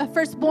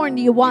firstborn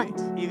you want.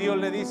 Y Dios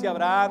le dice a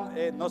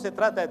Abraham, no se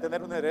trata de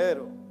tener un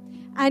heredero.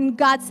 And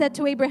God said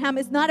to Abraham,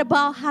 it's not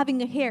about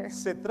having a hair.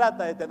 Se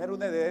trata de tener un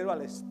heredero al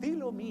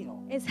estilo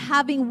mío. It's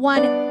having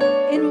one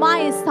in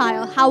my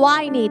style, how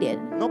I need it.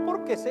 No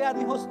porque sean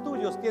hijos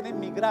tuyos tienen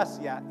mi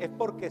gracia, es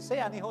porque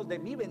sean hijos de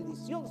mi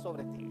bendición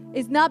sobre ti.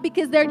 It's not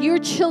because they're your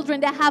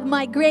children that have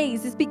my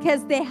grace. It's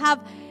because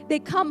they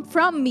come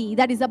from me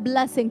that is a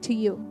blessing to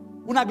you.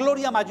 Una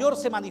gloria mayor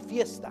se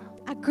manifiesta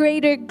A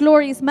greater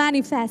glory is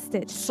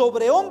manifested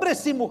sobre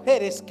hombres y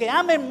mujeres que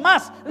amen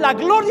más la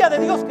gloria de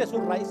Dios que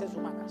sus raíces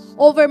humanas. almas.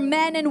 over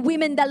men and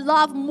women that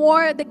love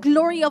more the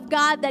glory of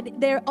God than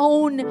their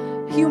own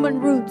human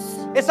roots.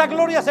 Esa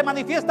gloria se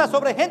manifiesta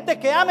sobre gente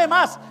que ame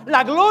más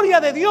la gloria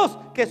de Dios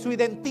que su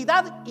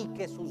identidad y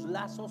que sus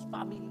lazos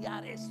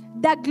familiares.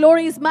 That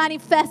glory is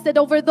manifested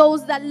over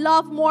those that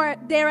love more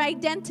their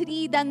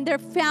identity than their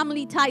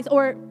family ties,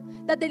 or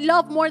that they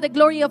love more the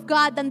glory of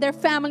God than their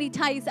family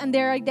ties and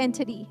their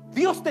identity.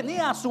 Dios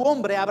tenía a su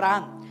hombre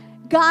Abraham.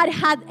 God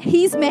had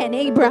his man, Lo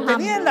Abraham.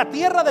 tenía en la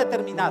tierra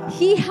determinada.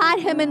 He had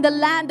him in the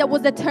land that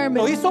was Lo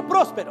determined. hizo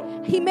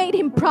próspero. He made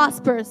him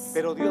prosperous.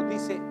 Pero Dios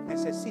dice,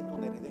 necesito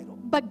un heredero.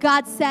 But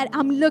God said,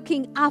 I'm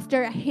looking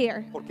after a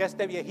heir. Porque a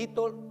este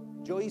viejito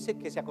yo hice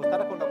que se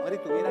acostara con la mujer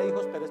y tuviera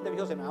hijos, pero este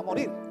viejo se me va a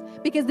morir.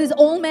 Because this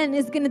old man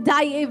is going to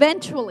die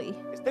eventually.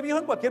 Este viejo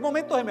en cualquier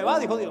momento se me va,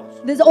 dijo Dios.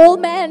 This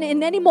old man,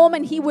 in any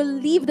moment, he will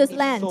leave this ¿Y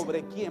land.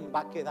 sobre quién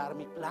va a quedar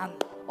mi plan?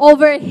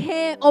 Over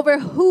him, over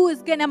who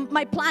is gonna,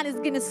 my plan is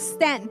gonna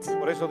stand.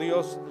 Por eso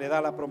Dios le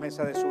da la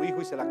promesa de su hijo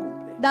y se la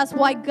cumple. That's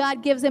why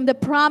God gives him the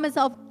promise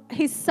of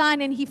his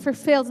son, and he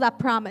fulfills that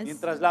promise.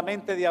 Mientras la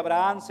mente de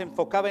Abraham se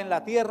enfocaba en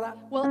la tierra,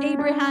 While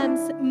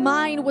Abraham's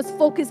mind was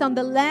focused on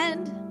the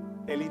land,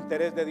 el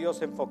interés de Dios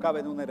se enfocaba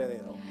en un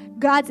heredero.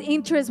 God's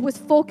interest was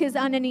focused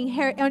on an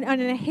heir.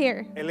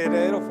 El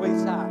heredero fue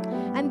Isaac.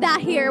 And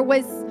that heir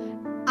was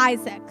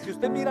Isaac. Si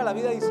usted mira la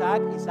vida de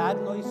Isaac, Isaac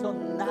no hizo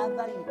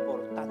nada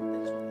importante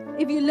en su vida.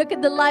 If you look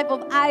at the life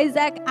of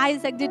Isaac,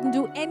 Isaac didn't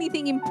do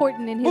anything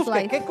important in his Busque,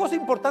 life. ¿qué cosa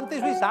importante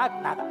hizo Isaac?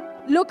 Nada.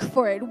 Look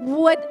for it.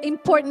 What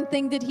important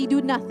thing did he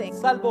do? Nothing.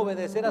 Salvo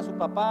obedecer a su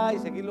papá y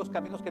seguir los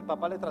caminos que el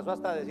papá le trazó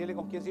hasta decirle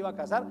con quién se iba a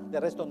casar, de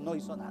resto no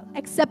hizo nada.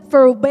 Except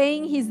for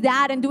obeying his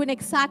dad and doing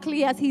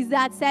exactly as his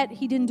dad said,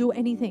 he didn't do ¿Y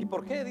anything.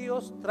 por qué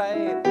Dios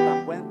trae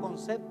tan buen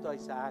concepto a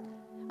Isaac?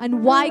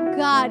 And why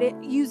God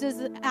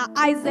uses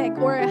Isaac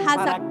or has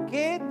 ¿Para a,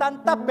 qué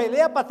tanta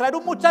pelea para traer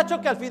un muchacho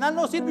que al final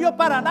no sirvió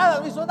para nada,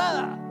 no hizo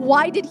nada?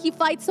 why did he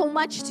fight so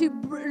much to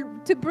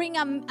bring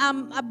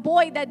a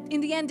boy that in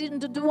the end didn't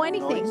do No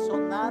anything? hizo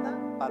nada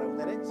para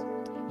una herencia.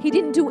 He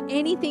didn't do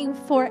anything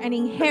for an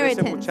Pero ese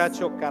inheritance.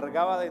 muchacho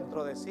cargaba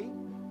dentro de sí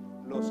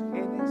los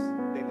genes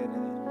del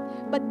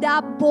heredero. But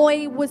that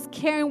boy was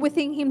carrying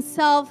within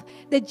himself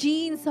the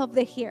genes of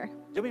the heir.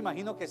 Yo me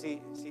imagino que si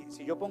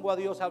yo pongo a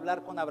Dios a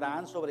hablar con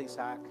Abraham sobre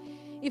Isaac,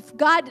 If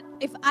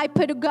I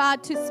put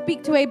God to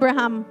speak to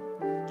Abraham,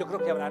 yo creo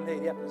que Abraham le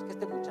diría, pero es que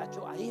este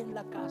muchacho ahí en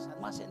la casa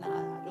no hace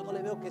nada, yo no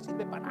le veo que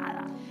sirve para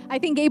nada. I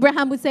think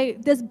Abraham would say,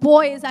 this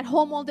boy is at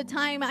home all the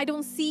time. I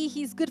don't see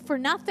he's good for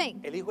nothing.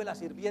 El hijo de la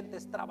sirviente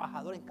es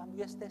trabajador, en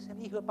cambio este es el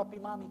hijo de papi y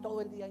mami todo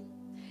el día ahí.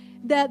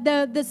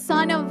 The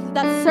son of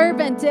that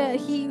servant,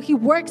 he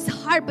works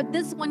hard, but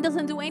this one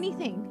doesn't do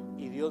anything.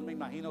 Y Dios me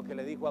imagino que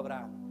le dijo a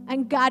Abraham,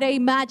 And God, I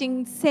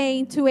imagine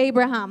saying to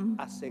Abraham,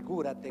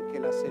 asegúrate que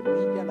la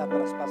semilla la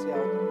traspase a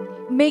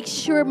otro. make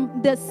sure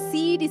the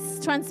seed is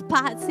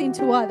transpassing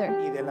to other.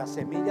 Y de la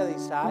semilla de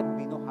Isaac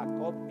vino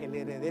Jacob, el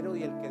heredero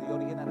y el que dio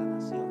origen a la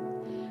nación.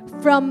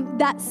 From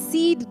that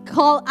seed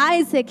called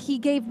Isaac, he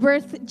gave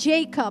birth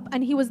Jacob,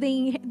 and he was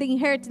the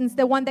inheritance,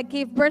 the one that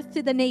gave birth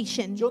to the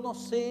nation. Yo no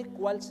sé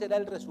cuál será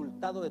el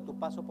resultado de tu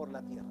paso por la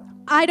tierra.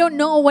 I don't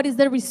know what is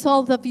the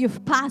result of your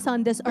pass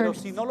on this Pero earth.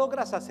 si no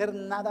logras hacer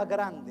nada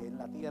grande en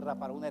la tierra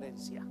para una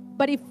herencia,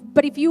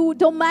 But if you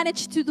don't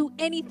manage to do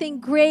anything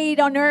great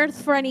on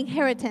earth for an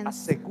inheritance,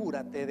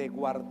 asegúrate de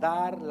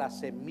guardar la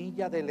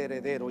semilla del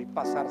heredero y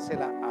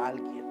pasársela a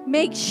alguien.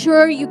 make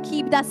sure you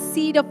keep that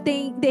seed of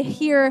the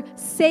heir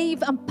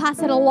safe and pass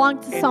it along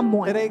to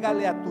someone.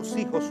 Entrégale a tus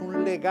hijos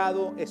un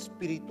legado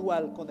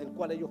espiritual con el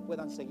cual ellos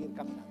puedan seguir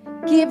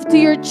caminando. Give to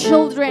your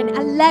children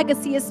a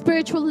legacy, a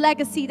spiritual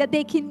legacy that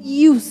they can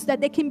use, that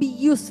they can be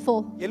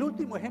useful. Y el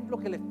último ejemplo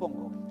que les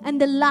pongo And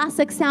the last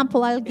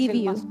example I'll es give el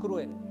you más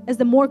cruel. is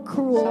the more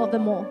cruel of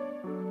them all.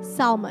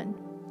 Salmon.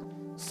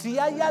 Si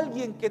hay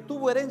alguien que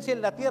tuvo herencia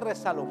en la tierra es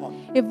Salomón.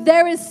 If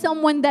there is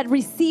someone that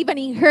received an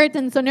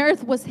inheritance on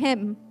earth, was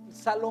him.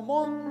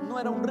 Salomón no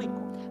era un rico,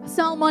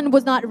 Solomon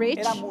was not rich.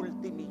 era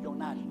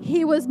multimillonario.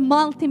 He was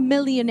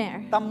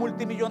multimillionaire. Tan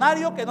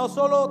multimillonario que no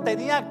solo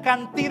tenía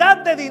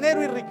cantidad de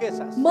dinero y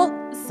riquezas,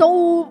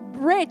 So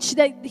rich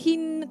that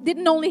he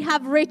didn't only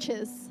have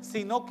riches.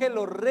 sino que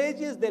los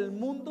reyes del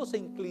mundo se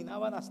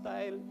inclinaban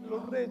hasta él.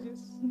 Los reyes.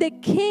 The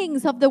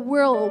kings of the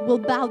world will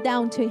bow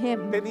down to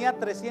him. Tenía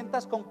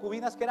 300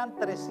 concubinas que eran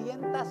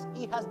 300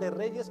 hijas de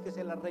reyes que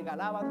se las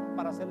regalaban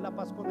para hacer la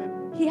paz con él.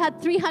 He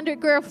had 300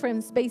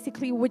 girlfriends,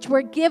 basically, which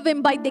were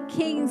given by the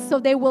kings so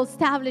they will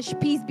establish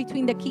peace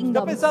between the ¿Usted ha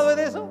kingdoms. pensado en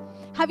eso?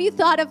 Have you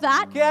thought of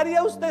that? ¿Qué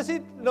haría usted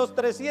si los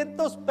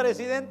 300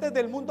 presidentes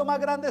del mundo más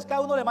grandes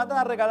cada uno le mandan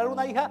a regalar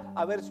una hija?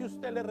 A ver si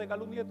usted le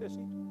regala un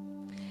nietecito.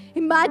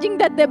 Imagine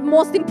that the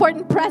most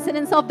important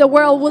presidents of the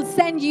world will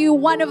send you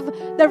one of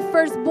their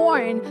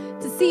firstborn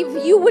to see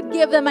if you would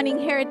give them an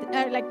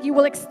inheritance, like you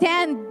will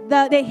extend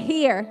the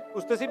heir.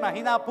 Usted se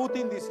imagina a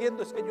Putin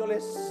diciendo, es que yo le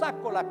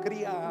saco la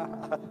cría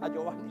a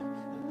Giovanni.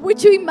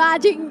 Would you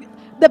imagine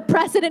the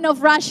president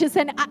of Russia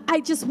said, I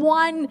just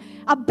want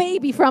a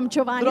baby from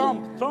Giovanni.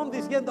 Trump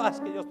diciendo, es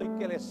que yo estoy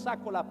que le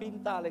saco la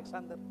pinta a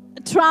Alexander.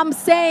 Trump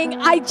saying,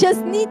 I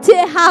just need to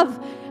have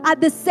a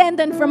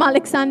descendant from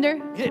Alexander.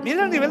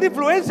 Mira el nivel de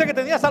influencia que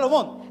tenía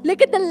Salomón.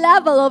 Look at the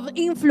level of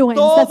influence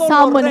that Todos los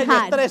Solomon reyes,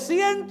 had.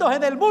 300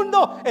 en el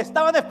mundo,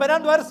 estaban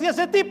esperando a ver si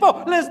ese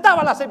tipo les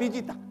daba la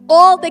semillita.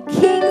 All the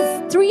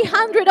kings,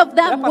 300 of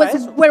them Era para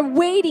eso. were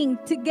waiting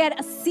to get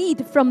a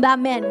seed from that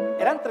man.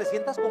 Eran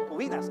 300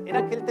 concubinas.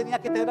 Era que él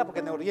tenía que tenerla porque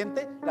en el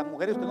Oriente las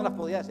mujeres usted no las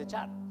podía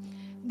desechar.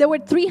 There were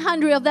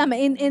 300 of them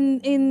in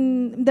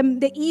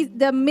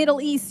the Middle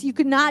East. You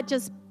could not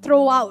just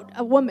throw out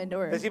a woman.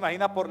 Or ¿Usted se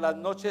imagina por las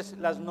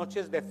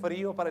noches de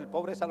frío para el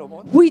pobre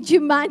Salomón? would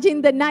you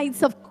imagine the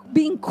nights of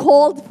being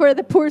cold for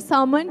the poor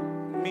Solomon?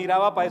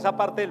 Miraba para esa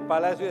parte del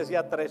palacio y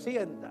decía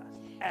 300.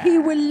 He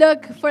would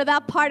look for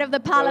that part of the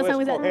palace and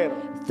Puedo would say,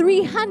 escoger.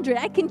 300,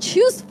 I can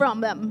choose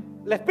from them.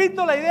 Les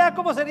pinto la idea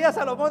cómo sería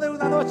Salomón en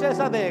una noche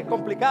esa de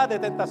complicada de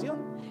tentación.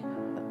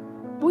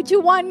 Would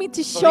you want me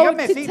to Pues show,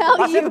 díganme, to sí, va a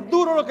tell ser you?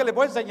 duro lo que les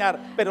voy a enseñar,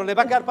 pero les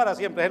va a quedar para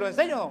siempre. ¿Se lo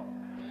enseño o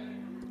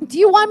no? Do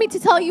you want me to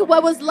tell you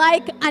what was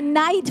like a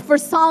night for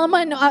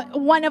Solomon,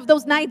 one of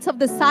those nights of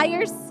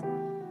desires?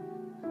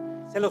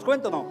 ¿Se los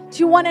cuento o no? Do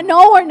you want to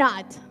know or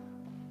not?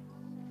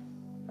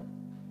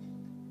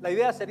 La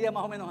idea sería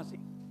más o menos así.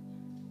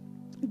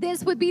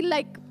 This would be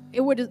like,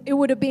 it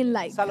would have been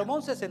like,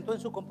 Salomón se sentó en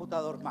su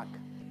computador Mac.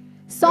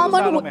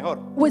 Solomon lo mejor.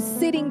 was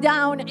sitting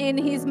down in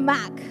his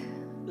Mac,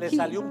 Le He-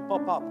 salió un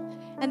pop-up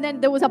and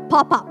then there was a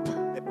pop-up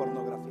de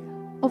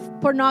pornografía. of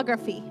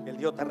pornography. Él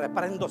dijo, te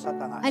reprendo,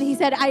 Satanás. And he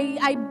said,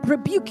 I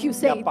rebuke you, Y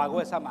Satan.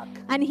 apagó esa Mac.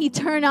 And he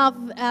turned off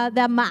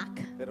the Mac.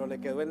 Pero le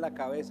quedó en la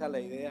cabeza la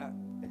idea,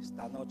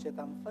 esta noche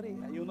tan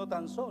fría y uno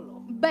tan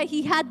solo. But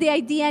he had the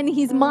idea in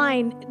his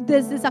mind,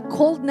 this is a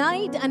cold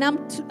night and I'm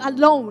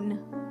alone.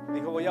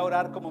 Dijo, voy a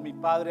orar como mi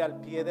padre al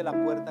pie de la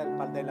puerta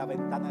de la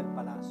ventana del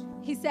palacio.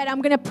 He said, I'm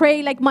going to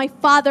pray like my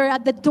father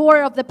at the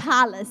door of the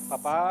palace.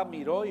 Papá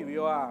miró y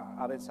vio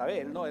a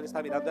Betsabé. Él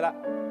estaba mirando era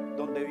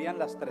donde vivían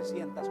las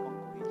 300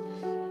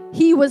 concubinas.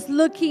 He was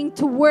looking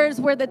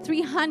towards where the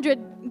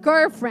 300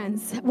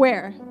 girlfriends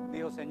were.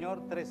 Dijo,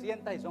 Señor,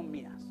 300 y son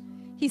mías.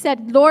 He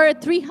said,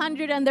 Lord,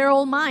 300 and they're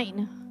all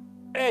mine.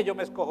 Yo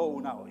me escojo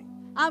una hoy.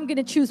 I'm going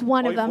to choose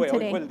one of them Hoy fue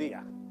today. el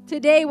día.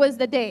 Today was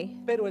the day.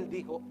 Pero él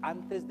dijo,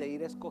 antes de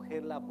ir a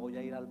escogerla, voy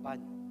a ir al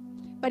baño.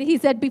 But he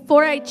said,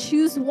 before I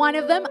choose one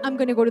of them, I'm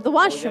going to go to the Voy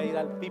a washroom. ir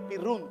al pipi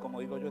room, como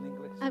digo yo en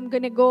inglés. I'm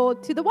going to go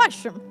to the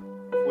washroom.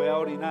 Fue a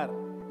orinar.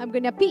 I'm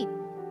going to pee.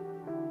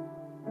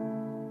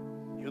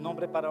 Y un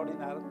hombre para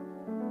orinar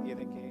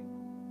tiene que...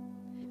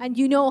 And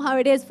you know how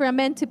it is for a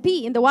man to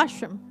pee in the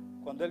washroom.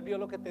 Cuando él vio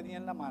lo que tenía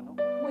en la mano,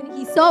 When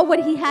he saw what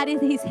he had in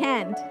his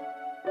hand,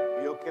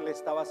 vio que él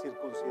estaba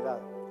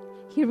circuncidado.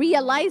 he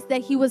realized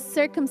that he was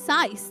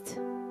circumcised,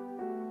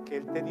 Que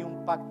él tenía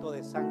un pacto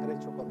de sangre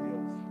hecho con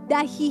Dios.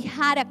 that he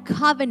had a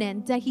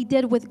covenant that he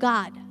did with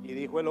God. Y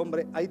dijo el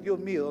hombre, ay Dios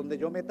mío, donde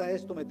yo meta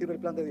esto, me tiro el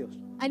plan de Dios.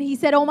 And he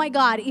said, oh my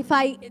God, if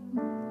I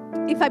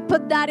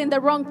put that in the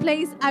wrong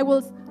place, I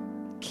will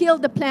kill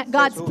the plan,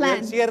 God's Se subió plan.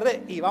 el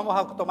cierre y vamos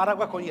a tomar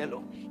agua con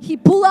hielo. He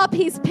pulled up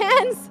his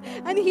pants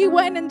and he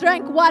went and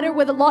drank water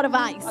with a lot of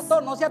ice.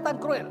 Pastor, no sea tan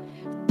cruel.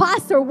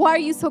 Pastor, why are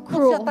you so No sea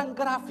cruel? tan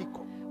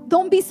gráfico.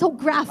 Don't be so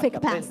graphic,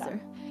 Para que aprenda.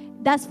 Pastor.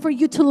 That's for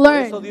you to Por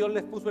eso learn. Dios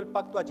les puso el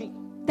pacto allí.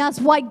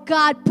 That's why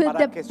God put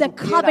Para que the supiera.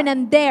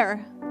 covenant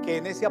there. Que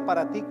en ese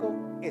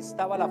aparatico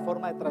estaba la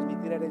forma de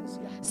transmitir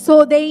herencia.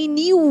 So they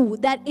knew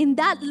that in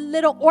that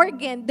little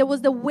organ, there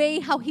was the way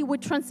how he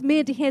would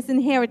transmit his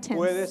inheritance.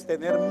 Puedes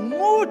tener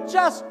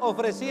muchas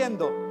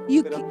ofreciendo,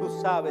 You pero can- tú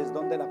sabes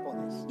dónde la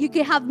pones. You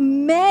can have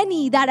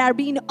many that are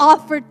being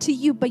offered to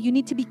you, but you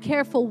need to be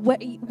careful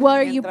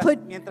where you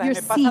put Mientras your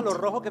me pasa seed. lo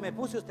rojo que me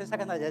puse, ustedes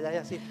sacan allá,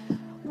 allá, así.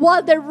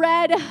 While the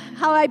red,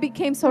 how I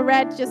became so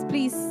red, just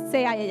please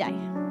say ay, ay,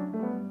 ay.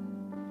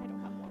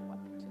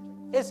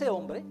 Ese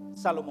hombre,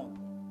 Salomón,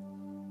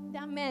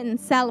 That man,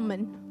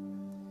 Solomon,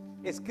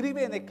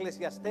 escribe en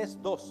Eclesiastés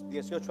 2,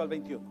 18 al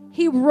 21.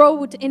 he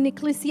wrote in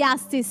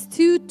Ecclesiastes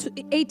 2,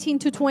 18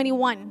 to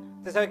 21.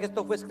 Usted sabe que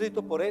esto fue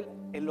escrito por él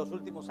en los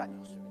últimos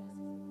años.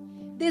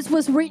 This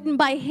was written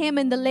by him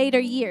in the later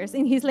years,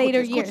 in his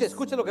later years.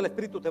 Escuche lo que el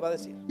Espíritu te va a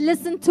decir.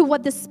 Listen to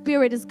what the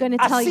Spirit is going to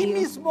tell you.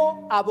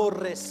 Asimismo,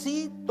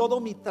 aborrecí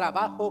todo mi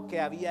trabajo que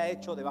había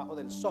hecho debajo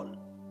del sol,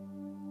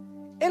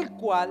 el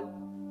cual,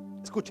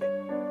 escuche,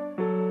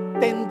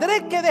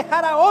 tendré que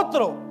dejar a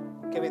otro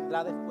que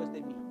vendrá después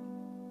de mí.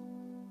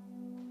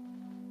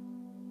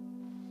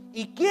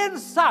 Y quién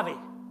sabe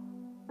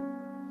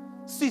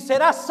si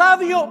será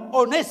sabio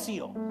o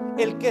necio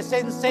el que se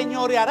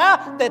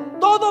enseñoreará de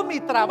todo mi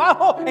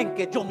trabajo en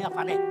que yo me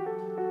afané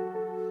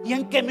y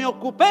en que me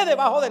ocupé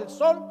debajo del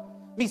sol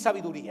mi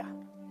sabiduría.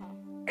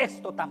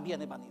 Esto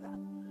también es vanidad.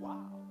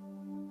 Wow.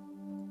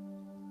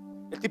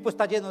 El tipo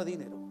está lleno de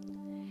dinero.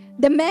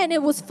 The man,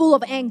 it was full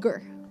of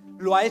anger.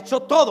 Lo ha hecho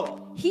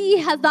todo. He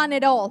has done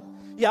it all.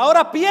 Y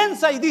ahora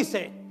piensa y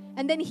dice,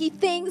 And then he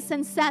thinks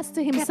and says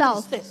to qué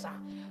himself, tristeza.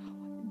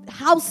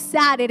 how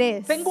sad it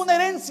is. Tengo una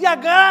herencia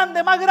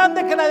grande, más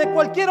grande que la de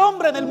cualquier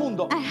hombre en el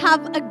mundo. I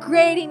have a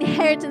great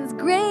inheritance,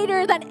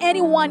 greater than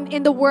anyone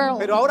in the world.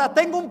 Pero ahora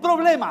tengo un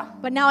problema.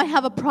 But now I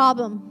have a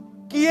problem.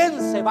 ¿Quién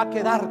se va a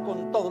quedar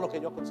con todo lo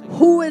que yo conseguí?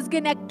 Who is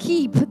going to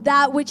keep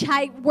that which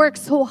I worked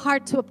so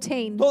hard to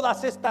obtain?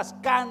 Todas estas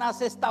canas,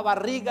 esta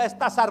barriga,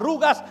 estas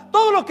arrugas,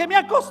 todo lo que me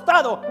ha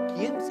costado.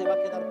 ¿Quién se va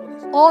a quedar con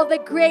eso? All the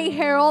gray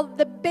hair, all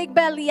the big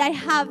belly I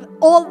have,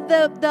 all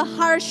the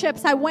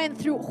hardships I went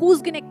through,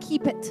 who's going to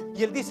keep it?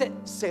 Y él dice,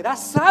 ¿será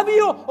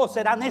sabio o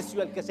será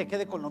necio el que se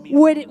quede con lo mío?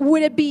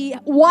 Would it be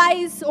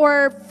wise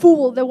or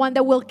fool, the one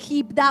that will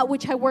keep that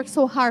which I worked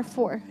so hard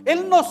for?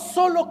 Él no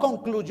solo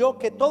concluyó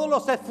que todos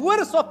los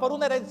esfuerzos por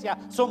una herencia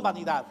son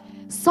vanidad.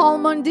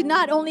 Solomon did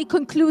not only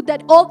conclude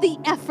that all the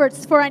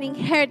efforts for an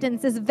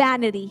inheritance is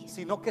vanity.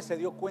 Sino que se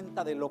dio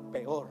cuenta de lo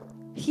peor.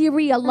 He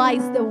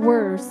realized the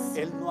worst.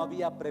 Él no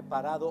había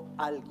preparado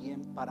a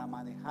alguien para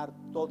manejar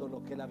todo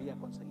lo que él había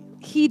conseguido.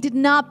 He did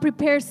not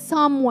prepare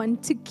someone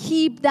to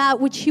keep that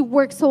which he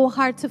worked so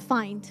hard to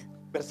find.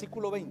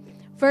 Versículo 20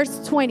 Verse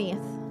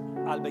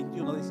 20th, al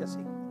 21 dice así.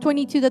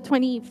 20 to the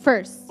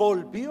 21st.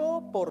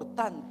 Volvió por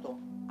tanto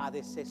a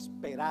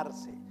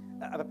desesperarse.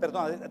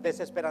 Perdón, a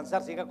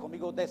desesperanzarse. Diga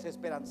conmigo,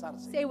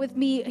 desesperanzarse. Say with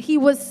me, he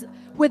was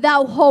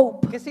without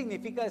hope. ¿Qué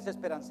significa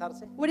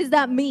desesperanzarse? What does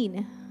that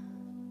mean?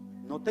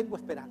 No tengo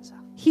esperanza.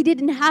 He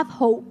didn't have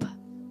hope.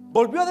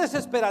 Volvió a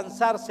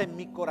desesperanzarse en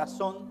mi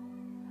corazón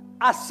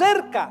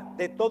acerca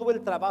de todo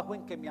el trabajo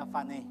en que me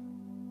afané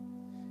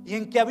y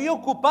en que había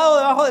ocupado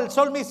debajo del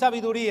sol mi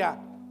sabiduría.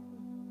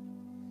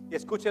 Y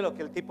escuche lo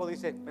que el tipo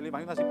dice, me lo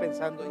imagino así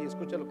pensando, y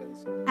escuche lo que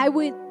dice. I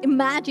would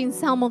imagine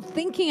someone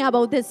thinking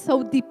about this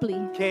so deeply.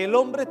 Que el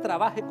hombre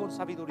trabaje con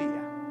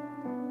sabiduría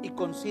y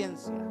con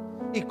ciencia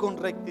y con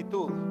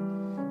rectitud,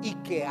 y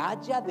que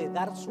haya de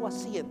dar su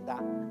hacienda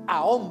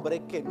a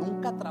hombre que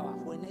nunca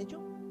trabajó en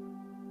ello.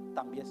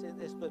 También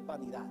esto es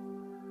vanidad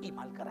y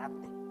mal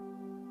grande.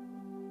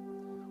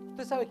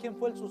 ¿Usted sabe quién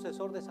fue el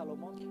sucesor de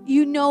Salomón?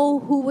 You know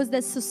who was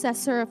the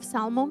successor of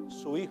Solomon?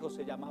 Su hijo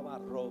se llamaba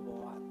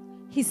Roboam,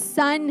 His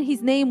son,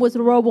 his name was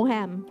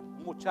Rehoboam,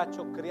 un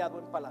muchacho criado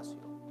en palacio.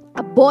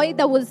 a boy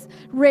that was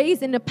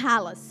raised in a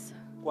palace.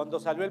 Cuando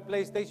salió el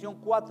PlayStation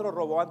 4,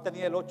 Roboam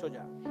tenía el 8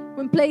 ya.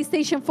 When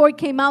PlayStation 4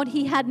 came out,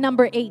 he had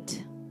number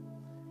 8.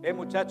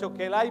 Muchacho,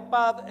 que el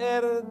iPad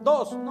Air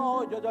 2,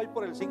 no, yo voy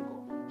por el 5.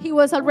 He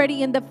was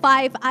already in the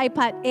 5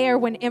 iPad Air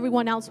when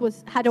everyone else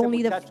had Ese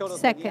only the muchacho lo tenía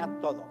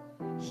second. todo.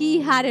 He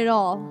had it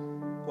all.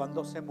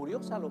 Cuando se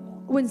murió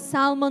Salomón, When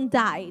Solomon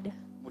died,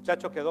 el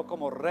muchacho quedó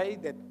como rey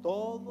de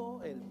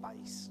todo el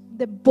país.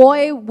 the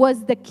boy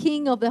was the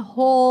king of the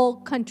whole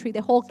country,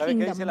 the whole ¿Sabe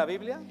qué dice la kingdom.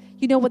 Biblia?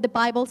 You know what the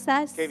Bible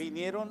says? Que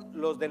vinieron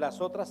los de las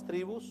otras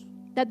tribus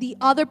That the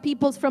other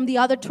peoples from the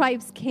other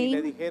tribes y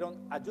le came dijeron,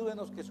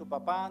 ayúdenos que su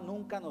papá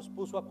nunca nos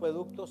puso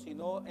acueductos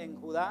sino en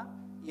Judá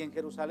y en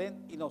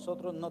Jerusalén y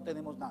nosotros no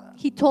tenemos nada.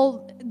 he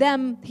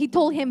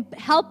told him,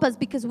 help us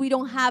because we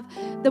don't have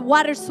the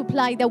water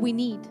supply that we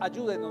need.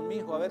 Ayúdenos,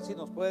 mijo, a ver si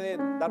nos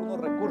pueden dar unos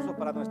recursos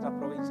para nuestras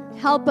provincias.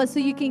 Help us so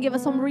you can give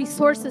us some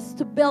resources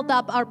to build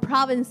up our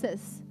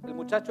provinces. El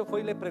muchacho fue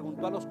y le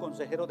preguntó a los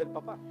consejeros del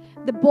papá.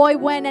 The boy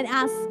went and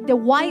asked the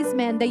wise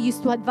men that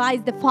used to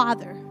advise the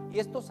father. Y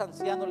estos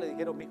ancianos le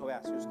dijeron, mijo,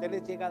 vea, si usted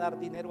les llega a dar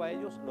dinero a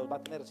ellos, los va a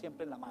tener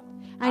siempre en la mano.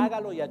 And-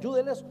 Hágalo y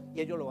ayúdeles y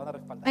ellos lo van a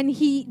respaldar. And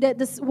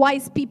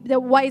the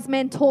wise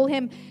men told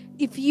him,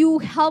 if you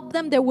help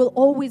them, they will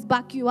always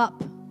back you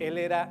up. Él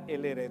era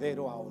el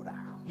heredero ahora.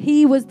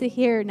 He was the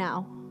heir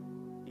now.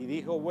 Y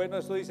dijo, bueno,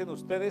 eso dicen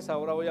ustedes,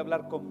 ahora voy a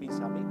hablar con mis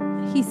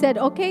amigos. He said,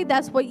 okay,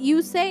 that's what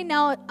you say.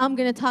 Now I'm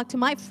going to talk to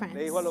my friends.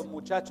 Le dijo a los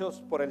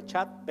muchachos por el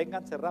chat,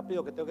 vénganse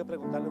rápido que tengo que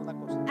preguntarle una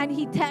cosa. And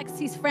he texted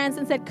his friends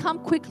and said, come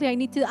quickly, I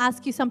need to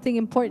ask you something Los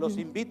important.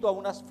 invito a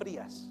unas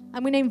frías.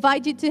 I'm going to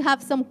invite you to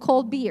have some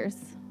cold beers.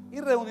 Y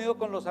reunido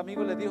con los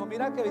amigos les dijo,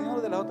 mira que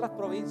vinieron de las otras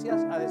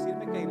provincias a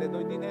decirme que les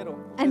doy dinero.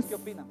 ¿Ustedes qué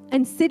opinan?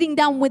 And sitting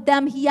down with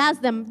them, he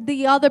asked them,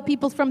 the other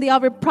people from the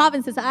other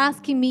provinces are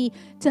asking me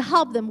to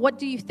help them. What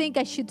do you think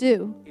I should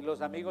do? Y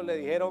los amigos le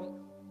dijeron,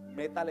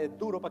 métale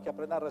duro para que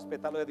aprenda a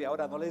respetarlo desde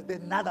ahora. No les des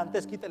nada,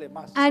 antes quítele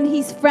más. And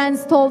his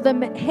friends told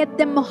them, hit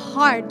them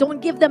hard.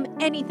 Don't give them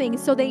anything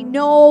so they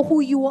know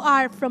who you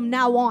are from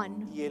now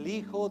on. Y el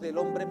hijo del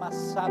hombre más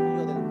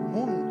sabio del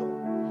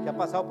mundo que ha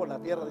pasado por la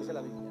tierra, dice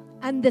la Biblia,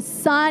 And the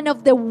son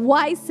of the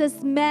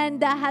wisest man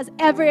that has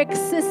ever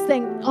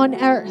existed on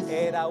earth.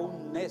 era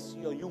un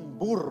necio y un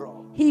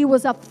burro. He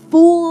was a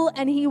fool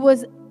and he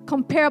was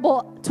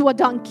comparable to a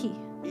donkey.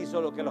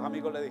 Hizo lo que los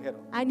amigos le dijeron.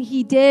 And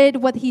he did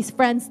what his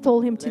friends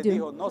told him to Les do.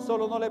 dijo, no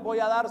solo no les voy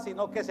a dar,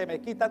 sino que se me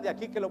quitan de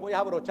aquí que los voy a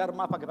abrochar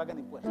más para que paguen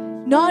impuestos.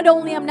 Not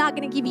only I'm not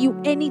going to give you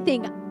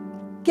anything,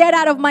 get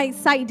out of my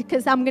sight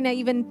because I'm going to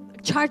even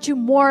charge you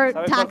more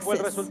 ¿Sabe cuál fue el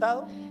taxes.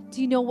 resultado?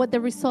 Do you know what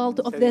the result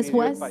of Se this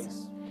dividió el was?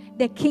 país.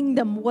 The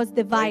kingdom was Reino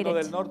divided.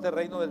 del norte,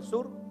 reino del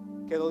sur,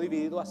 quedó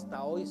dividido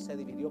hasta hoy, se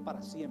dividió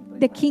para siempre.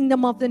 The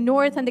kingdom of the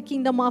north and the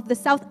kingdom of the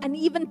south, and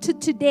even to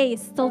today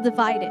is still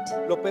divided.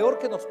 Lo peor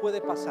que nos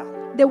puede pasar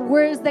The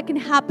worst that can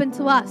happen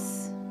to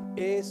us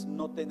es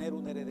no tener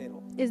un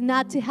heredero. is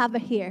not to have a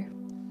heir.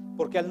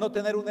 Porque al no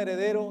tener un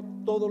heredero,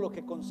 todo lo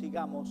que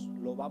consigamos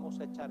lo vamos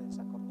a echar en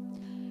saco roto.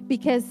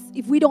 Because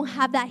if we don't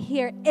have that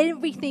heir,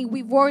 everything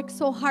we've worked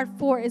so hard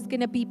for is going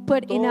to be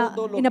put in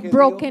Todo lo a que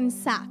broken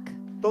sack.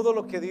 Todo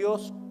lo que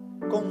Dios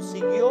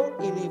consiguió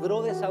y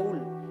libró de Saúl.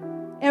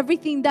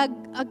 Everything that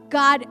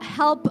God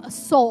helped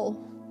Saul.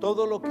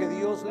 Todo lo que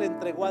Dios le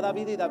entregó a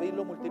David y David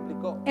lo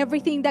multiplicó.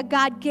 Everything that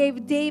God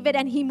gave David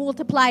and he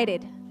multiplied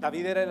it.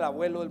 David era el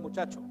abuelo del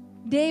muchacho.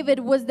 David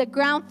was the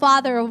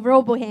grandfather of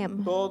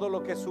Rehoboam. Todo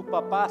lo que su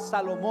papá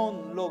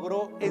Salomón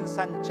logró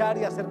ensanchar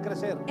y hacer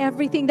crecer.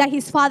 Everything that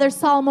his father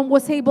Solomon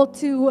was able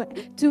to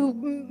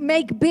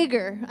make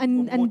bigger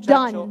and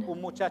done. Un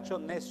muchacho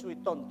necio y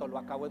tonto lo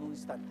acabó en un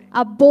instante.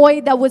 A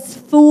boy that was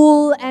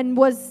fool and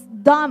was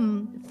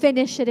dumb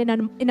finished it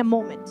in a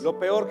moment. Lo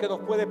peor que nos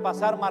puede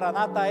pasar,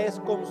 Maranata, es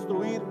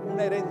construir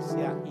una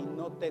herencia y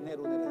no tener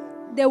un heredero.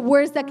 The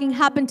worst that can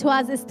happen to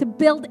us is to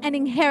build an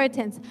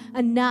inheritance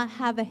and not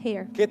have a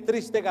heir. Qué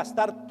triste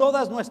gastar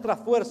todas nuestras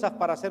fuerzas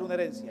para hacer una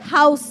herencia.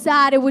 How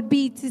sad it would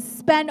be to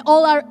spend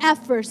all our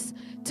efforts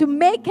to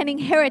make an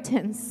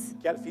inheritance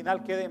Que al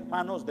final quede en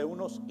manos de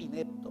unos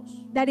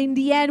ineptos. that in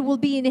the end will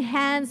be in the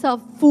hands of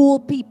fool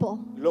people.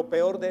 Lo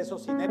peor de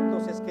esos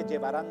ineptos es que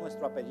llevarán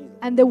nuestro apellido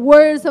And the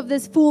worst of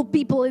these fool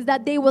people is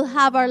that they will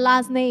have our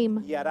last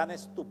name y harán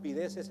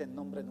estupideces en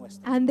nombre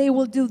nuestro. and they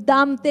will do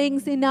dumb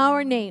things in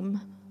our name.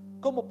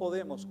 ¿Cómo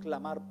podemos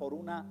clamar por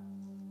una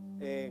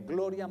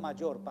gloria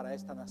mayor para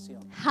esta nación?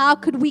 How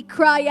could we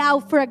cry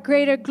out for a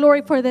greater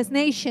glory for this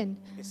nation?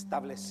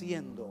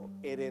 Estableciendo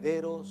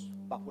herederos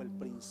bajo el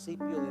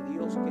principio de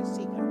Dios que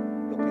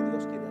sigan lo que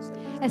Dios quiere hacer.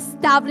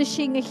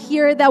 Establishing a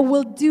here that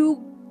will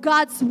do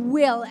God's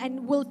will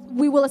and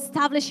we will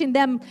establish in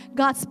them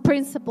God's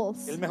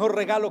principles. El mejor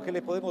regalo que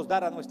le podemos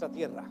dar a nuestra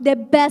tierra The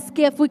best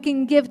gift we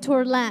can give to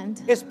our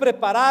land es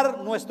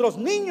preparar nuestros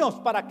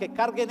niños para que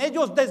carguen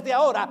ellos desde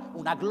ahora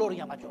una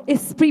gloria mayor.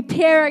 is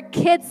prepare our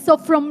kids so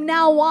from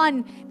now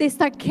on they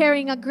start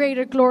carrying a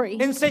greater glory.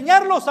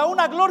 Enseñarlos a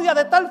una gloria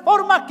de tal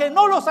forma que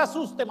no los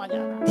asuste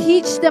mañana.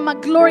 Teach them a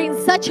glory in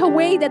such a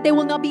way that they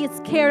will not be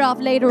scared of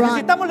later on.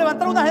 Necesitamos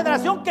levantar una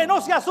generación que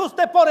no se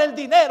asuste por el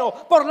dinero,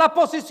 por la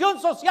posición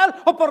social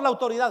o por la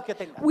autoridad que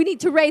tenga. We need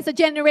to raise a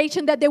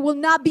generation that they will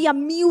not be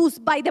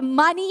amused by the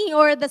money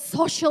or the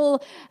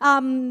social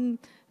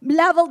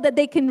level that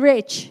they can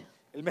reach.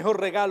 El mejor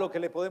regalo que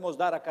le podemos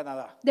dar a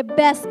Canadá The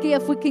best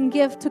gift we can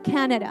give to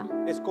Canada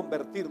es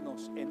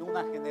convertirnos en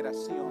una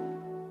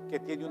generación que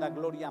tiene una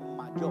gloria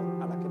mayor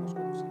a la que hemos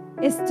conocido.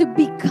 is to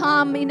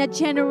become in a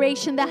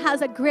generation that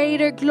has a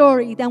greater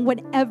glory than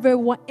whatever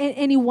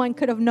anyone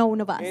could have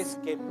known of Es us.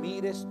 que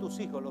mires tus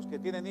hijos, los que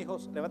tienen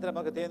hijos, levante la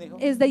mano que tienen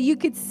hijos. Is that you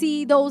could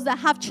see those that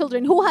have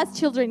children. Who has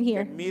children Que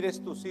here? mires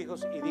tus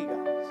hijos y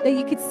digas, That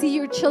you could see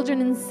your children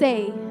and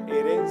say,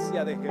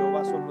 herencia de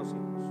Jehová son los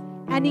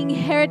hijos. an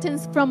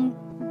inheritance from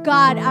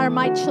God are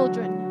my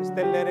children.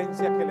 Esta es la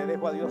herencia que le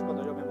dejo a Dios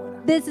cuando yo me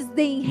muera. This is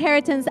the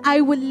inheritance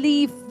I will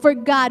leave for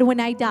God when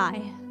I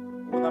die.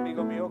 Un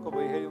amigo mío, como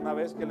dije una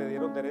vez, que le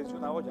dieron de herencia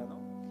una olla, ¿no?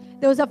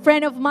 There was a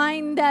friend of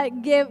mine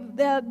that gave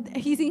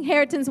his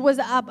inheritance was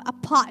a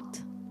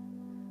pot.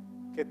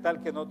 ¿Qué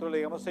tal que nosotros le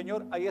digamos,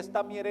 Señor, ahí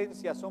está mi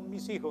herencia, son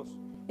mis hijos?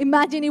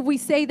 Imagine if we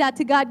say that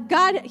to God,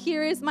 God,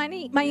 here is my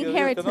Y Dios dice, usted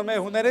inheritance. no me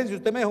dejó una herencia,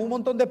 usted me dejó un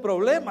montón de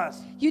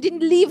problemas. You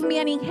didn't leave me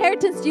an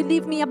inheritance, you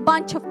leave me a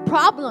bunch of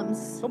problems.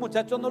 Esos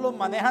muchachos no los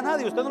maneja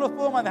nadie, usted no los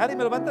pudo manejar y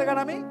me los va a entregar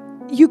a mí.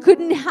 You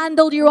couldn't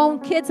handle your own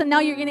kids and now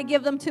you're going to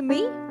give them to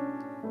me?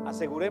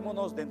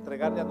 Asegurémonos de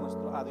entregarle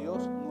a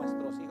Dios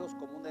nuestros hijos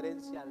como una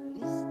herencia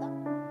lista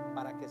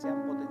para que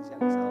sean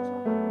potencializados.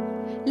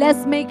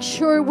 Let's make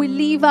sure we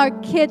leave our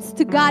kids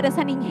to God as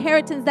an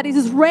inheritance that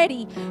is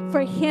ready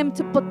for Him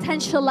to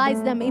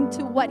potentialize them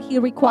into what He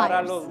Para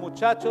requires. los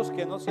muchachos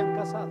que no se han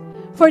casado,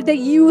 For the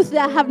youth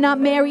that have not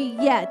married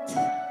yet,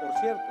 por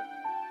cierto,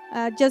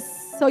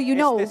 just so you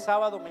know, este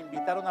sábado me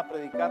invitaron a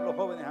predicar los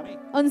jóvenes a mí.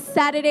 on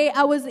Saturday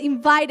I was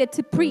invited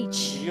to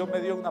preach Dios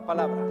me dio una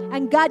palabra.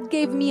 and God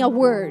gave me a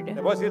word.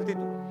 Le voy a decir el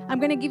título. I'm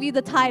going to give you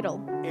the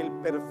title. El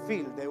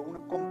perfil de un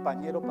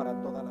compañero para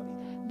toda la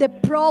vida. The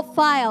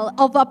profile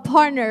of a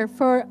partner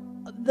for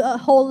the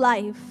whole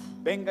life.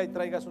 Venga y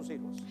traiga a sus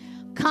hijos.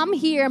 Come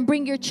here and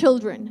bring your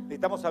children.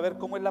 Necesitamos saber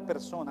cómo es la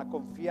persona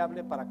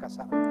confiable para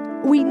casar.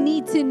 We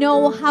need to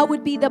know how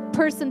would be the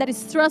person that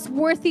is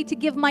trustworthy to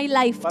give my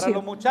life Para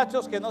los to.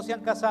 muchachos que no se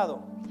han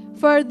casado,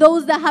 For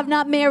those that have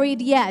not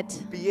married yet,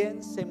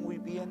 piense muy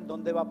bien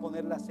dónde va a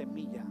poner la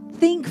semilla,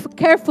 think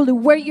carefully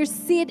where your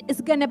seed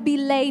is going to be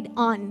laid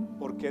on.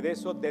 porque de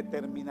eso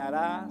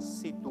determinará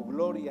si tu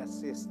gloria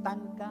se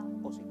estanca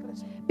o si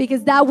crece.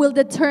 Because that will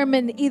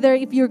determine either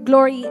if your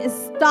glory is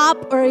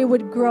stopped or it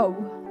would grow.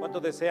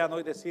 ¿Cuántos desean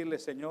hoy decirle,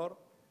 Señor,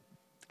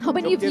 How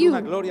many yo of quiero una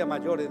you, gloria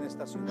mayor en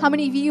esta ciudad? how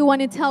many of you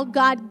want to tell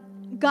God,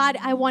 God,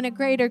 I want a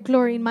greater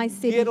glory in my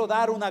city. Quiero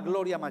dar una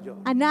gloria mayor.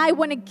 And I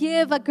want to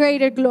give a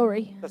greater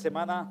glory. Esta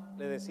semana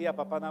le decía a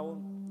papá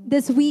Nahum,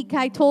 This week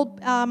I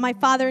told my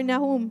father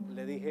Nahum,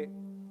 le dije,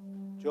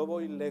 yo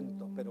voy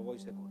lento, pero voy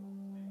seguro.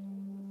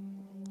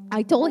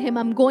 I told him,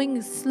 I'm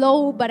going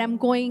slow, but I'm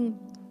going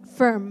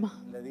firm.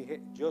 Le dije,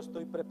 yo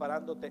estoy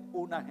preparándote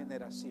una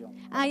generación.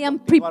 I am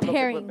Continuar lo que tú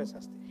preparing.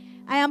 empezaste.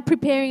 I am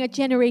preparing a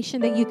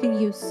generation that you can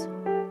use.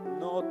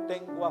 No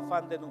tengo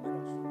afán de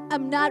números,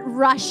 I'm not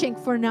rushing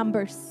for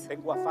numbers.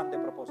 tengo afán de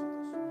propósitos.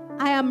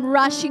 I am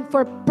rushing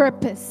for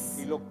purpose.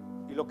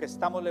 Y lo que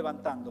estamos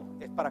levantando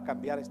es para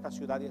cambiar esta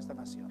ciudad y esta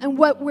nación. And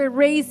what we're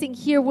raising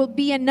here will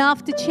be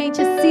enough to change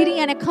a city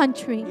and a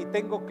country. Y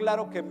tengo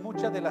claro que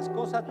muchas de las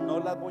cosas no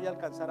las voy a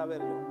alcanzar a ver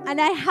yo, And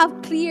I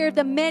have clear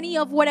that many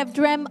of what I've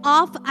dreamt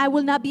of, I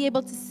will not be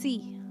able to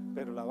see.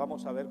 pero la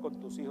vamos a ver con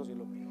tus hijos y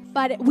los míos.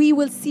 But we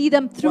will see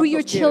them through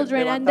your ¿Cuántos quieren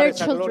children and levantar their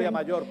esa gloria children.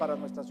 mayor para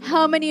nuestra ciudad?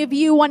 How many of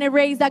you want to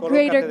raise that Colócate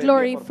greater de pie,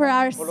 glory por for favor.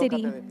 our Colócate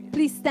city? de pie.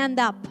 Please stand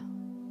up.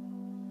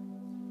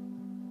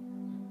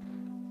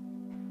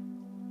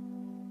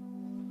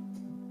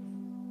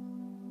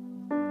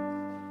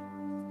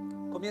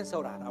 Comienza a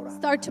orar, a orar.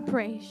 Start to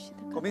pray.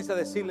 Comienza a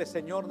decirle,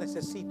 Señor,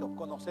 necesito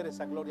conocer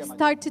esa gloria mayor.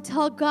 Start to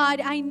tell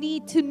God, I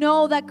need to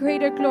know that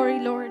greater glory,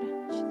 Lord.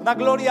 Una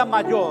gloria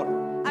mayor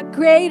A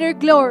greater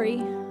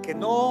glory que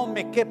no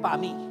me quepa a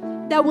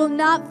mí, that will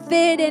not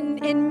fit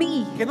in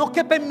me, que no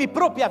quepa en mi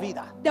propia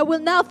vida. that will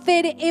not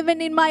fit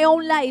even in my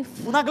own life.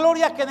 Una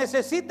gloria que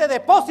necesite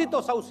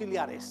depósitos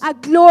auxiliares. A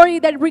glory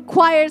that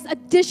requires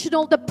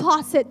additional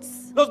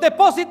deposits. Los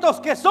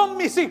depósitos que son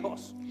mis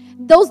hijos.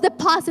 Those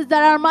deposits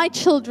that are my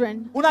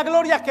children. Una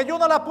gloria que yo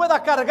no la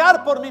pueda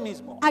cargar por mí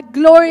mismo, A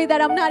glory that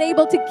I'm not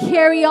able to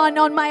carry on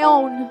my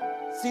own,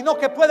 sino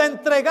que pueda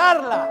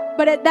entregarla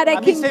but that I a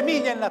mi can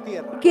semilla en la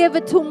tierra. give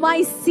it to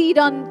my seed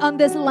on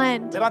this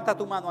land. Levanta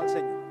tu mano al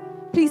Señor.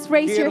 Please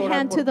raise Quiero your orar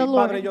hand por to the ti,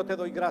 Padre, Lord. yo te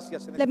doy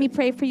gracias en Let este me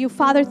pray for you.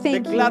 Father,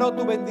 thank you. Declaro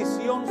tu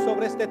bendición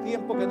sobre este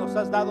tiempo que nos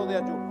has dado de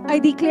ayuno. I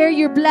declare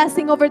your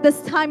blessing over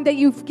this time that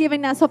you've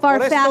given us of our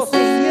Por estos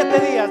fasting. 7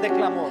 días de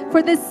clamor,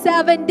 For the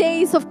 7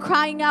 days of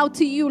crying out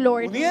to you,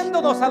 Lord.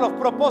 uniéndonos a los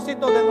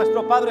propósitos de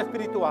nuestro Padre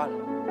espiritual,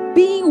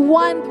 Being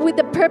one with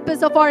the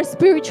purpose of our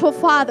spiritual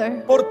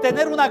Father. por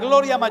tener una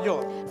gloria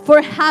mayor. For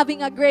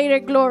having a greater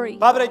glory.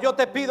 Padre, yo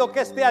te pido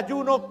que este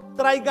ayuno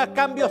traiga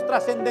cambios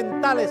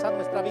trascendentales a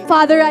nuestra vida.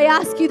 Father, I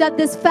ask you that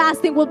this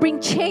fasting will bring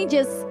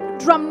changes,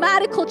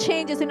 dramatical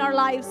changes in our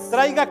lives.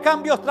 Traiga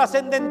cambios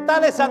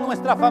trascendentales a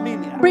nuestra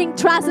familia. Bring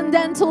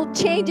transcendental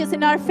changes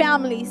in our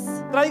families.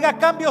 Traiga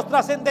cambios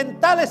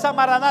trascendentales a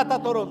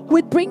Maranata, Toronto.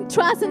 Would bring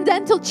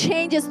transcendental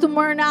changes to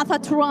Maranatha,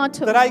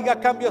 Toronto.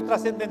 Traiga cambios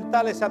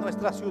trascendentales a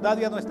nuestra ciudad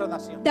y a nuestra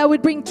nación. That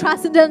would bring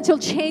transcendental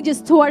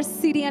changes to our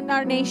city and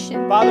our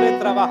nation. Padre,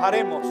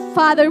 trabajaremos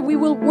Father, we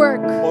will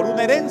work por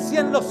una herencia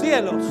en los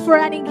cielos for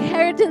an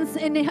inheritance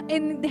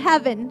in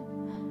heaven.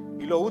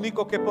 y lo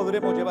único que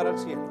podremos llevar al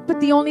cielo But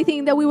the only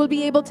thing that we will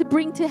be able to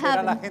bring to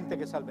será la heaven gente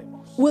que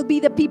salvemos. will be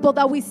the people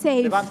that we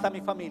save. Levanta mi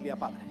familia,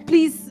 Padre.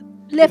 Please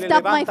lift Dile,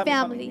 up my levanta mi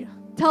family. familia.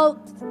 Tell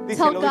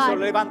Díselo, God,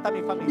 levanta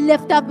mi familia.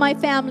 lift up my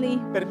family.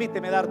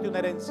 Permíteme darte una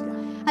herencia.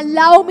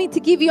 Allow me to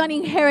give you an Que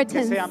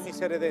inheritance sean mis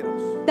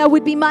herederos, that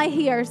would be my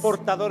heirs,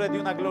 portadores de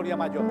una gloria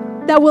mayor.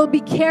 that will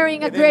be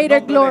carrying a En el greater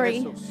nombre de glory.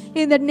 Jesús.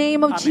 In the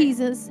name of Amén.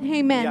 Jesus. Y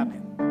Amen.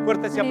 amén.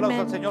 Fuerte ese aplauso Amen.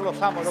 al Señor,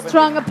 los amo. Los bendigo.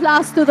 Strong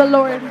applause to the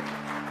Lord.